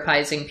start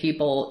therapizing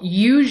people,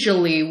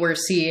 usually we're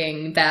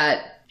seeing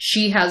that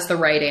she has the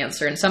right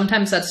answer. And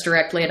sometimes that's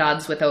directly at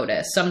odds with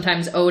Otis.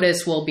 Sometimes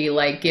Otis will be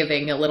like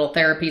giving a little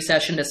therapy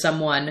session to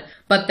someone,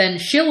 but then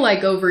she'll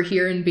like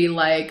overhear and be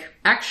like,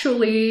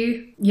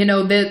 actually, you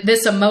know,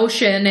 this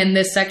emotion and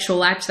this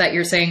sexual act that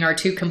you're saying are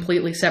two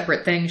completely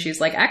separate things. She's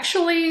like,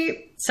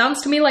 actually,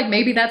 sounds to me like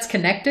maybe that's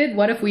connected.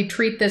 What if we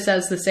treat this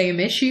as the same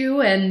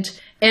issue? And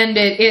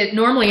it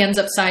normally ends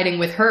up siding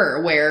with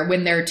her, where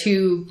when there are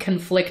two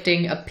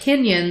conflicting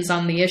opinions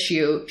on the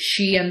issue,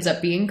 she ends up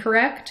being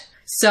correct.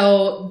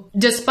 So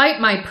despite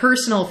my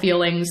personal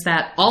feelings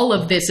that all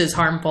of this is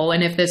harmful,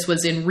 and if this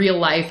was in real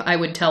life, I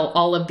would tell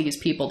all of these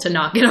people to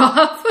knock it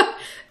off.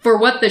 For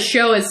what the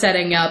show is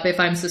setting up, if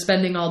I'm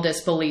suspending all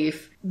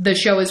disbelief, the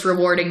show is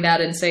rewarding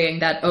that and saying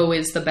that O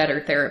is the better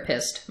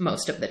therapist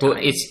most of the time. Well,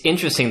 it's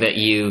interesting that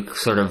you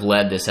sort of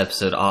led this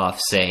episode off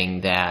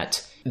saying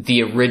that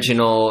the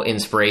original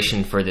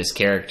inspiration for this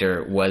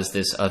character was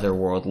this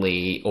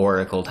otherworldly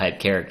oracle type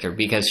character,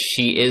 because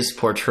she is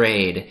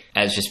portrayed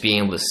as just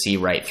being able to see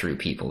right through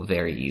people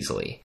very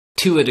easily.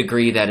 To a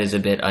degree that is a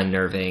bit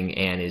unnerving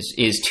and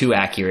is too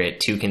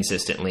accurate, too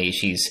consistently.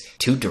 She's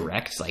too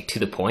direct, like to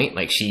the point.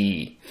 Like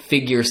she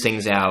figures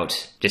things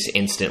out just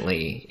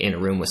instantly in a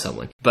room with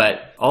someone.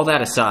 But all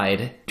that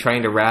aside,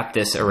 trying to wrap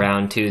this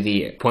around to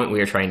the point we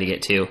were trying to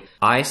get to,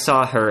 I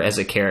saw her as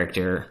a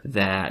character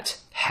that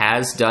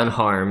has done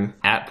harm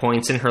at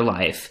points in her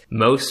life,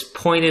 most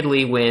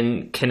pointedly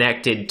when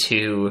connected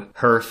to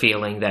her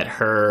feeling that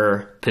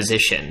her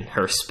position,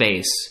 her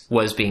space,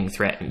 was being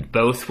threatened,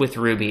 both with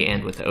Ruby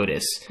and with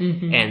Otis.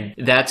 Mm-hmm. And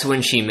that's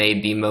when she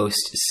made the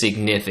most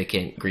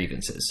significant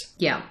grievances.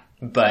 Yeah.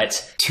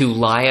 But to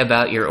lie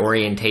about your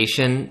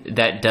orientation,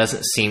 that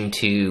doesn't seem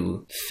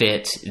to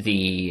fit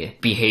the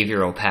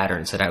behavioral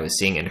patterns that I was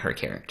seeing in her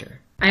character.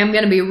 I am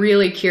going to be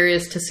really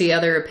curious to see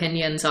other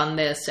opinions on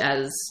this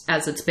as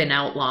it's been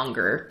out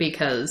longer,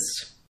 because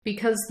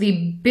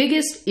the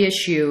biggest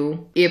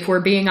issue, if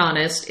we're being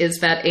honest, is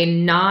that a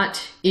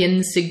not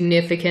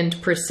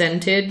insignificant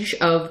percentage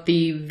of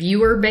the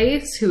viewer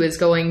base who is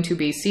going to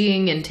be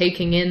seeing and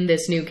taking in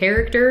this new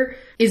character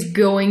is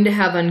going to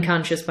have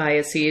unconscious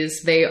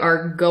biases. They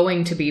are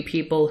going to be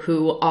people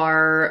who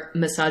are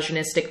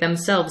misogynistic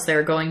themselves.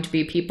 They're going to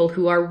be people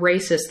who are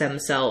racist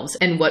themselves.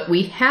 And what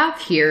we have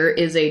here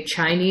is a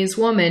Chinese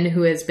woman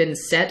who has been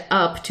set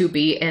up to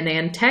be an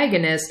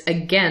antagonist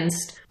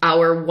against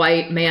our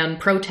white man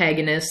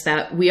protagonist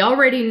that we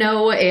already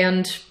know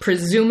and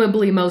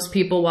presumably most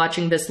people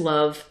watching this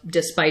love,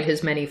 despite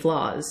his many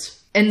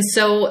flaws. And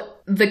so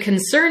the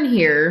concern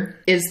here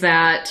is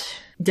that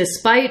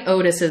despite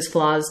Otis's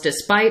flaws,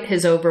 despite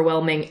his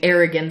overwhelming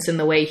arrogance in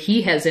the way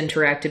he has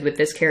interacted with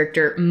this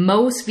character,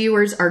 most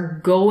viewers are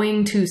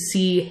going to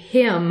see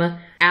him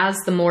as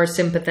the more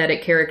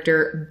sympathetic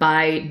character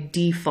by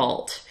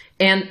default.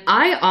 And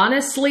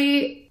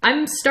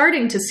I'm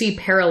starting to see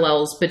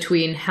parallels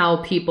between how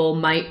people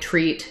might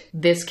treat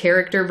this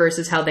character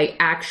versus how they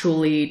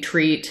actually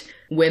treat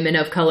women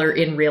of color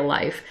in real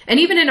life. And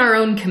even in our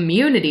own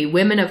community,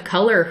 women of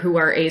color who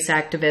are ace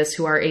activists,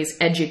 who are ace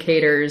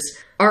educators,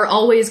 are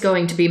always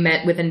going to be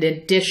met with an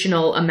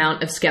additional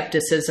amount of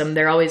skepticism.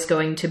 They're always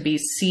going to be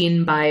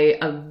seen by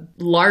a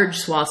large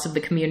swath of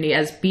the community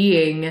as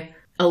being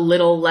a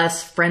little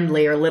less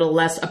friendly or a little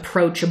less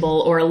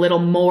approachable or a little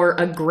more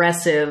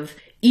aggressive,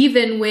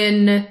 even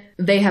when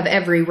they have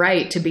every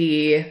right to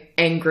be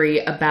angry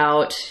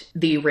about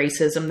the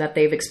racism that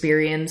they've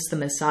experienced, the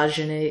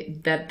misogyny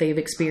that they've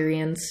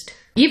experienced.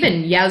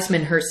 Even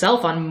Yasmin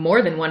herself on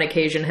more than one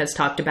occasion has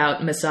talked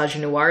about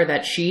misogynoir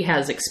that she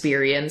has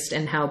experienced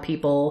and how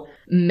people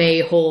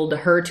may hold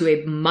her to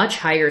a much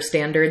higher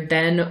standard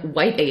than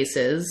white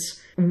aces.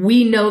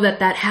 We know that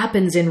that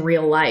happens in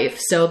real life.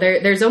 So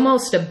there's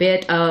almost a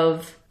bit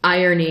of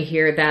irony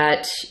here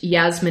that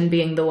Yasmin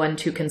being the one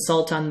to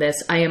consult on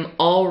this, I am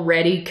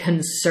already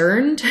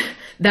concerned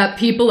that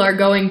people are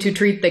going to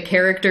treat the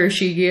character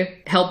she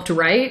helped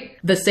write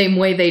the same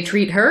way they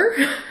treat her.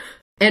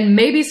 And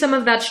maybe some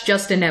of that's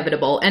just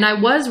inevitable. And I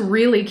was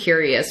really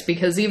curious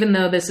because even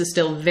though this is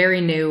still very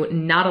new,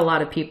 not a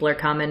lot of people are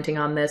commenting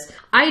on this.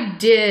 I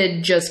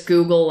did just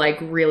Google like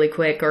really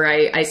quick, or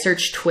I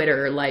searched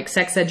Twitter like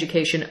sex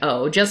education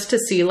O, just to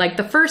see like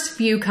the first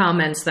few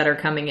comments that are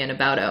coming in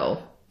about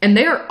O. And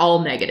they are all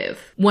negative,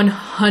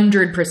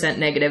 100%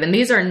 negative. And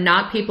these are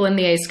not people in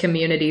the ace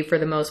community for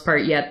the most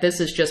part yet. This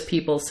is just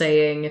people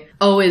saying,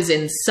 O is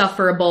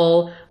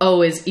insufferable,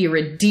 O is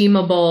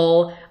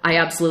irredeemable, I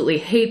absolutely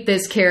hate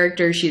this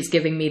character, she's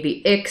giving me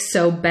the ick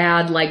so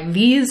bad. Like,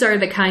 these are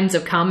the kinds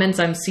of comments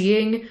I'm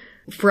seeing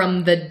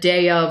from the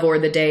day of or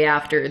the day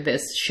after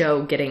this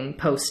show getting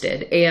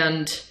posted.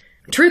 And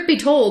truth be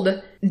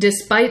told,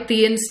 despite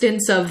the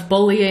instance of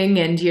bullying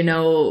and, you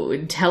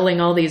know, telling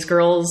all these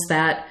girls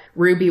that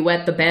Ruby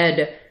wet the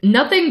bed,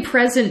 nothing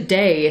present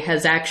day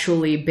has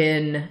actually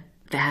been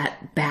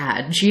that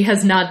bad. She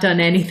has not done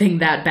anything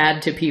that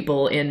bad to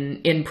people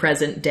in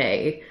present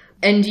day.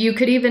 And you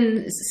could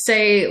even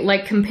say,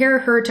 like, compare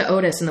her to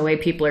Otis and the way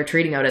people are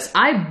treating Otis.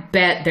 I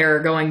bet there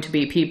are going to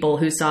be people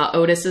who saw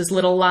Otis's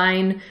little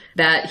line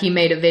that he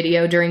made a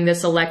video during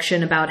this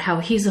election about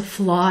how he's a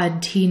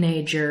flawed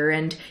teenager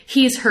and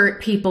he's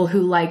hurt people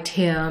who liked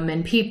him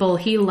and people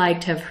he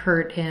liked have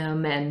hurt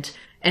him and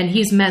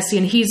he's messy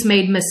and he's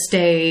made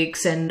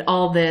mistakes and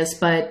all this,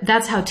 but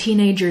that's how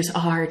teenagers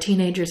are.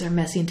 Teenagers are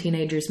messy and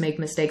teenagers make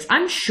mistakes.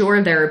 I'm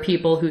sure there are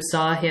people who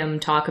saw him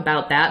talk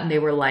about that and they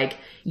were like,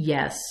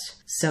 yes,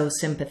 so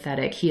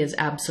sympathetic. He is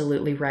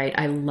absolutely right.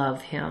 I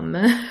love him.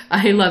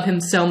 I love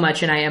him so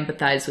much and I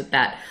empathize with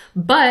that.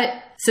 But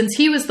since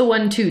he was the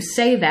one to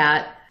say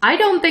that, I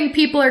don't think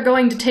people are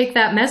going to take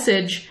that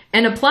message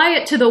and apply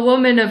it to the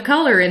woman of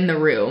color in the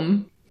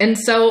room. And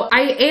so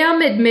I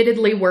am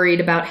admittedly worried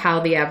about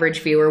how the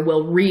average viewer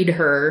will read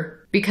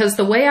her, because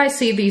the way I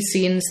see these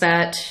scenes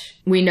that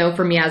we know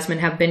from Yasmin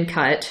have been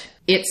cut,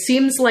 it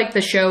seems like the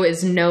show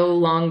is no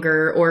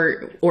longer,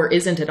 or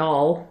isn't at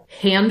all,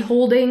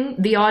 hand-holding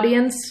the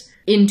audience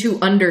into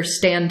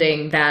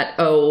understanding that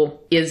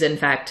O is in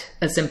fact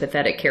a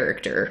sympathetic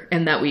character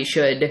and that we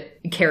should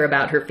care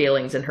about her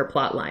feelings and her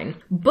plotline.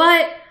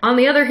 But on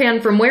the other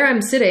hand, from where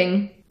I'm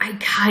sitting, I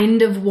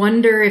kind of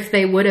wonder if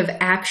they would have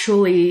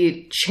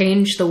actually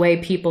changed the way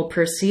people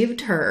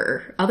perceived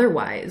her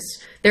otherwise.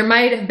 There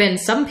might have been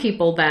some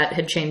people that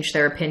had changed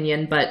their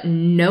opinion, but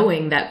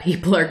knowing that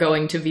people are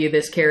going to view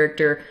this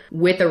character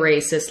with a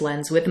racist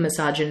lens, with a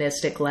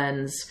misogynistic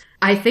lens,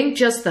 I think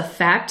just the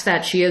fact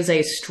that she is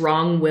a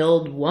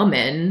strong-willed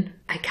woman,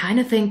 I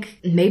kind of think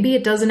maybe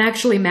it doesn't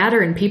actually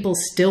matter and people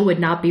still would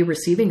not be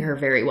receiving her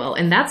very well.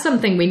 And that's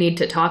something we need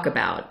to talk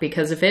about,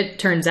 because if it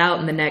turns out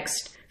in the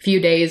next few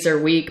days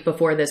or week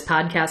before this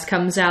podcast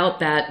comes out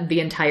that the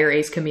entire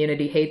ace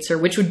community hates her,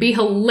 which would be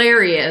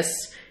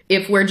hilarious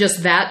if we're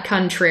just that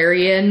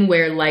contrarian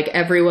where like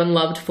everyone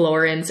loved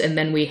Florence and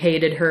then we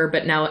hated her,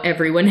 but now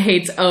everyone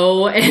hates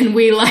O and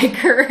we like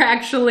her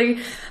actually.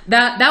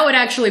 That would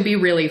actually be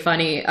really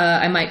funny.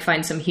 I might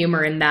find some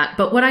humor in that.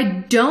 But what I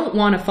don't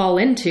want to fall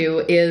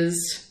into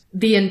is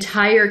the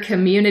entire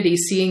community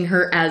seeing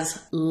her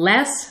as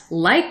less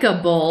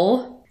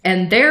likable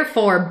and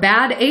therefore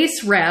bad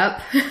ace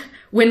rep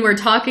when we're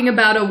talking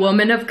about a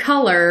woman of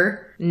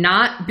color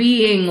not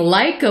being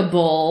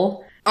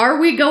likable. Are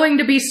we going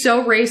to be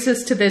so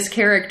racist to this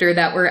character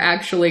that we're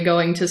actually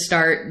going to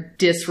start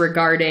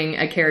disregarding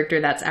a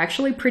character that's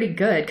actually pretty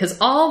good? Because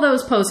all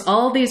those posts,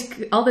 all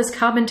this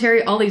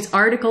commentary, all these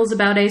articles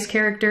about ace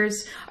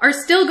characters are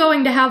still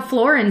going to have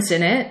Florence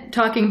in it,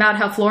 talking about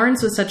how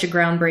Florence was such a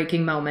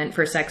groundbreaking moment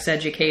for sex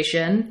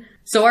education.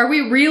 So are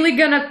we really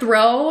gonna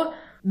throw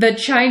the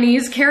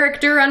Chinese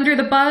character under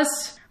the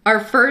bus? Our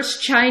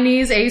first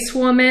Chinese ace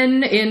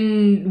woman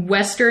in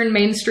Western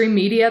mainstream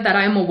media that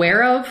I'm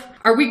aware of?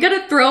 Are we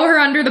gonna throw her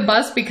under the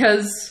bus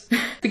because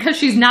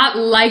she's not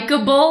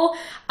likable?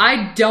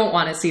 I don't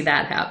want to see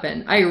that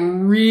happen. I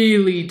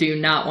really do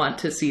not want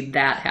to see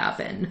that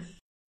happen.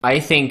 I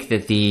think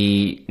that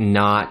the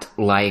not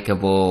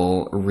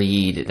likable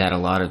read that a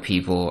lot of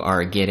people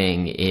are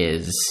getting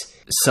is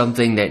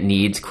something that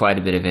needs quite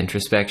a bit of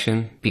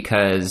introspection,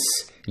 because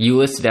you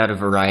listed out a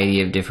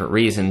variety of different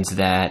reasons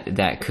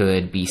that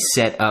could be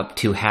set up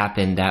to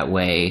happen that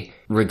way,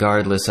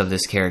 regardless of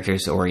this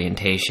character's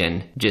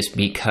orientation, just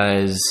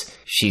because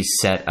she's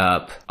set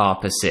up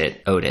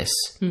opposite Otis,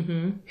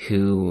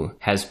 who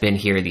has been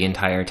here the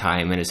entire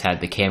time and has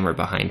had the camera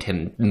behind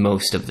him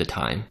most of the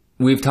time.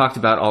 We've talked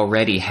about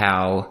already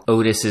how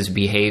Otis's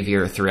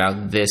behavior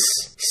throughout this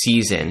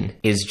season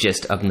is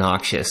just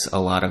obnoxious a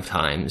lot of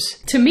times.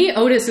 To me,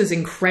 Otis is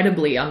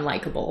incredibly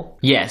unlikable.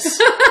 Yes.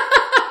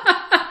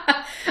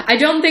 I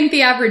don't think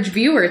the average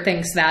viewer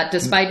thinks that.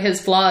 Despite his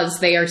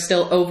flaws, they are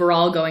still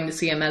overall going to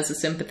see him as a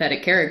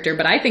sympathetic character.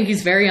 But I think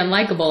he's very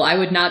unlikable. I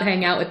would not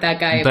hang out with that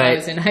guy if I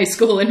was in high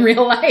school in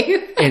real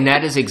life. And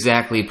that is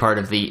exactly part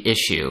of the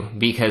issue,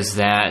 because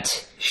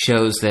that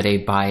shows that a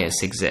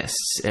bias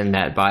exists, and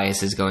that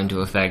bias is going to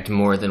affect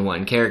more than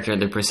one character,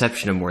 the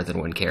perception of more than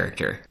one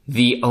character.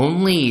 The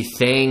only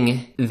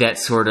thing that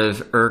sort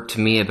of irked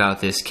me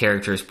about this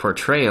character's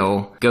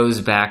portrayal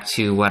goes back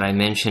to what I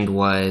mentioned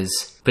was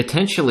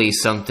potentially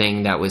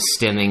something that was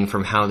stemming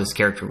from how this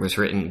character was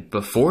written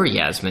before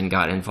Yasmin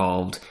got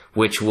involved,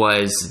 which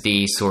was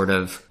the sort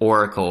of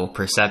oracle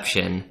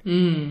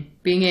perception.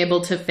 Being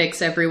able to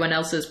fix everyone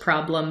else's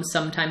problems,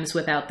 sometimes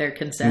without their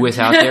consent.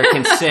 Without their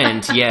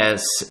consent,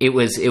 yes. It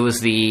was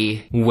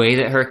the way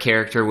that her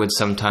character would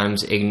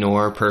sometimes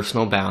ignore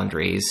personal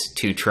boundaries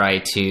to try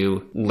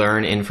to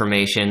learn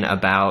information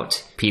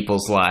about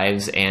people's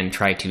lives and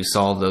try to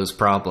solve those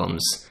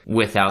problems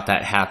without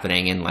that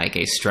happening in like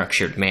a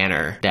structured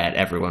manner that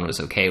everyone was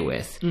okay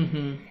with.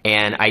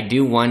 And I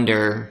do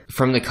wonder,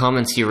 from the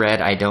comments you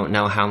read, I don't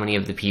know how many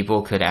of the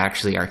people could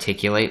actually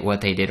articulate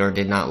what they did or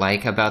did not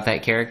like about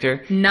that character.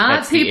 character.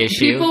 That's the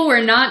issue. People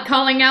were not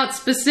calling out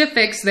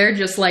specifics. They're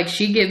just like,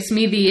 she gives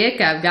me the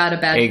ick. I've got a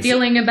bad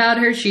feeling about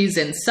her. She's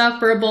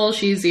insufferable.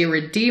 She's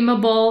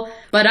irredeemable.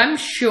 But I'm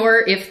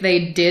sure if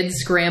they did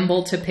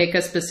scramble to pick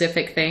a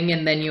specific thing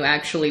and then you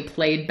actually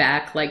played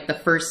back like the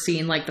first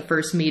scene, like the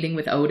first meeting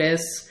with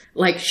Otis,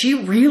 like she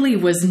really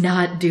was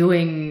not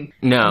doing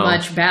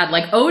much bad.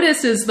 Like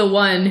Otis is the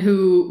one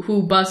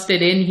who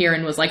busted in here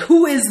and was like,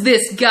 who is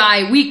this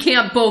guy? We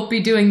can't both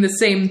be doing the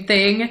same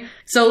thing.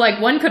 So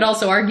like one could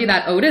also argue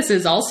that Otis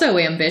is also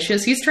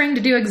ambitious. He's trying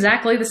to do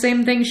exactly the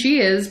same thing she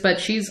is, but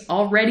she's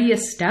already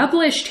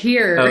established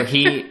here. Oh,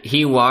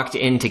 he walked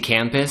into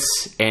campus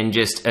and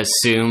just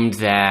assumed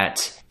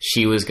that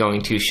she was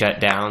going to shut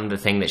down the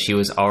thing that she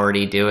was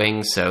already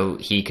doing so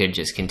he could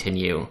just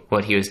continue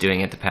what he was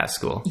doing at the past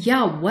school.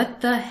 Yeah,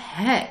 what the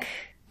heck?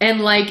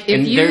 And like,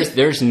 if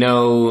there's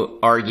no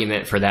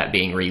argument for that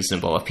being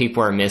reasonable. If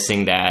people are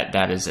missing that,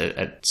 that is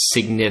a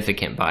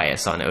significant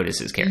bias on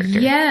Otis's character.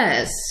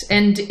 Yes.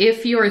 And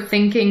if you're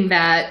thinking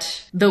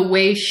that the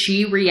way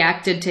she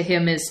reacted to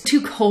him is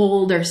too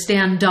cold or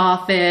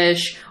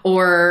standoffish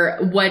or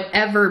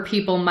whatever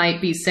people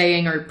might be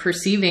saying or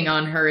perceiving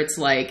on her, it's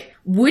like,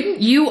 wouldn't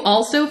you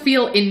also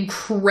feel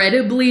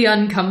incredibly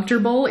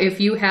uncomfortable if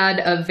you had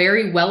a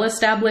very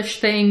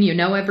well-established thing, you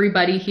know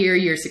everybody here,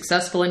 you're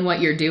successful in what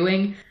you're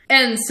doing,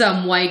 and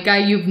some white guy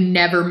you've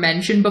never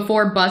mentioned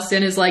before busts in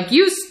and is like,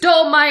 you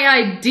stole my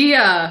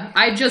idea!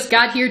 I just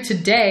got here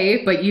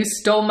today, but you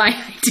stole my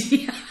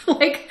idea.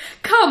 Like,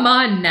 come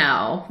on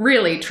now.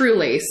 Really,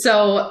 truly.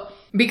 So,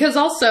 because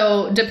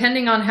also,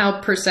 depending on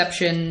how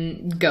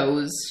perception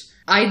goes,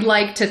 I'd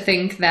like to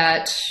think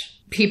that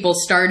people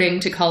starting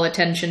to call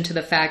attention to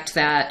the fact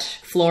that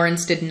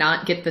Florence did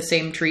not get the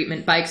same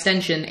treatment. By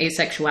extension,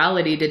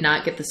 asexuality did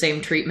not get the same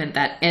treatment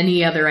that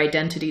any other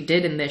identity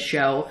did in this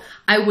show.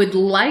 I would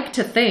like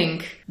to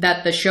think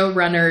that the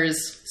showrunners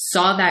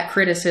saw that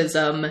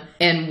criticism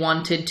and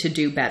wanted to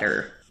do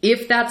better.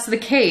 If that's the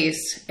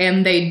case,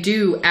 and they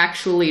do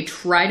actually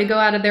try to go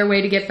out of their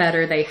way to get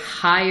better, they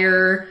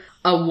hire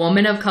a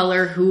woman of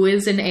color who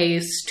is an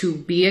ace to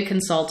be a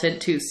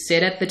consultant, to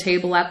sit at the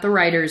table at the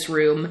writer's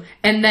room,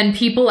 and then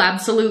people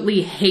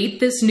absolutely hate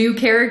this new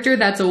character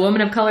that's a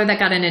woman of color that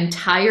got an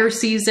entire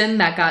season,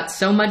 that got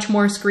so much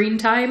more screen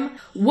time.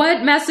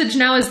 What message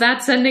now is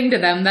that sending to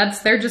them?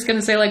 They're just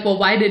gonna say like, well,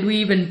 why did we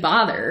even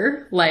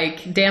bother?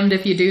 Like, damned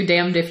if you do,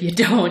 damned if you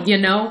don't, you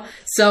know?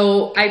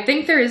 So I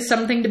think there is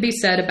something to be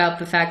said about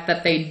the fact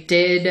that they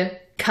did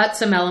cut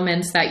some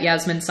elements that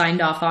Yasmin signed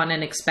off on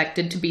and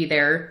expected to be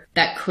there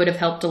that could have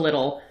helped a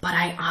little. But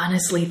I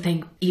honestly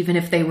think even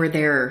if they were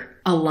there,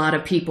 a lot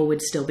of people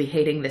would still be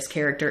hating this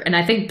character. And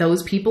I think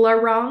those people are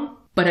wrong,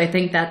 but I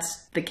think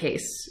that's the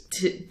case,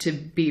 to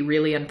be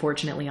really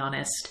unfortunately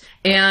honest.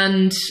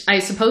 And I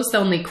suppose the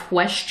only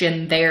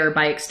question there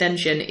by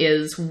extension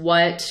is,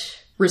 what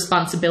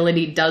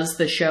responsibility does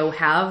the show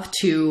have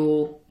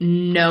to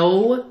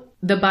know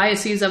the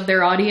biases of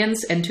their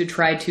audience and to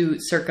try to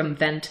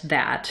circumvent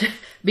that?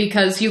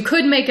 Because you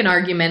could make an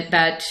argument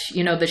that,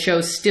 you know, the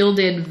show still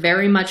did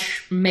very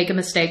much make a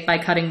mistake by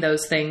cutting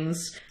those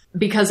things,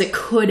 because it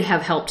could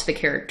have helped the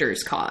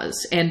character's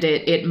cause, and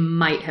it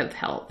might have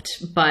helped.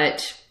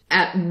 But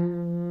at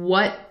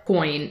what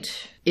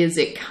point is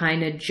it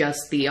kind of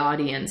just the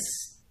audience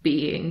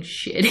being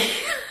shitty?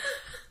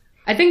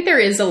 I think there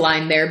is a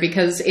line there,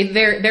 because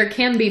there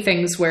can be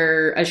things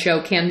where a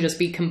show can just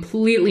be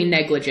completely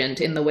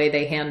negligent in the way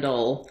they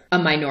handle a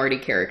minority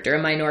character,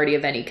 a minority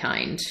of any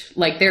kind.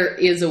 Like, there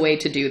is a way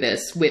to do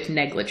this with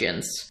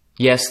negligence.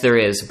 Yes, there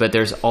is, but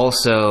there's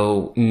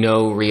also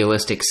no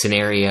realistic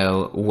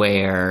scenario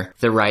where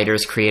the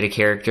writers create a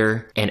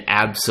character and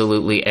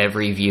absolutely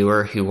every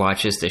viewer who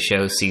watches the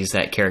show sees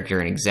that character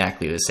in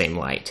exactly the same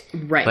light.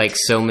 Right. Like,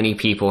 so many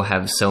people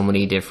have so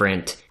many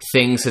different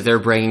things that they're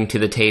bringing to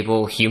the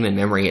table. Human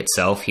memory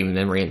itself, human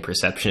memory and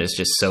perception is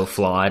just so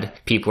flawed.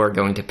 People are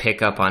going to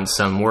pick up on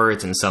some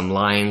words and some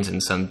lines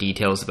and some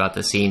details about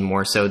the scene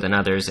more so than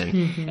others,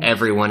 and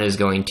everyone is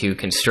going to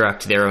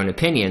construct their own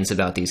opinions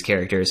about these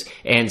characters.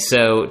 And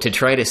so to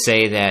try to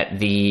say that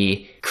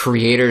the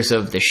creators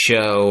of the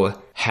show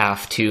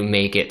have to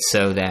make it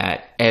so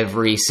that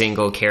every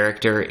single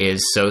character is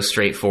so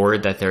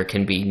straightforward that there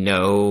can be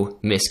no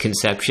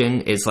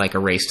misconception is like a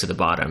race to the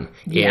bottom.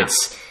 Yeah.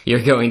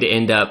 You're going to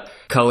end up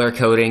color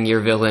coding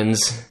your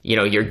villains. You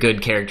know, your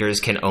good characters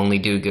can only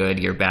do good.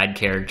 Your bad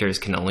characters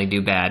can only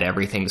do bad.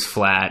 Everything's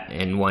flat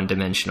and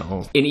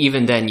one-dimensional. And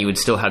even then, you would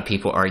still have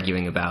people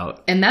arguing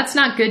about. And that's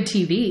not good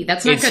TV.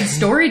 That's not good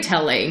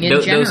storytelling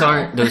in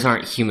general. Those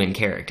aren't human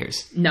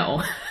characters.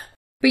 No.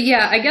 But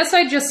yeah, I guess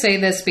I'd just say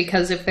this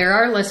because if there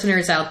are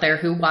listeners out there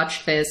who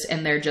watch this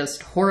and they're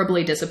just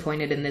horribly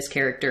disappointed in this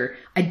character,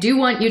 I do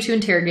want you to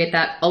interrogate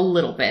that a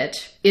little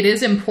bit. It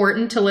is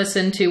important to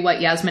listen to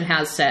what Yasmin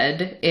has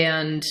said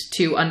and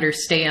to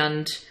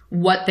understand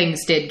what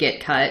things did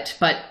get cut,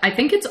 but I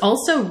think it's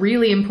also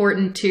really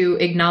important to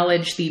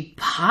acknowledge the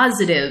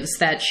positives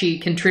that she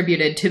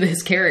contributed to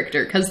this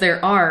character, because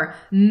there are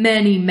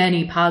many,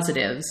 many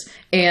positives.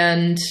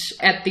 And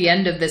at the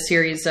end of the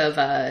series of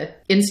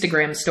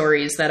Instagram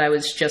stories that I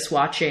was just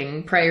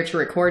watching prior to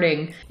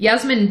recording,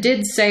 Yasmin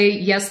did say,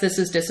 yes, this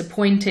is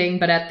disappointing,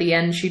 but at the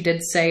end she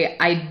did say,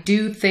 I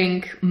do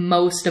think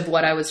most of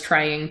what I was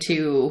trying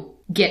to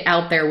get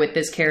out there with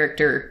this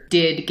character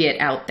did get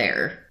out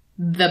there.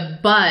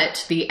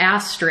 The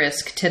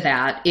asterisk to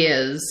that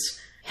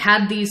is,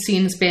 had these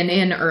scenes been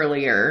in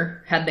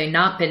earlier, had they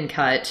not been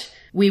cut,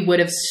 we would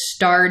have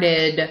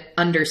started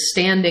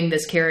understanding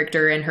this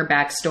character and her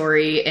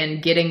backstory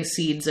and getting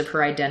seeds of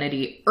her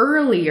identity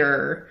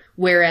earlier,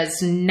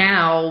 whereas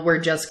now we're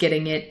just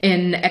getting it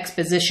in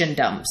exposition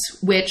dumps,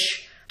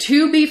 which,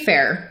 to be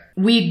fair,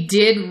 we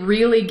did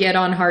really get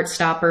on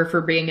Heartstopper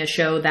for being a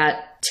show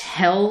that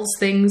tells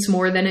things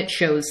more than it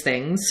shows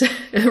things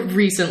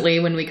recently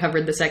when we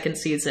covered the second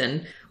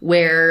season,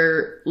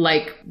 where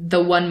like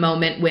the one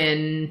moment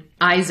when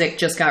Isaac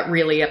just got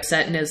really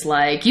upset and is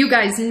like, you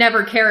guys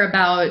never care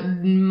about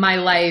my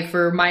life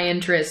or my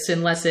interests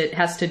unless it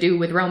has to do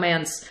with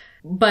romance.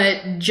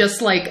 But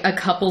just like a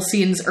couple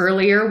scenes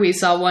earlier, we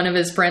saw one of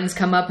his friends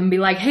come up and be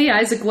like, hey,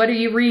 Isaac, what are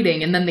you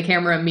reading? And then the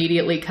camera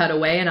immediately cut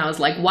away. And I was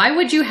like, why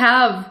would you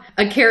have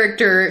a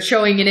character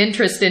showing an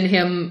interest in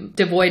him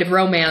devoid of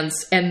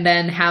romance and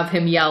then have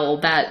him yell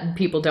that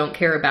people don't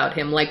care about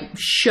him? Like,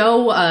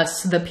 show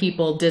us the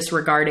people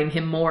disregarding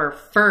him more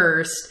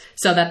first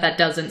so that that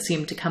doesn't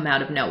seem to come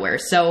out of nowhere.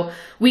 So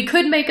we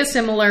could make a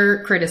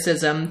similar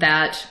criticism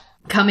that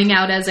coming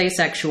out as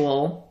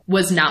asexual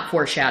was not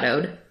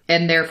foreshadowed.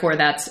 And therefore,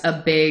 that's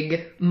a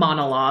big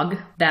monologue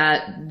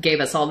that gave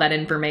us all that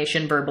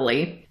information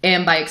verbally.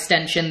 And by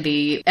extension,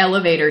 the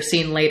elevator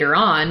scene later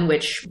on,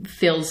 which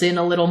fills in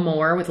a little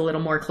more with a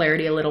little more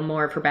clarity, a little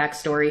more of her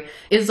backstory,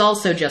 is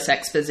also just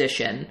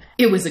exposition.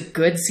 It was a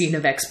good scene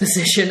of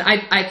exposition.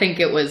 I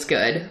think it was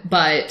good,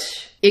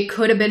 but it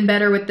could have been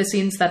better with the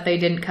scenes that they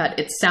didn't cut.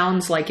 It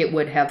sounds like it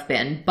would have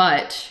been,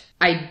 but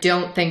I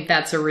don't think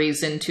that's a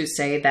reason to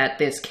say that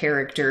this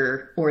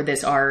character or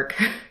this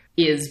arc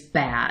is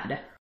bad.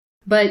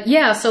 But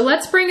yeah, so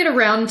let's bring it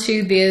around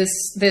to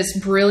this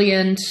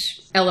brilliant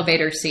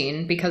elevator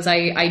scene, because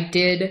I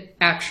did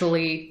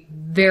actually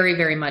very,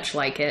 very much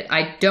like it.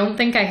 I don't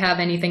think I have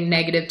anything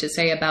negative to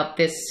say about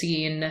this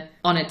scene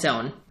on its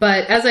own.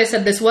 But as I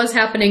said, this was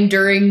happening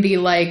during the,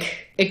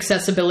 like,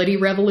 accessibility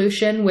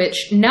revolution,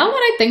 which now that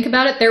I think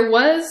about it, there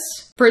was,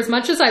 for as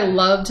much as I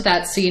loved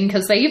that scene,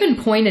 because they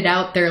even pointed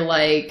out, they're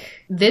like,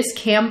 this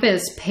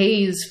campus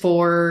pays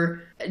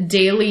for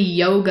daily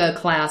yoga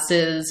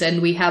classes,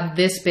 and we have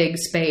this big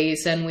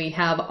space, and we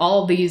have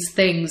all these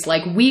things.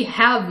 Like, we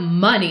have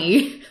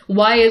money.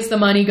 Why is the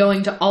money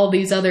going to all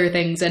these other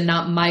things and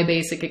not my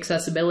basic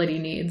accessibility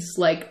needs?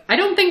 Like, I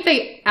don't think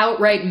they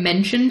outright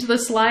mentioned the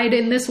slide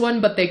in this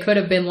one, but they could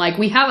have been like,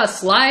 we have a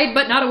slide,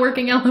 but not a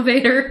working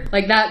elevator.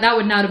 Like, that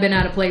would not have been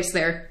out of place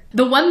there.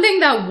 The one thing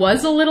that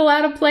was a little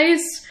out of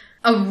place,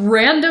 a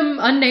random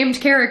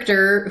unnamed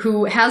character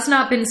who has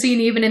not been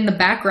seen even in the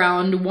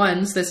background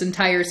once this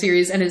entire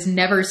series and is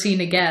never seen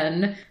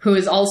again, who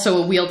is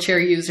also a wheelchair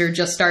user,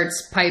 just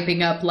starts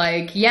piping up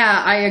like,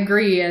 yeah, I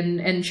agree,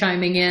 and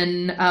chiming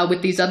in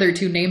with these other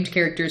two named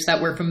characters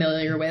that we're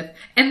familiar with.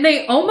 And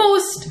they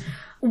almost...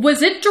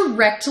 Was it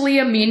directly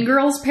a Mean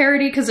Girls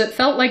parody? Because it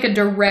felt like a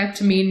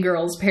direct Mean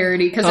Girls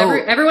parody. Because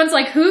everyone's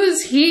like,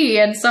 who's he?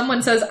 And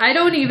someone says, I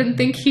don't even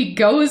think he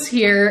goes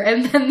here.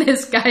 And then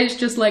this guy's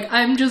just like,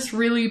 I'm just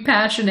really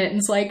passionate. And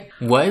it's like,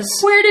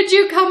 where did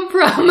you come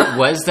from?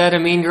 Was that a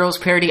Mean Girls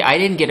parody? I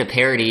didn't get a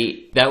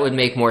parody. That would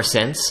make more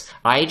sense.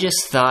 I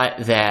just thought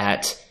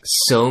that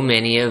so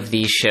many of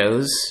these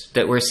shows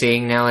that we're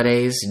seeing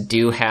nowadays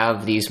do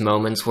have these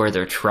moments where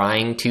they're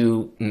trying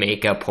to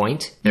make a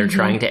point. They're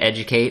trying to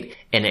educate,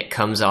 and it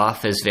comes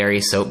off as very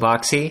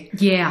soapboxy.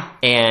 Yeah.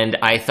 And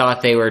I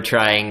thought they were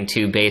trying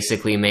to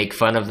basically make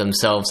fun of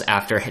themselves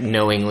after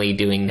knowingly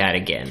doing that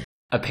again.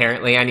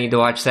 Apparently, I need to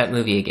watch that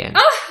movie again.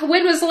 Oh,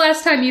 when was the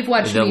last time you've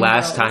watched The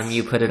last time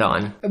you put it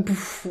on.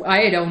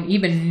 I don't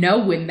even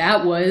know when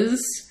that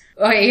was.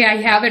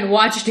 I haven't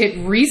watched it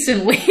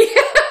recently.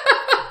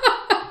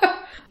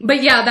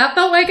 But yeah, that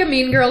felt like a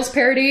Mean Girls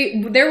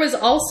parody. There was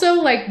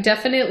also, like,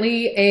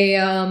 definitely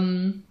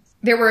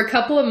there were a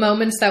couple of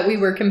moments that we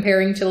were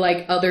comparing to,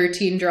 like, other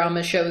teen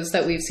drama shows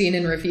that we've seen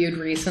and reviewed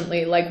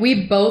recently. Like,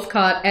 we both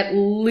caught at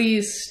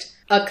least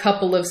a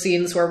couple of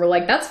scenes where we're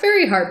like, that's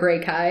very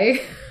Heartbreak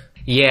High.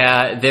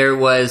 Yeah, there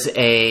was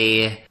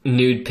a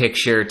nude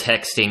picture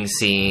texting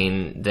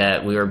scene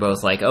that we were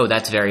both like, oh,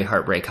 that's very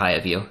Heartbreak High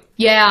of you.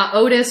 Yeah,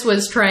 Otis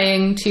was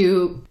trying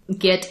to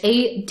get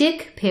a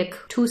dick pic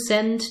to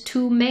send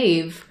to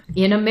Maeve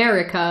in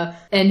America,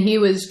 and he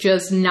was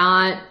just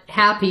not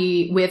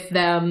happy with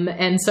them.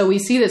 And so we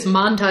see this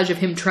montage of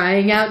him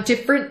trying out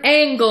different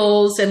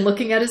angles and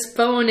looking at his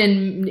phone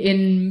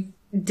in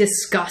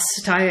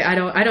disgust. I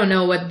don't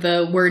know what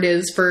the word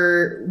is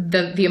for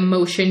the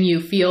emotion you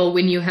feel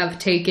when you have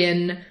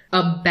taken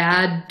a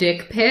bad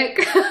dick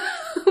pic.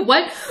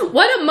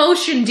 What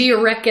emotion do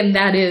you reckon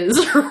that is,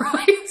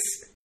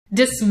 Royce?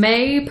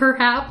 Dismay,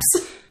 perhaps?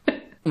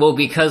 Well,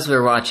 because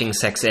we're watching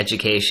Sex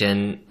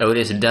Education,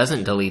 Otis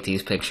doesn't delete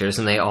these pictures,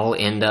 and they all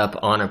end up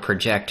on a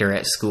projector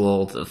at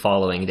school the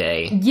following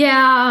day.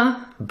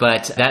 Yeah.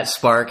 But that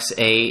sparks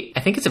I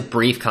think it's a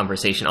brief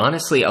conversation.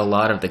 Honestly, a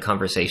lot of the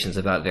conversations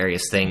about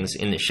various things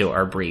in the show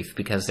are brief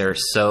because there are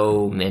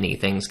so many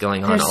things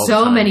going on all the time.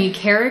 There's so many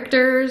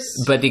characters.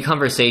 But the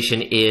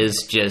conversation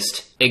is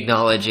just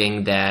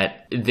acknowledging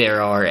that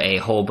there are a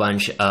whole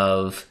bunch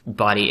of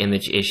body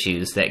image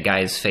issues that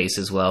guys face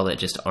as well that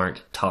just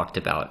aren't talked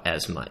about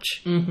as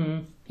much.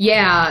 Mm-hmm.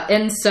 Yeah,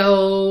 and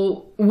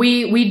so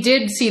we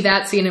did see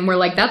that scene and we're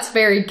like, that's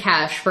very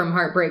Cash from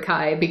Heartbreak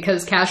High,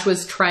 because Cash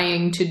was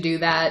trying to do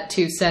that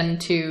to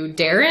send to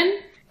Darren,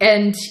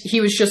 and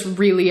he was just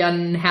really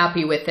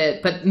unhappy with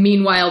it. But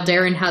meanwhile,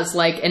 Darren has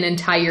like an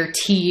entire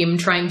team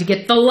trying to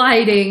get the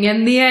lighting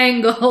and the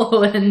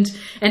angle and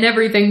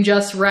everything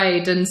just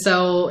right. And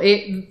so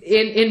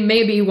it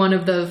may be one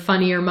of the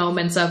funnier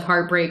moments of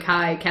Heartbreak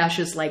High. Cash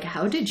is like,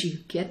 how did you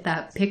get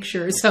that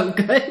picture so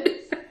good?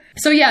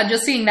 So yeah,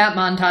 just seeing that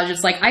montage,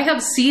 it's like, I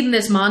have seen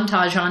this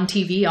montage on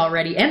TV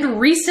already, and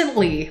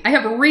recently. I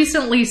have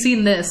recently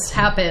seen this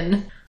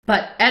happen.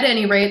 But at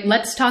any rate,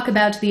 let's talk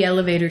about the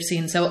elevator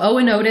scene. So O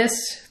and Otis,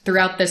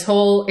 throughout this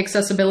whole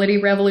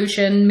accessibility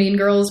revolution, Mean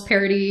Girls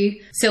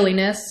parody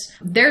silliness,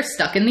 they're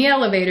stuck in the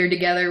elevator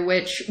together,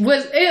 which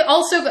was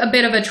also a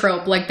bit of a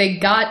trope. Like, they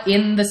got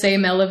in the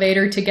same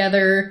elevator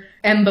together,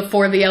 and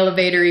before the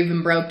elevator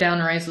even broke down,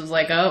 Rice was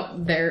like, oh,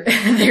 they're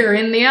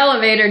in the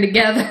elevator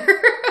together.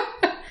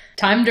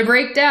 Time to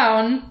break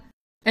down.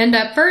 And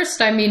at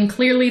first, I mean,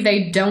 clearly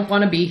they don't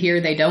want to be here.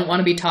 They don't want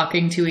to be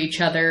talking to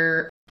each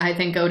other. I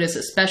think Otis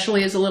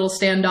especially is a little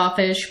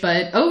standoffish,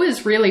 but O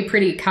is really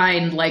pretty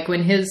kind. Like,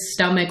 when his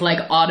stomach, like,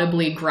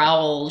 audibly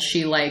growls,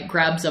 she, like,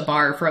 grabs a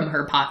bar from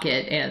her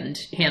pocket and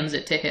hands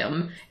it to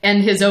him.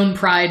 And his own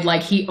pride,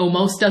 like, he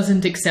almost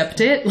doesn't accept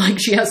it. Like,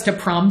 she has to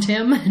prompt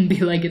him and be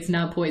like, it's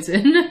not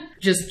poison.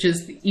 Just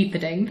eat the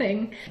dang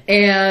thing.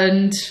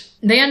 And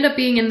they end up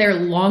being in there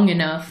long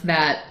enough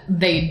that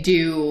they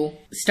do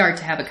start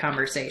to have a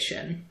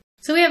conversation.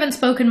 So we haven't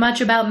spoken much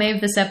about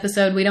Maeve this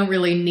episode. We don't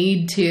really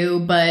need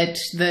to, but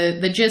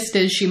the gist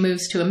is she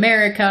moves to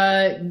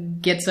America,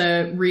 gets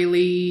a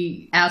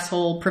really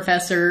asshole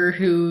professor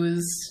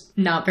who's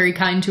not very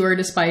kind to her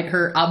despite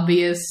her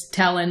obvious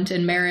talent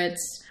and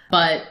merits.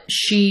 But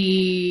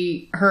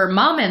her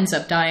mom ends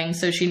up dying,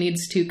 so she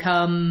needs to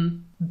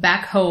come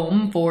back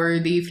home for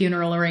the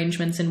funeral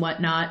arrangements and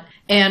whatnot.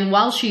 And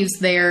while she's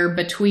there,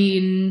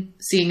 between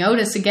seeing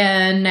Otis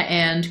again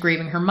and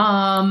grieving her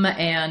mom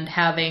and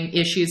having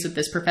issues with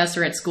this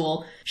professor at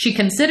school, she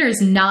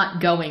considers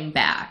not going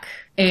back.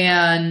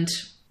 And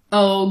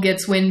O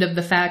gets wind of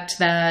the fact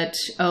that,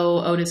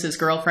 Otis's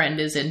girlfriend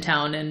is in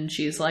town, and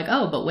she's like,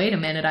 oh, but wait a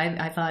minute,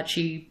 I thought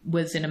she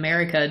was in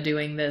America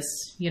doing this,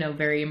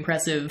 very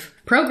impressive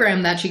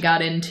program that she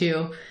got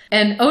into.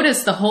 And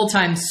Otis the whole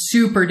time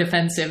super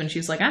defensive, and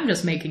she's like, I'm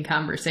just making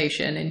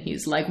conversation. And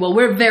he's like, well,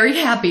 we're very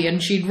happy,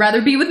 and she'd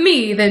rather be with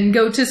me than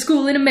go to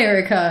school in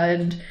America.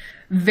 And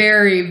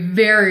very,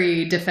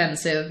 very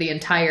defensive the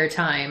entire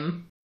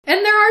time.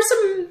 And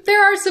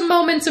there are some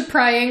moments of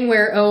prying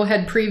where O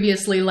had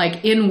previously,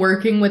 like, in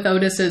working with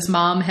Otis's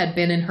mom, had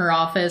been in her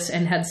office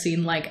and had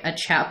seen, like, a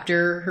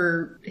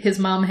chapter his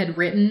mom had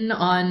written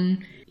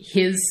on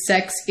his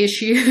sex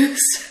issues.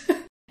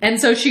 And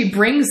so she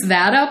brings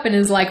that up and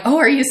is like, oh,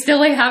 are you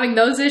still having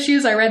those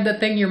issues? I read the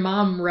thing your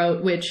mom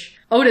wrote, which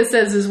Otis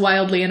says is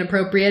wildly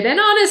inappropriate. And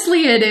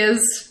honestly, it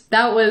is.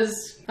 That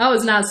was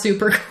not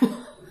super cool.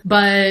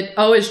 But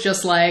O is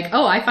just like,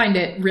 oh, I find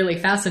it really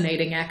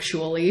fascinating,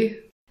 actually.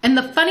 And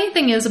the funny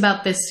thing is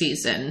about this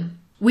season,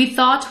 we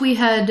thought we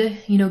had,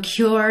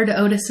 cured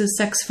Otis's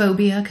sex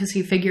phobia because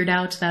he figured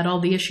out that all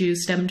the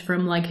issues stemmed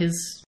from, like,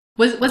 his...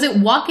 Was it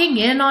walking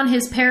in on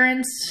his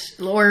parents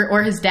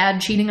or his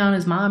dad cheating on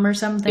his mom or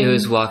something? It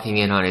was walking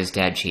in on his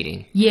dad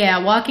cheating.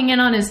 Yeah, walking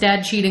in on his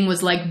dad cheating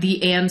was, like,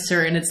 the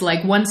answer. And it's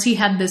like, once he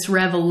had this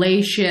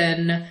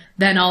revelation,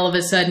 then all of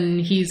a sudden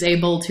he's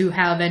able to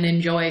have and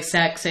enjoy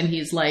sex, and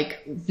he's,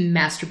 like,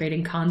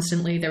 masturbating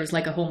constantly. There was,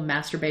 like, a whole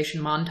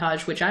masturbation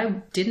montage, which I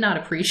did not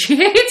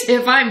appreciate,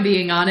 if I'm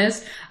being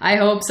honest. I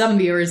hope some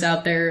viewers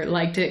out there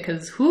liked it,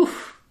 because, whew.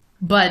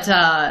 But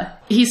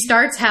he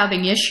starts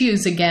having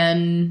issues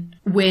again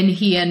when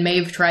he and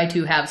Maeve try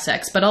to have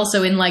sex, but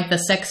also in, like,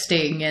 the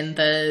sexting and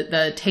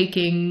the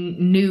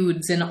taking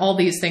nudes and all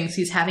these things.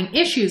 He's having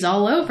issues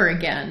all over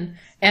again.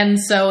 And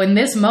so in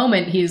this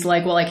moment, he's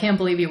like, well, I can't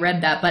believe you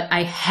read that, but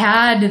I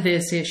had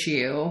this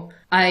issue.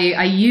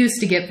 I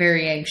used to get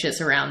very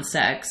anxious around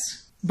sex,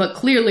 but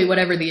clearly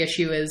whatever the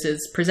issue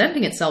is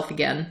presenting itself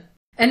again.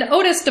 And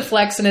Otis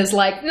deflects and is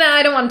like, nah,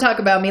 I don't want to talk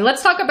about me.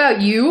 Let's talk about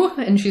you.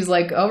 And she's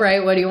like, all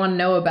right, what do you want to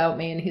know about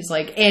me? And he's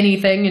like,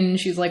 anything. And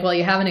she's like, well,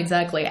 you haven't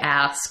exactly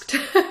asked.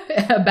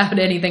 about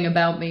anything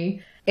about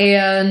me.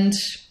 And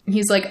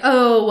he's like,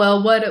 oh,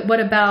 well, what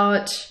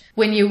about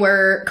when you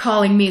were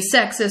calling me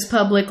sexist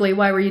publicly?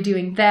 Why were you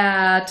doing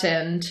that?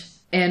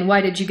 And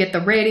why did you get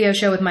the radio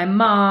show with my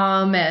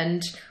mom?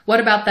 And what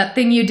about that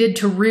thing you did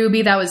to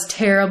Ruby? That was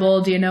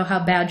terrible. Do you know how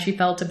bad she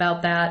felt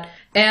about that?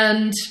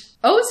 And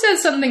O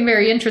says something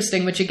very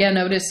interesting, which again,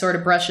 Otis sort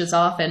of brushes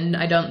off and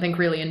I don't think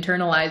really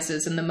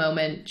internalizes in the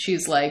moment.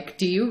 She's like,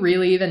 do you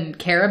really even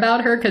care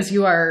about her? Because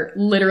you are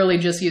literally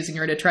just using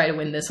her to try to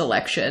win this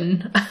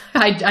election.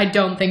 I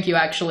don't think you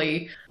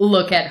actually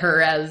look at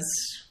her as,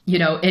 you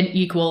know, an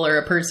equal or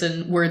a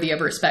person worthy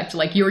of respect.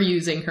 Like, you're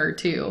using her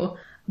too.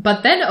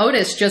 But then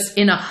Otis, just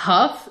in a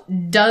huff,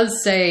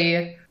 does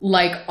say,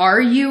 like,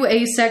 are you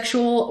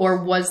asexual,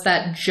 or was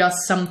that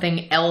just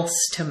something else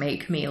to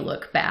make me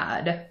look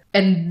bad?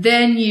 And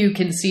then you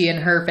can see in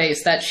her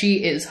face that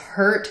she is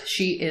hurt,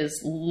 she is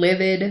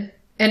livid,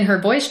 and her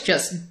voice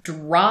just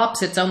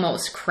drops. It's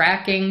almost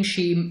cracking.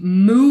 She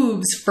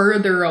moves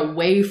further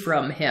away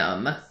from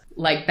him,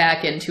 like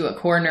back into a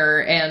corner,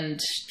 and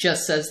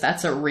just says,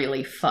 that's a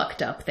really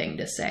fucked up thing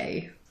to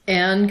say.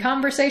 And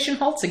conversation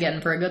halts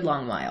again for a good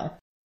long while.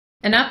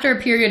 And after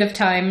a period of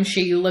time,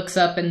 she looks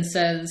up and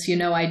says, you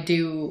know, I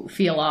do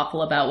feel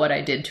awful about what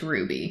I did to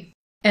Ruby.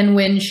 And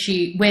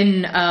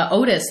when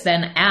Otis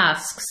then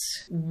asks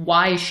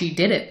why she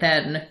did it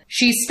then,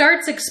 she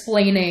starts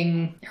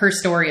explaining her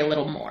story a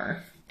little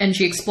more. And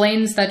she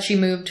explains that she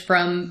moved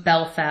from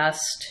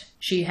Belfast.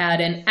 She had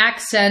an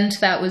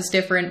accent that was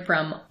different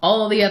from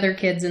all the other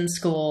kids in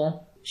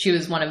school. She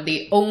was one of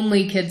the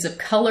only kids of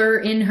color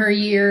in her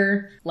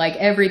year. Like,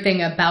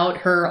 everything about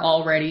her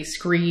already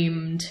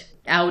screamed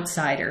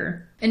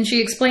outsider. And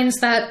she explains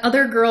that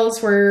other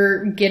girls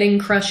were getting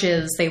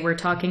crushes. They were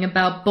talking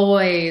about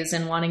boys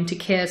and wanting to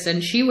kiss.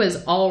 And she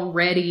was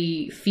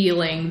already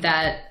feeling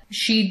that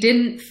she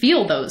didn't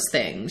feel those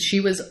things. She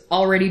was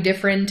already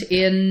different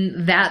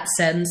in that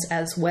sense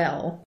as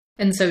well.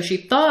 And so she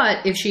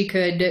thought if she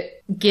could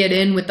get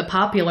in with the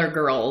popular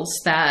girls,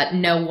 that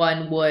no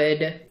one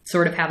would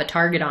sort of have a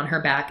target on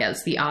her back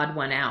as the odd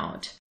one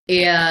out.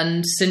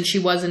 And since she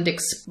wasn't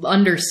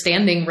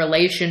understanding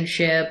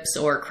relationships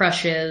or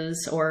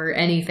crushes or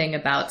anything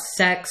about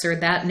sex or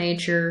that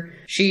nature,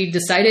 she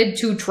decided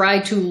to try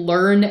to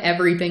learn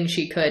everything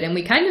she could. And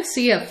we kind of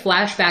see a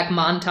flashback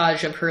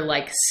montage of her,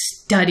 like,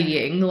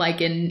 studying,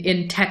 like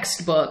in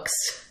textbooks,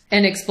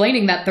 and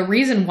explaining that the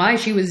reason why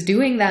she was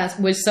doing that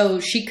was so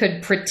she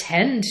could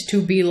pretend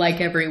to be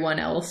like everyone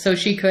else, so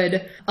she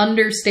could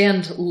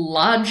understand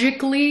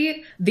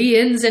logically the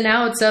ins and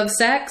outs of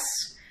sex,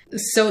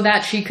 so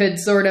that she could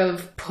sort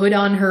of put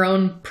on her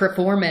own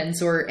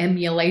performance or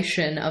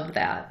emulation of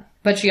that.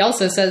 But she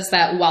also says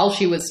that while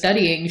she was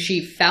studying, she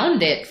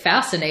found it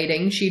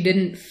fascinating. She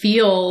didn't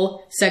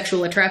feel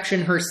sexual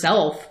attraction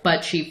herself,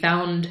 but she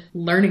found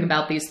learning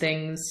about these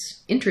things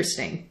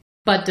interesting.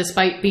 But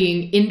despite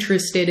being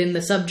interested in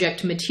the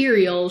subject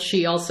material,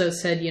 she also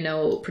said, you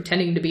know,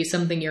 pretending to be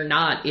something you're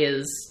not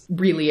is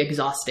really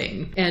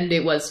exhausting. And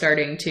it was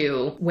starting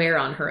to wear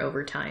on her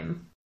over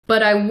time.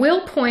 But I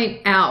will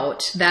point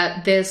out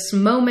that this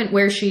moment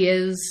where she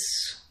is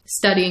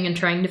studying and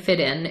trying to fit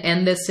in,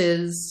 and this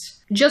is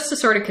just to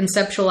sort of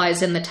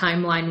conceptualize in the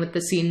timeline with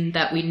the scene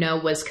that we know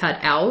was cut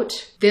out,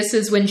 this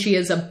is when she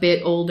is a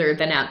bit older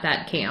than at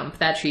that camp,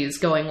 that she's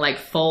going like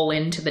full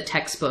into the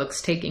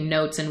textbooks, taking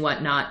notes and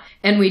whatnot.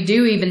 And we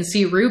do even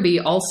see Ruby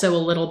also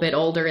a little bit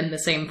older in the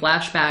same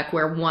flashback,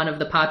 where one of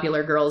the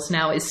popular girls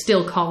now is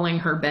still calling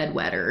her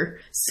bedwetter.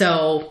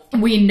 So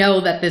we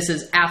know that this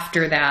is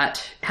after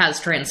that has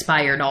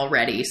transpired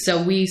already.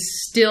 So we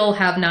still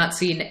have not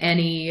seen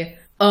any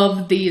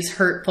of these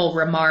hurtful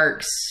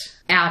remarks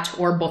at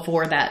or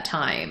before that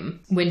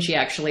time when she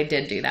actually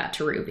did do that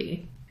to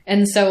Ruby.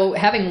 And so,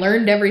 having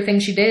learned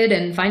everything she did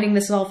and finding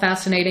this all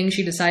fascinating,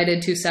 she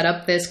decided to set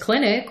up this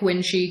clinic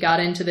when she got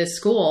into this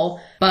school.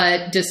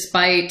 But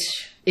despite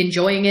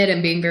enjoying it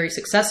and being very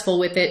successful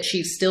with it,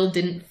 she still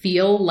didn't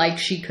feel like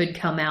she could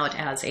come out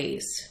as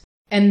ace.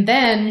 And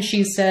then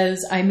she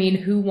says, I mean,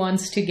 who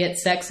wants to get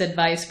sex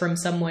advice from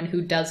someone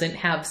who doesn't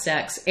have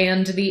sex?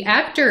 And the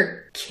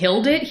actor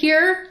killed it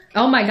here.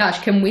 Oh my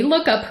gosh, can we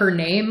look up her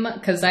name?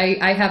 Because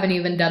I haven't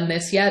even done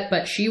this yet,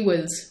 but she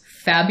was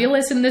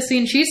fabulous in this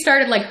scene. She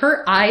started, like,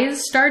 her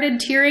eyes started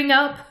tearing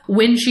up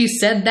when she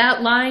said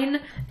that line,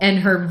 and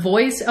her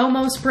voice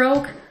almost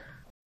broke.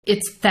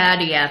 It's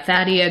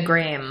Thadia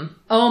Graham.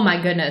 Oh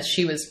my goodness,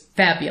 she was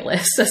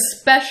fabulous,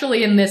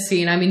 especially in this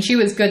scene. I mean, she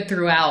was good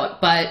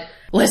throughout, but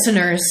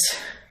listeners,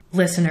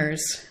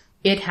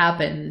 it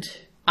happened.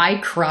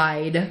 I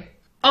cried.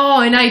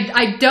 Oh, and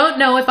I don't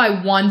know if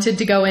I wanted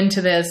to go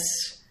into this.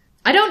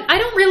 I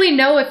don't really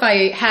know if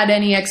I had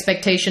any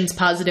expectations,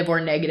 positive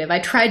or negative. I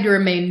tried to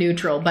remain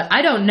neutral, but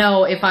I don't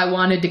know if I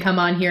wanted to come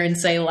on here and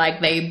say,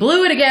 like, they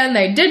blew it again,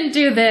 they didn't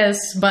do this,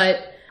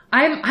 but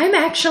I'm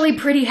actually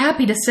pretty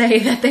happy to say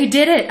that they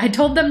did it. I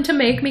told them to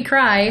make me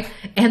cry,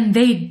 and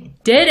they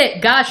did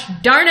it. Gosh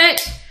darn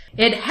it.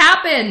 It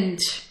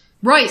happened.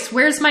 Royce,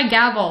 where's my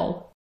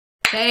gavel?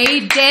 They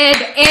did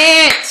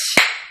it.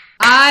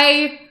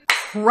 I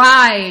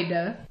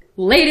cried.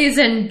 Ladies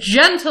and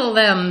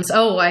gentlemen.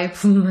 Oh, I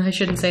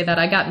shouldn't say that.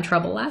 I got in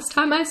trouble last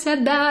time I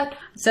said that. I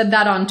said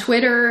that on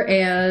Twitter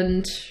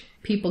and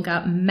people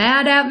got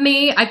mad at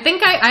me. I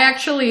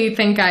actually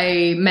think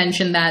I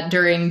mentioned that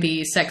during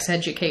the sex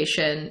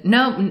education.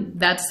 No,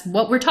 that's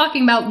what we're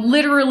talking about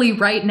literally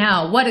right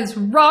now. What is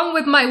wrong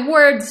with my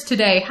words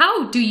today?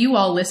 How do you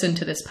all listen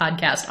to this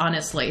podcast,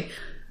 honestly?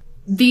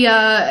 The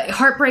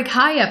Heartbreak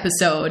High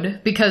episode,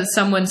 because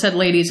someone said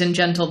ladies and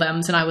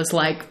gentlemen, and I was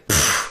like,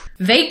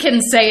 they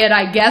can say it,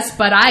 I guess,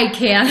 but I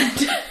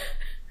can't.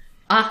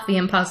 The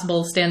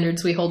impossible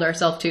standards we hold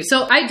ourselves to.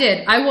 So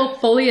I will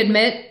fully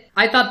admit,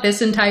 I thought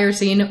this entire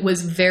scene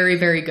was very,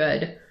 very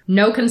good.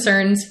 No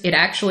concerns. It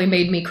actually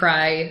made me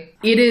cry.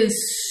 It is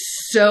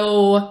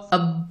so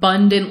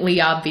abundantly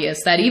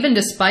obvious that even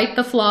despite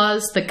the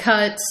flaws, the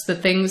cuts, the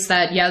things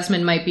that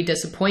Yasmin might be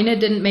disappointed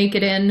didn't make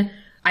it in,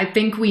 I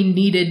think we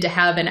needed to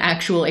have an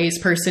actual ace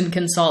person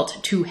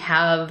consult to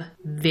have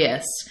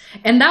this.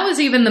 And that was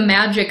even the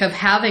magic of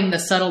having the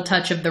subtle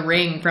touch of the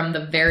ring from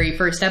the very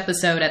first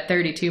episode at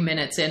 32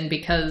 minutes in,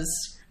 because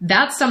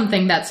that's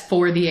something that's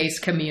for the ace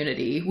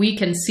community. We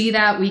can see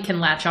that, we can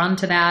latch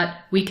onto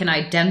that, we can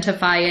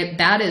identify it.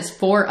 That is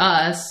for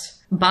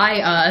us,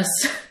 by us.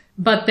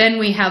 But then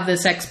we have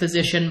this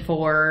exposition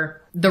for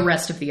the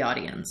rest of the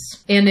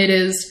audience. And it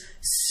is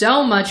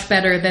so much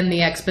better than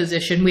the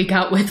exposition we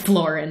got with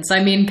Florence.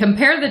 I mean,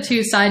 compare the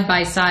two side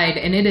by side,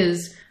 and it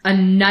is a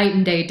night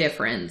and day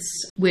difference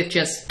with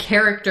just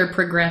character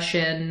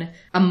progression,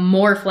 a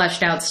more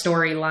fleshed out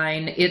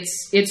storyline.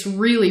 It's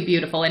really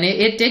beautiful, and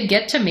it did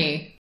get to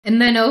me.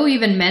 And then O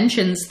even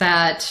mentions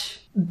that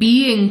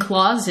being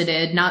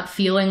closeted, not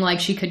feeling like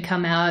she could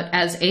come out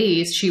as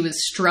ace, she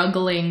was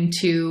struggling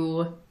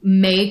to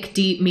make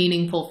deep,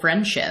 meaningful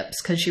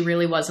friendships because she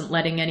really wasn't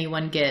letting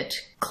anyone get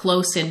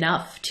close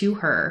enough to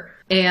her.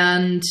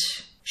 And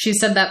she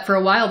said that for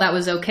a while that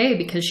was okay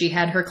because she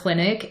had her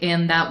clinic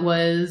and that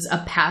was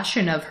a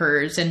passion of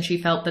hers and she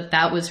felt that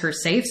that was her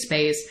safe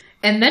space.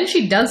 And then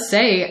she does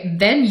say,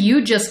 then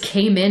you just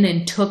came in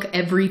and took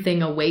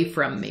everything away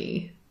from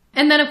me.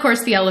 And then, of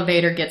course, the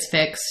elevator gets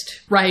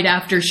fixed right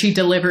after she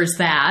delivers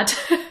that.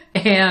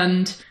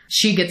 And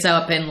she gets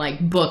up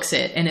and, books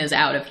it and is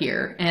out of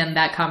here. And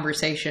that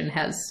conversation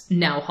has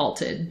now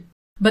halted.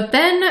 But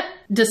then,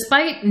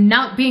 despite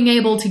not being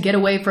able to get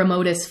away from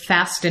Otis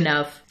fast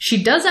enough,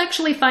 she does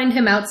actually find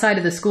him outside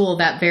of the school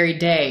that very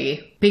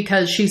day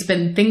because she's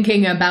been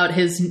thinking about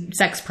his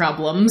sex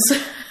problems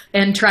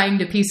and trying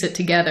to piece it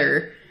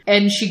together.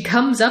 And she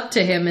comes up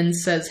to him and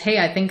says, hey,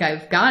 I think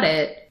I've got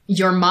it.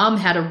 Your mom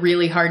had a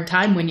really hard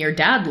time when your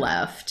dad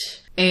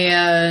left.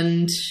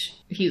 And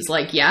he's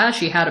like, yeah,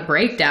 she had a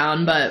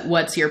breakdown, but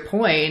what's your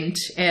point?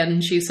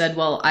 And she said,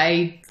 well,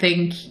 I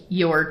think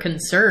your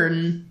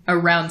concern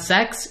around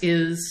sex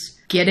is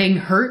getting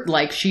hurt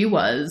like she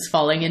was,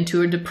 falling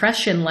into a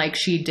depression like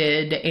she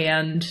did,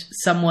 and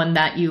someone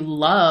that you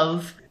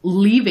love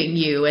leaving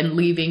you and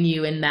leaving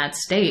you in that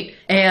state.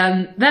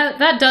 And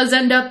that does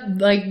end up,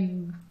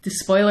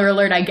 spoiler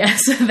alert, I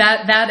guess,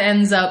 that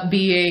ends up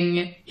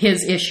being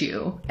his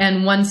issue.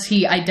 And once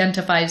he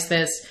identifies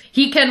this,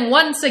 he can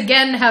once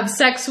again have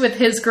sex with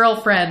his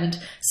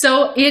girlfriend.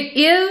 So it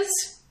is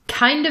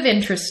kind of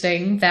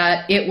interesting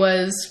that it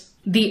was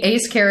the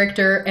ace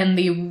character and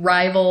the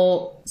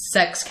rival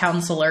sex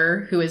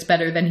counselor, who is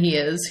better than he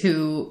is,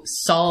 who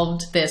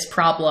solved this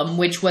problem,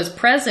 which was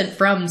present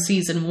from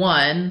season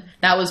 1.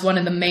 That was one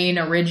of the main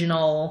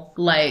original,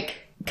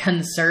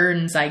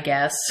 concerns, I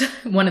guess.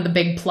 One of the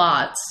big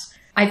plots.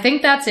 I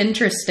think that's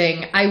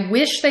interesting. I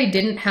wish they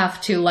didn't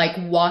have to,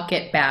 walk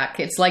it back.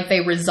 It's like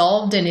they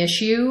resolved an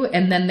issue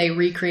and then they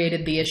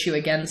recreated the issue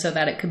again so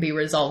that it could be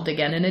resolved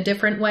again in a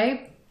different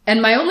way.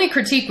 And my only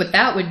critique with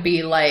that would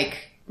be,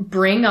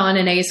 bring on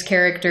an ace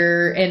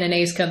character and an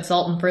ace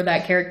consultant for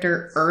that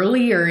character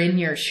earlier in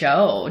your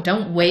show.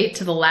 Don't wait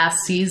to the last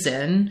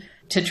season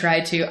to try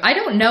to... I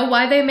don't know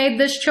why they made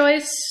this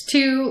choice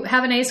to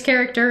have an ace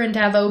character and to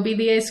have O be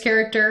the ace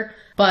character,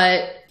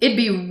 but it'd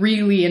be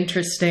really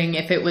interesting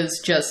if it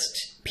was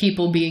just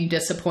people being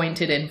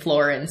disappointed in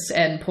Florence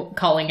and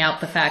calling out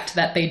the fact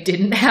that they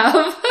didn't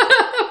have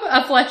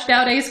a fleshed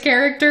out ace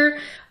character.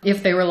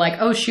 If they were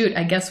like, oh shoot,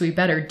 I guess we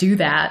better do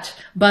that.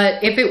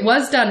 But if it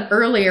was done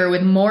earlier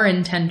with more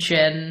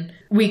intention,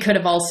 we could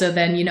have also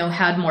then,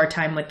 had more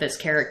time with this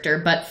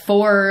character. But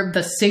for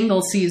the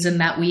single season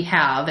that we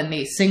have and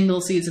the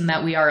single season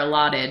that we are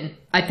allotted,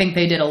 I think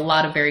they did a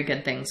lot of very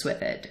good things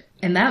with it.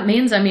 And that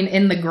means,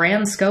 in the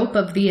grand scope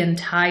of the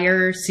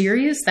entire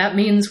series, that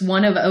means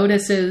one of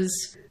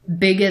Otis's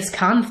biggest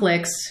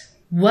conflicts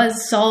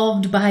was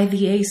solved by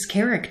the ace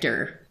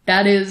character.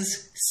 That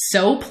is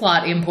so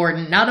plot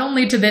important, not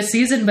only to this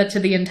season, but to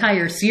the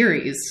entire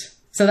series.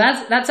 So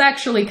that's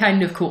actually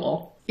kind of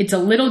cool. It's a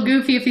little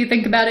goofy if you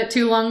think about it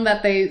too long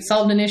that they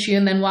solved an issue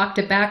and then walked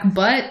it back,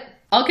 but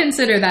I'll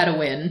consider that a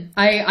win.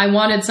 I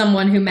wanted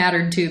someone who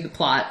mattered to the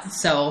plot,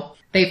 so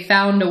they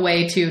found a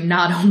way to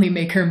not only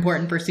make her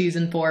important for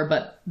season 4,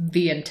 but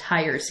the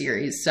entire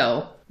series.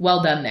 So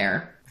well done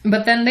there.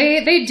 But then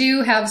they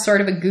do have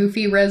sort of a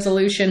goofy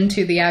resolution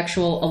to the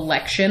actual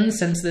election,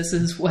 since this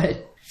is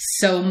what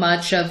so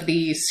much of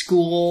the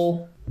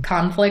school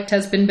conflict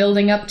has been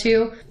building up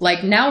to.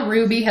 Like, now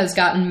Ruby has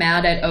gotten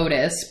mad at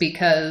Otis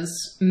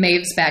because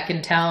Maeve's back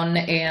in town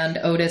and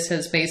Otis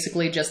has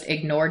basically just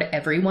ignored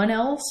everyone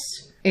else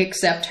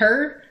except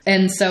her.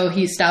 And so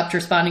he stopped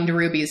responding to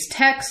Ruby's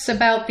texts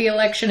about the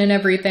election and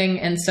everything.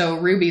 And so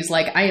Ruby's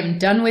like, I am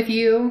done with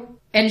you.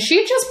 And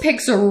she just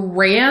picks a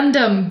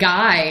random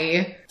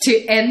guy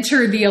to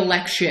enter the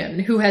election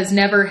who has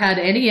never had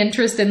any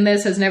interest in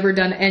this, has never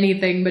done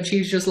anything, but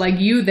she's just like,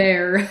 you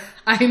there,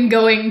 I'm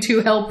going to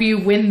help you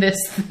win this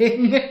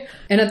thing.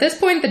 And at this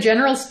point, the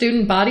general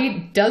student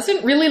body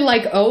doesn't really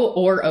like O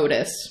or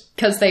Otis,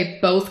 because they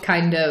both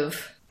kind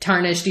of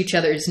tarnished each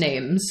other's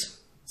names.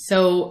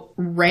 So,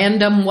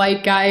 random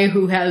white guy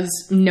who has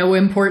no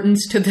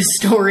importance to the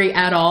story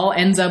at all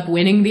ends up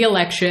winning the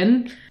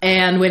election.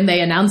 And when they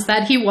announce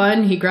that he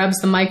won, he grabs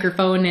the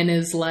microphone and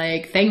is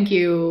like, thank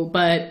you,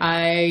 but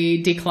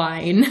I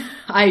decline.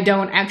 I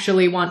don't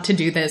actually want to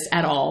do this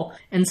at all.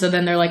 And so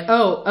then they're like,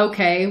 oh,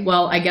 okay,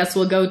 well, I guess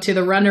we'll go to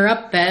the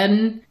runner-up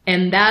then.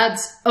 And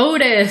that's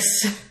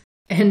Otis.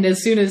 And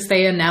as soon as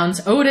they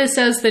announce Otis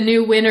as the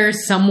new winner,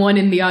 someone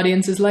in the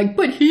audience is like,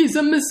 but he's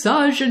a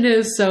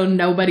misogynist. So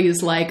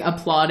nobody's like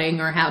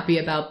applauding or happy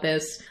about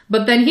this.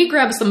 But then he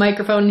grabs the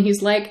microphone and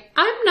he's like,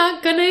 I'm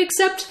not gonna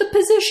accept the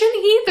position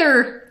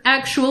either,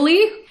 actually.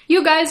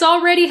 You guys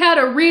already had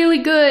a really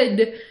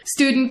good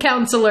student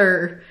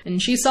counselor,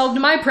 and she solved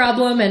my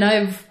problem, and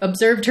I've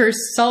observed her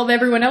solve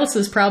everyone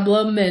else's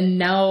problem, and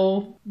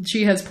now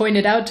she has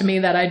pointed out to me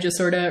that I just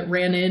sort of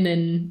ran in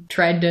and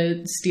tried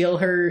to steal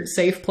her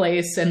safe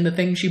place and the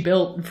thing she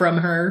built from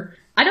her.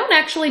 I don't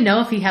actually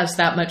know if he has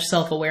that much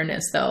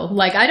self-awareness, though.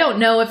 Like, I don't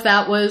know if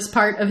that was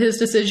part of his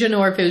decision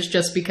or if it was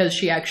just because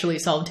she actually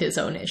solved his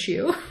own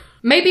issue.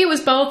 Maybe it was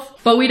both,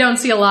 but we don't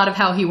see a lot of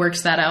how he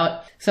works that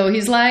out. So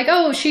he's like,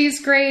 oh,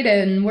 she's great,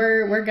 and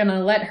we're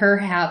gonna let her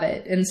have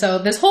it. And so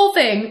this whole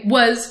thing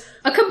was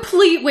a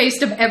complete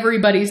waste of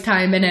everybody's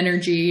time and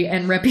energy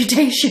and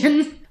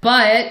reputation.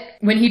 But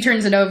when he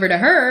turns it over to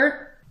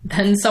her,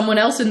 then someone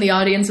else in the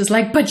audience is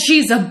like, but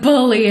she's a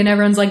bully, and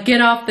everyone's like,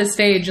 get off the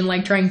stage, and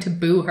like trying to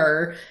boo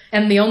her.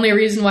 And the only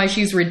reason why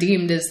she's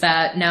redeemed is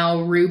that now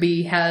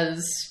Ruby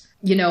has,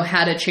 you know,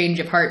 had a change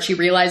of heart. She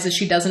realizes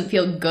she doesn't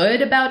feel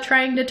good about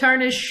trying to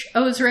tarnish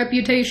O's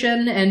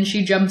reputation, and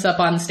she jumps up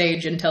on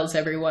stage and tells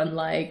everyone,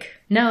 like,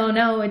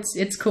 no,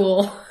 it's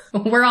cool.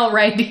 We're all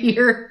right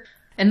here.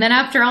 And then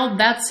after all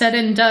that's said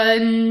and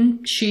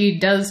done, she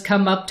does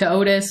come up to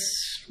Otis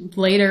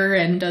later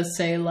and does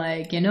say,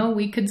 like, you know,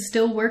 we could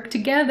still work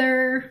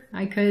together.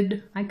 I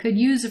could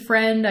use a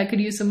friend. I could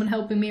use someone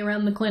helping me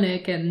around the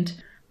clinic. And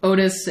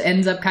Otis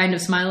ends up kind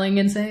of smiling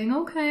and saying,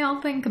 okay,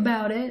 I'll think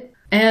about it.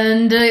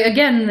 And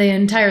again, the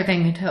entire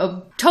thing,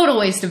 total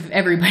waste of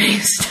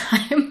everybody's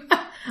time.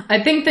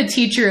 I think the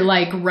teacher,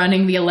 like,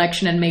 running the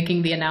election and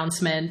making the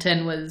announcement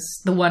and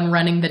was the one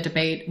running the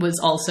debate was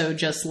also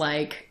just,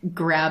 like,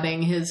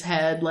 grabbing his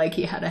head like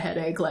he had a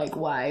headache. Like,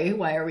 why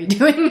are we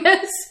doing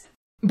this?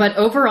 But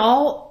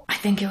overall, I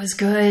think it was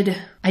good.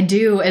 I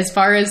do. As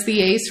far as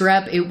the Ace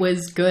rep, it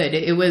was good.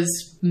 It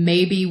was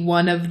maybe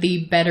one of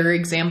the better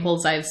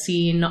examples I've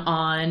seen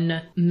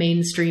on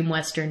mainstream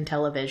Western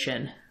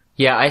television.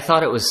 Yeah, I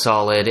thought it was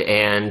solid,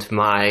 and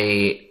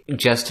my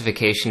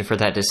justification for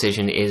that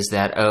decision is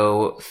that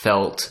O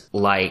felt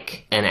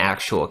like an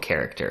actual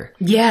character.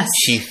 Yes.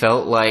 She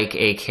felt like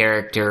a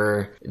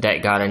character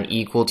that got an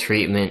equal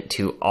treatment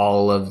to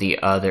all of the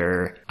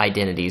other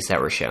identities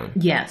that were shown.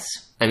 Yes.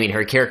 I mean,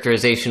 her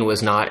characterization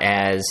was not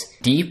as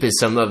deep as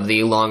some of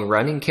the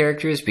long-running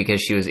characters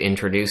because she was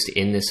introduced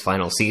in this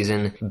final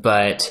season,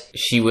 but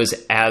she was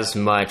as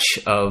much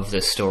of the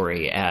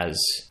story as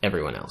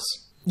everyone else.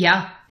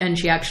 Yeah, and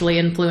she actually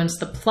influenced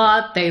the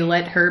plot. They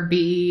let her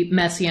be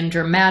messy and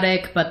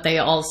dramatic, but they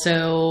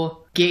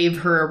also gave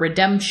her a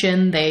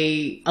redemption.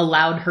 They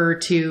allowed her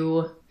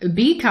to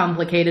be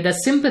complicated, a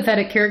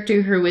sympathetic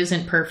character who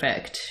isn't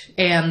perfect.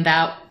 And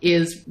that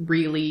is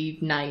really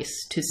nice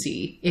to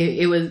see.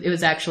 It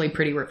was actually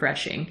pretty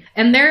refreshing.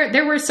 And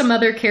there were some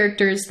other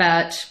characters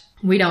that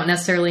we don't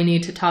necessarily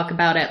need to talk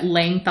about at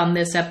length on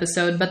this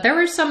episode, but there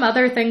were some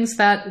other things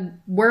that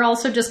were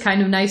also just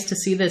kind of nice to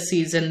see this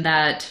season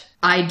that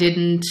I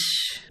didn't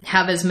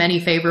have as many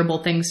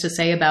favorable things to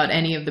say about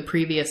any of the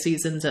previous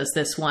seasons as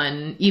this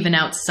one, even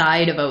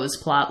outside of O's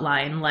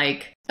plotline.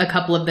 Like, a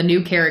couple of the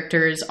new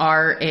characters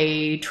are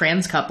a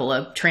trans couple,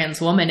 a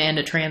trans woman and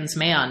a trans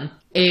man.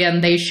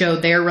 And they show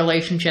their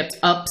relationships'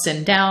 ups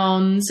and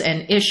downs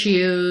and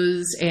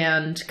issues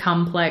and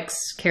complex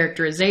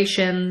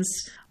characterizations.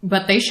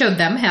 But they showed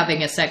them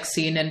having a sex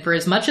scene, and for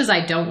as much as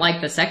I don't like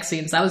the sex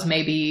scenes, that was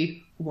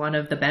maybe one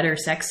of the better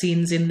sex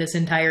scenes in this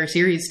entire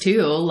series,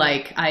 too.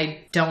 Like,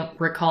 I don't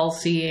recall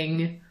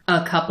seeing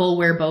a couple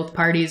where both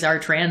parties are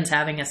trans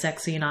having a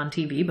sex scene on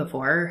TV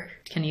before.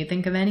 Can you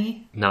think of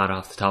any? Not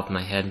off the top of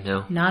my head,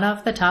 no. Not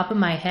off the top of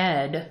my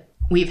head.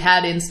 we've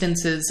had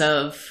instances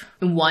of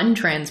one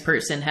trans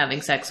person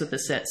having sex with a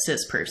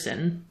cis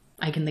person.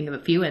 I can think of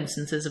a few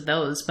instances of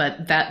those,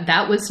 but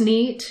that was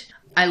neat.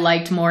 I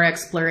liked more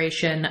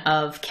exploration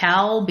of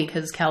Cal,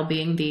 because Cal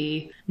being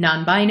the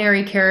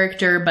non-binary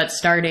character, but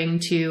starting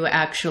to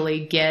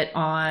actually get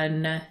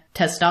on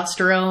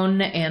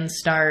testosterone and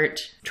start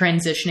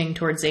transitioning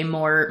towards a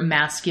more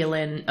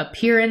masculine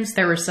appearance.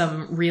 There were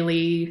some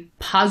really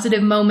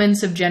positive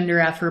moments of gender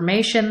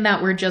affirmation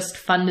that were just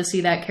fun to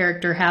see that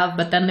character have,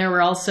 but then there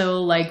were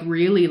also like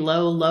really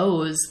low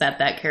lows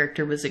that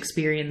character was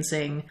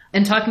experiencing.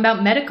 And talking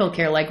about medical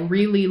care, like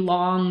really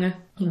long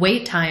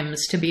wait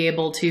times to be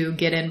able to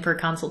get in for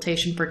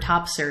consultation for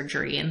top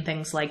surgery and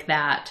things like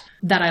that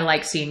I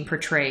like seeing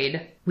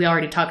portrayed. We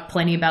already talked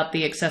plenty about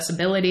the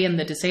accessibility and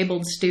the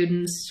disabled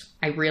students.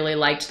 I really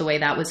liked the way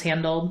that was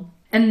handled.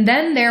 And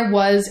then there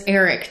was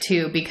Eric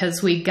too,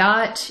 because we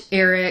got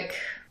Eric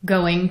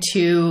going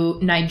to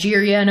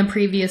Nigeria in a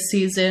previous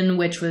season,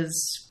 which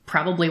was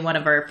probably one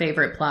of our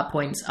favorite plot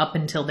points up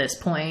until this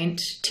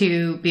point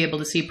to be able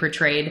to see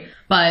portrayed.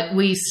 But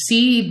we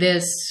see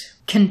this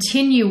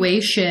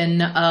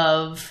continuation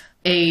of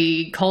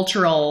a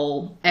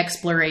cultural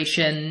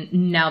exploration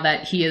now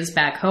that he is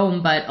back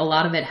home, but a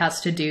lot of it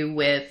has to do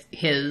with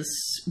his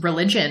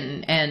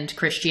religion and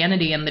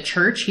Christianity and the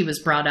church he was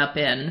brought up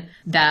in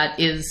that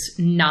is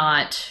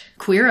not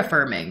queer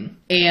affirming.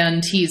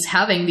 And he's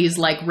having these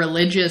like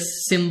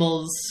religious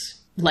symbols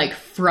like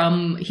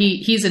from,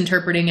 he's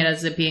interpreting it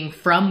as it being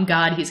from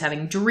God. He's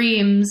having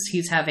dreams,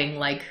 he's having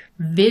like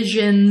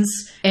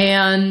visions,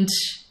 and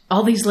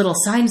all these little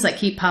signs that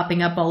keep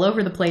popping up all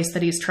over the place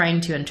that he's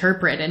trying to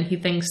interpret. And he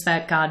thinks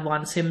that God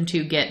wants him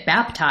to get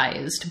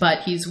baptized, but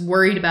he's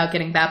worried about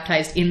getting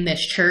baptized in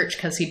this church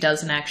because he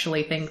doesn't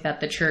actually think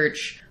that the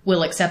church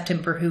will accept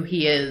him for who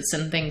he is,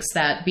 and thinks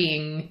that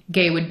being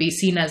gay would be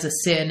seen as a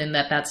sin and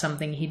that that's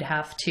something he'd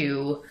have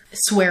to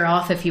swear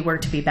off if he were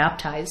to be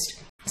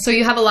baptized. So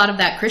you have a lot of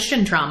that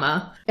Christian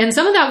trauma. And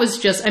some of that was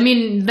just, I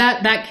mean,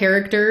 that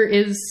character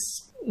is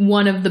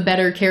one of the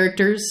better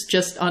characters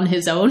just on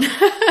his own.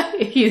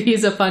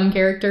 He's a fun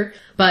character.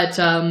 But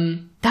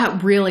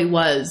that really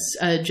was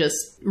just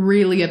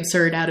really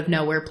absurd out of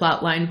nowhere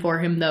plotline for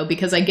him, though,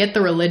 because I get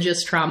the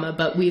religious trauma,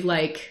 but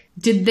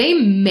did they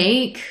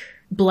make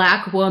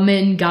Black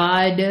woman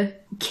God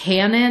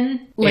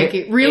canon? Like,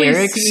 it really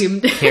Eric's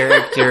seemed...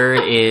 character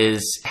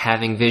is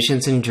having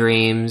visions and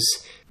dreams,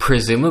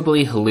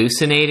 presumably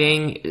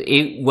hallucinating.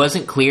 It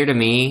wasn't clear to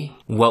me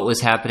what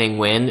was happening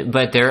when,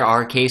 but there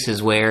are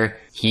cases where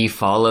he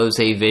follows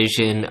a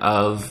vision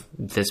of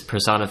this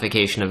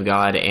personification of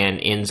God and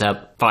ends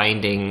up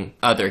finding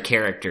other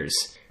characters.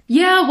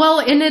 Yeah, well,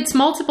 and it's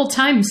multiple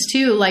times,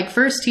 too. Like,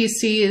 first he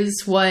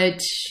sees what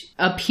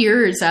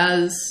appears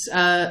as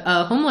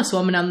a homeless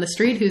woman on the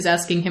street who's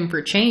asking him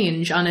for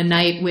change on a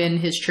night when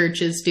his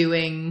church is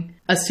doing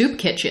a soup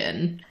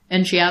kitchen.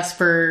 And she asks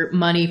for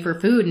money for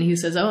food, and he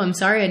says, "Oh, I'm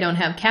sorry, I don't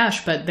have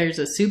cash, but there's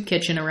a soup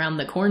kitchen around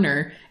the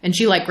corner." And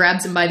she,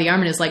 grabs him by the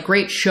arm and is like,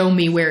 "Great, show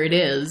me where it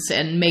is,"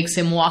 and makes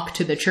him walk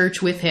to the church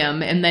with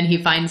him. And then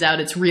he finds out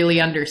it's really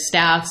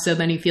understaffed, so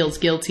then he feels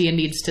guilty and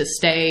needs to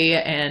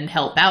stay and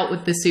help out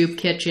with the soup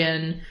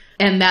kitchen.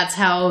 And that's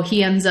how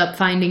he ends up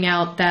finding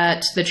out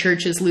that the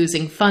church is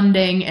losing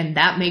funding, and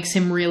that makes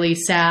him really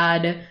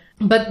sad.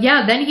 But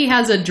yeah, then he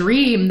has a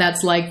dream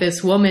that's like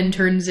this woman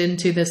turns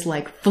into this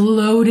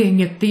floating,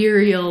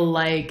 ethereal,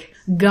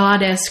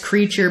 goddess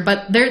creature.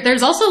 But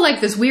there's also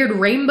this weird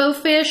rainbow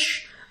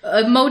fish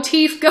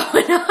motif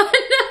going on.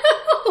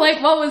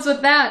 What was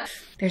with that?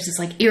 There's this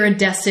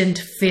iridescent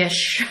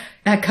fish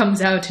that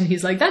comes out, and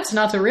he's like, "That's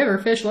not a river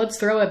fish, let's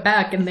throw it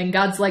back." And then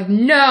God's like,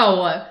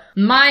 "No,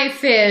 my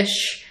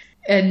fish.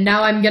 And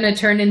now I'm gonna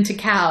turn into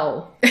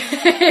Cal."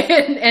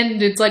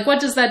 and it's like, what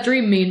does that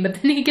dream mean? But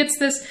then he gets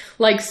this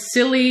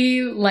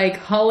silly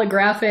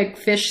holographic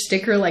fish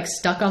sticker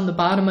stuck on the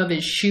bottom of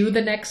his shoe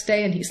the next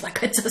day, and he's like,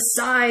 it's a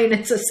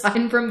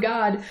sign from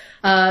God.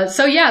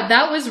 So yeah,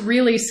 that was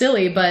really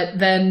silly, but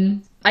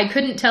then I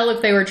couldn't tell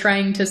if they were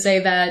trying to say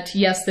that,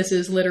 yes, this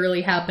is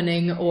literally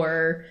happening,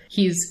 or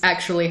he's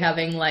actually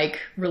having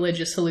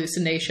religious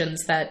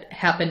hallucinations that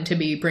happen to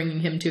be bringing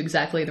him to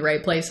exactly the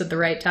right place at the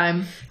right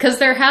time. Because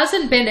there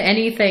hasn't been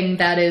anything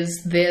that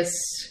is this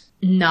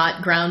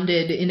not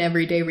grounded in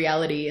everyday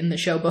reality in the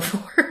show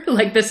before.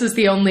 This is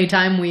the only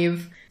time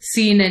we've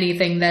seen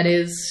anything that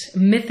is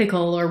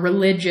mythical or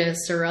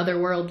religious or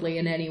otherworldly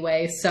in any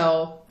way.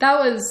 So that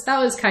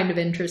was kind of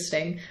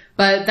interesting.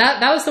 But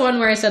that was the one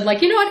where I said,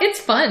 you know what, it's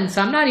fun,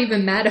 so I'm not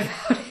even mad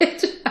about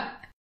it.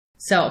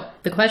 So,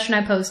 the question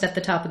I posed at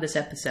the top of this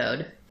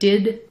episode,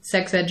 did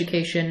sex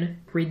education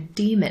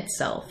redeem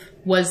itself?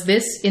 Was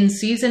this, in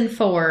season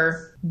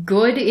 4,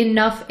 good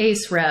enough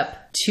ace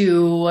rep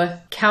to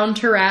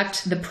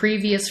counteract the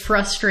previous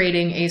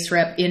frustrating ace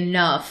rep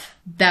enough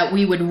that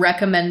we would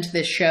recommend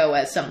this show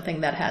as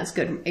something that has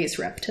good ace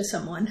rep to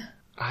someone?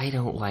 I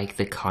don't like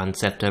the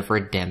concept of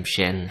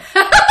redemption.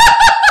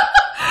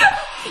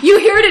 You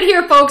heard it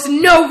here, folks.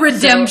 No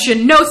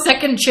redemption, no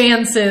second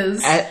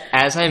chances.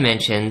 As I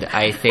mentioned,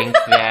 I think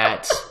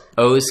that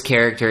O's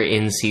character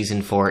in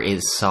season 4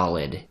 is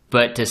solid.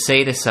 But to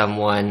say to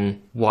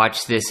someone,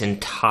 watch this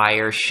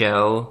entire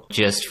show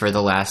just for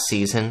the last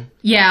season?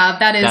 Yeah,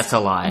 that's a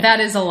lot. That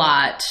is a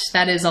lot.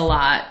 That is a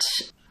lot.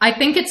 I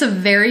think it's a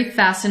very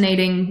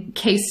fascinating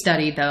case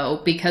study,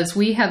 though, because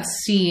we have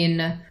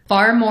seen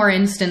far more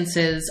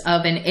instances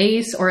of an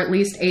ace, or at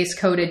least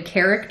ace-coded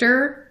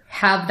character,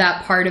 have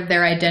that part of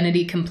their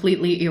identity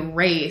completely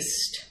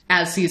erased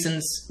as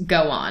seasons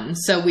go on.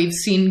 So we've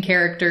seen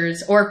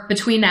characters, or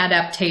between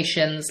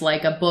adaptations,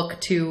 like a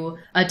book to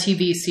a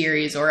TV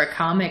series or a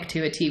comic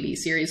to a TV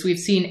series, we've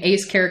seen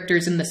ace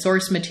characters in the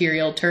source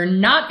material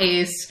turn not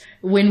ace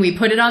when we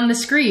put it on the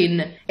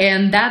screen.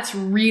 And that's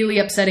really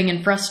upsetting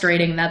and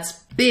frustrating.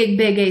 That's big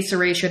ace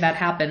erasure that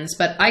happens.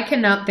 But I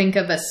cannot think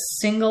of a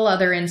single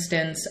other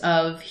instance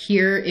of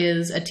here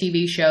is a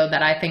TV show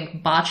that I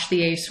think botched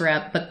the ace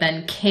rep, but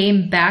then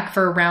came back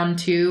for round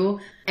 2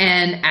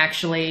 and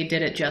actually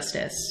did it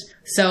justice.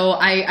 So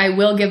I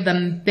will give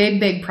them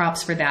big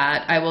props for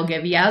that. I will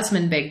give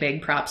Yasmin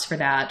big props for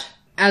that.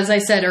 As I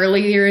said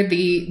earlier,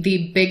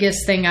 the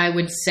biggest thing I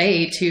would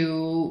say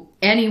to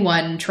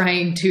anyone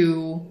trying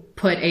to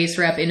put ace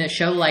rep in a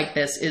show like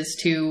this is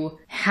to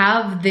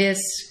have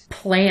this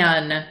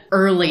plan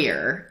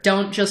earlier.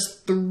 Don't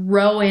just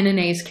throw in an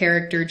ace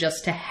character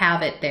just to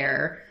have it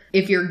there.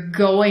 If you're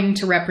going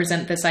to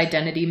represent this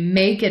identity,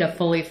 make it a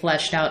fully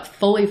fleshed out,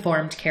 fully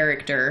formed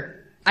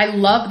character. I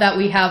love that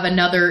we have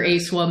another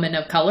ace woman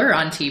of color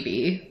on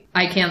TV.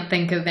 I can't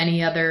think of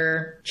any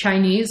other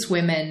Chinese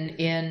women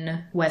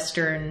in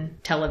Western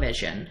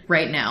television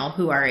right now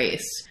who are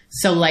ace.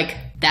 So,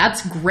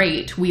 that's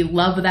great. We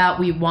love that.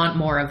 We want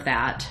more of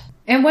that.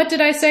 And what did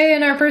I say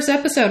in our first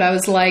episode? I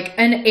was like,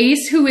 an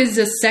ace who is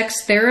a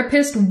sex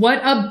therapist? What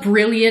a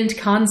brilliant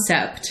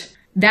concept.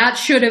 That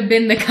should have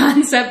been the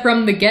concept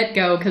from the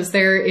get-go, because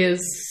there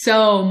is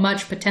so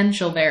much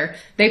potential there.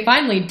 They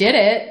finally did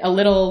it a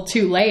little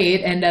too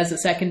late and as a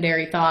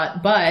secondary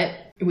thought, but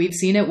we've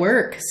seen it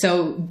work.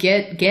 So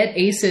get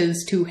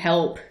aces to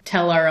help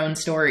tell our own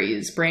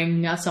stories,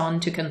 bring us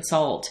on to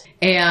consult,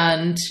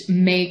 and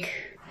make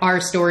our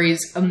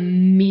stories a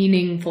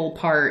meaningful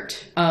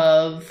part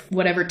of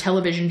whatever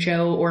television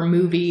show or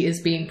movie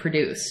is being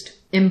produced.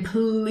 And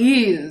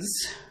please,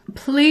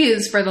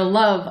 for the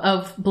love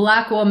of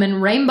Black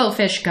woman, rainbow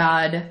fish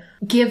god,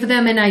 give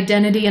them an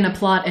identity and a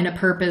plot and a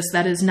purpose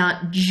that is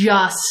not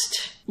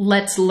just,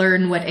 let's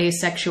learn what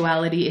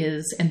asexuality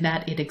is and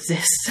that it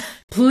exists.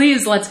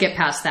 Please, let's get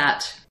past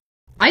that.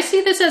 I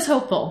see this as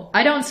hopeful.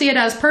 I don't see it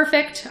as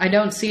perfect. I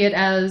don't see it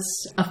as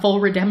a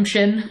full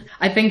redemption.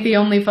 I think the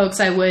only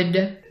folks I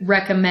would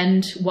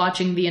recommend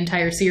watching the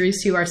entire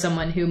series to are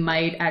someone who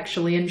might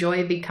actually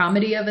enjoy the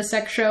comedy of a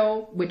sex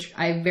show, which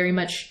I very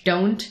much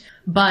don't.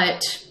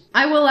 But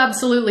I will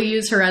absolutely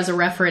use her as a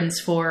reference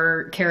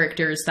for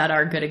characters that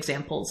are good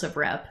examples of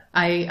rep.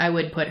 I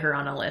would put her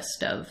on a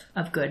list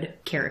of good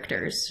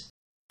characters.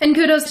 And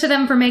kudos to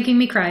them for making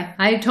me cry.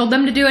 I told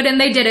them to do it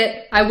and they did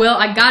it. I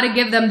gotta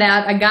give them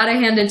that. I gotta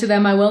hand it to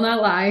them. I will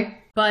not lie.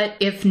 But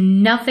if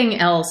nothing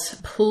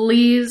else,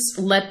 please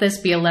let this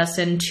be a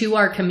lesson to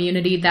our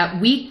community that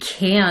we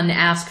can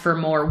ask for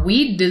more.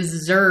 We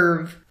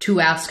deserve to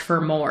ask for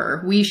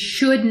more. We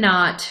should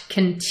not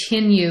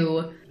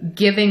continue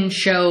giving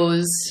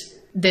shows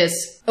this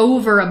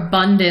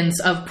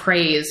overabundance of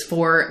praise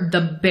for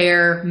the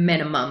bare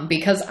minimum,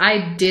 because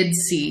I did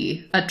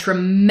see a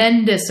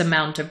tremendous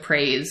amount of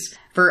praise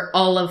for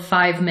all of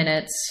 5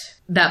 minutes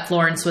that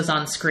Florence was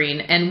on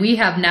screen. And we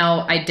have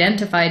now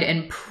identified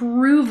and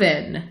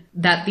proven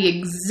that the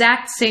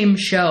exact same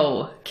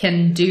show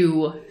can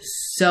do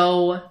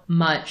so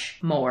much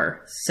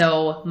more,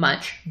 so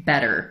much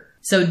better.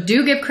 So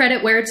do give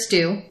credit where it's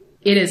due.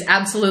 It is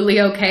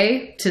absolutely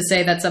okay to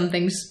say that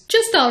something's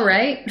just all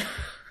right.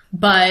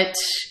 But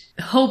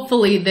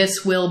hopefully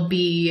this will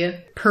be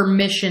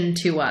permission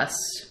to us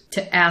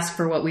to ask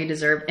for what we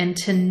deserve and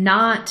to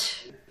not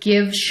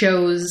give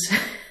shows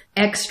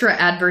extra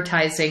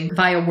advertising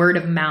via word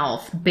of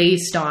mouth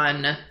based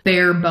on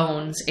bare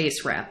bones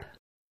ace rep.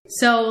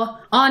 So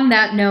on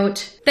that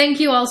note, thank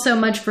you all so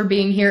much for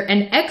being here.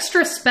 An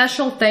extra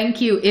special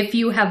thank you if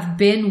you have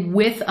been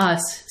with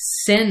us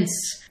since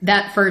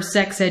that first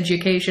sex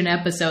education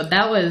episode.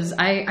 That was,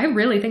 I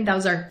really think that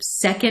was our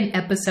second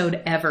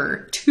episode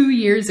ever, 2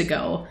 years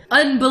ago.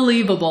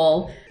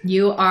 Unbelievable.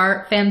 You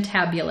are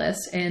fantabulous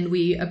and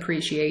we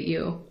appreciate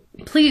you.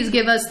 Please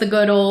give us the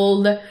good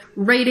old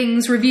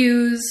ratings,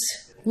 reviews,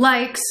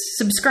 likes,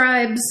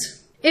 subscribes.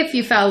 If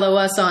you follow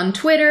us on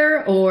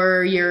Twitter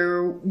or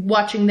you're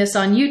watching this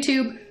on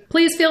YouTube,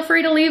 please feel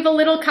free to leave a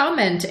little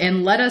comment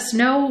and let us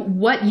know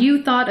what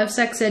you thought of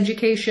sex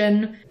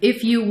education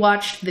if you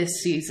watched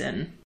this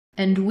season.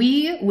 And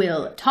we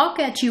will talk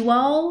at you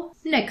all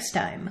next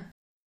time.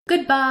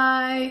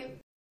 Goodbye!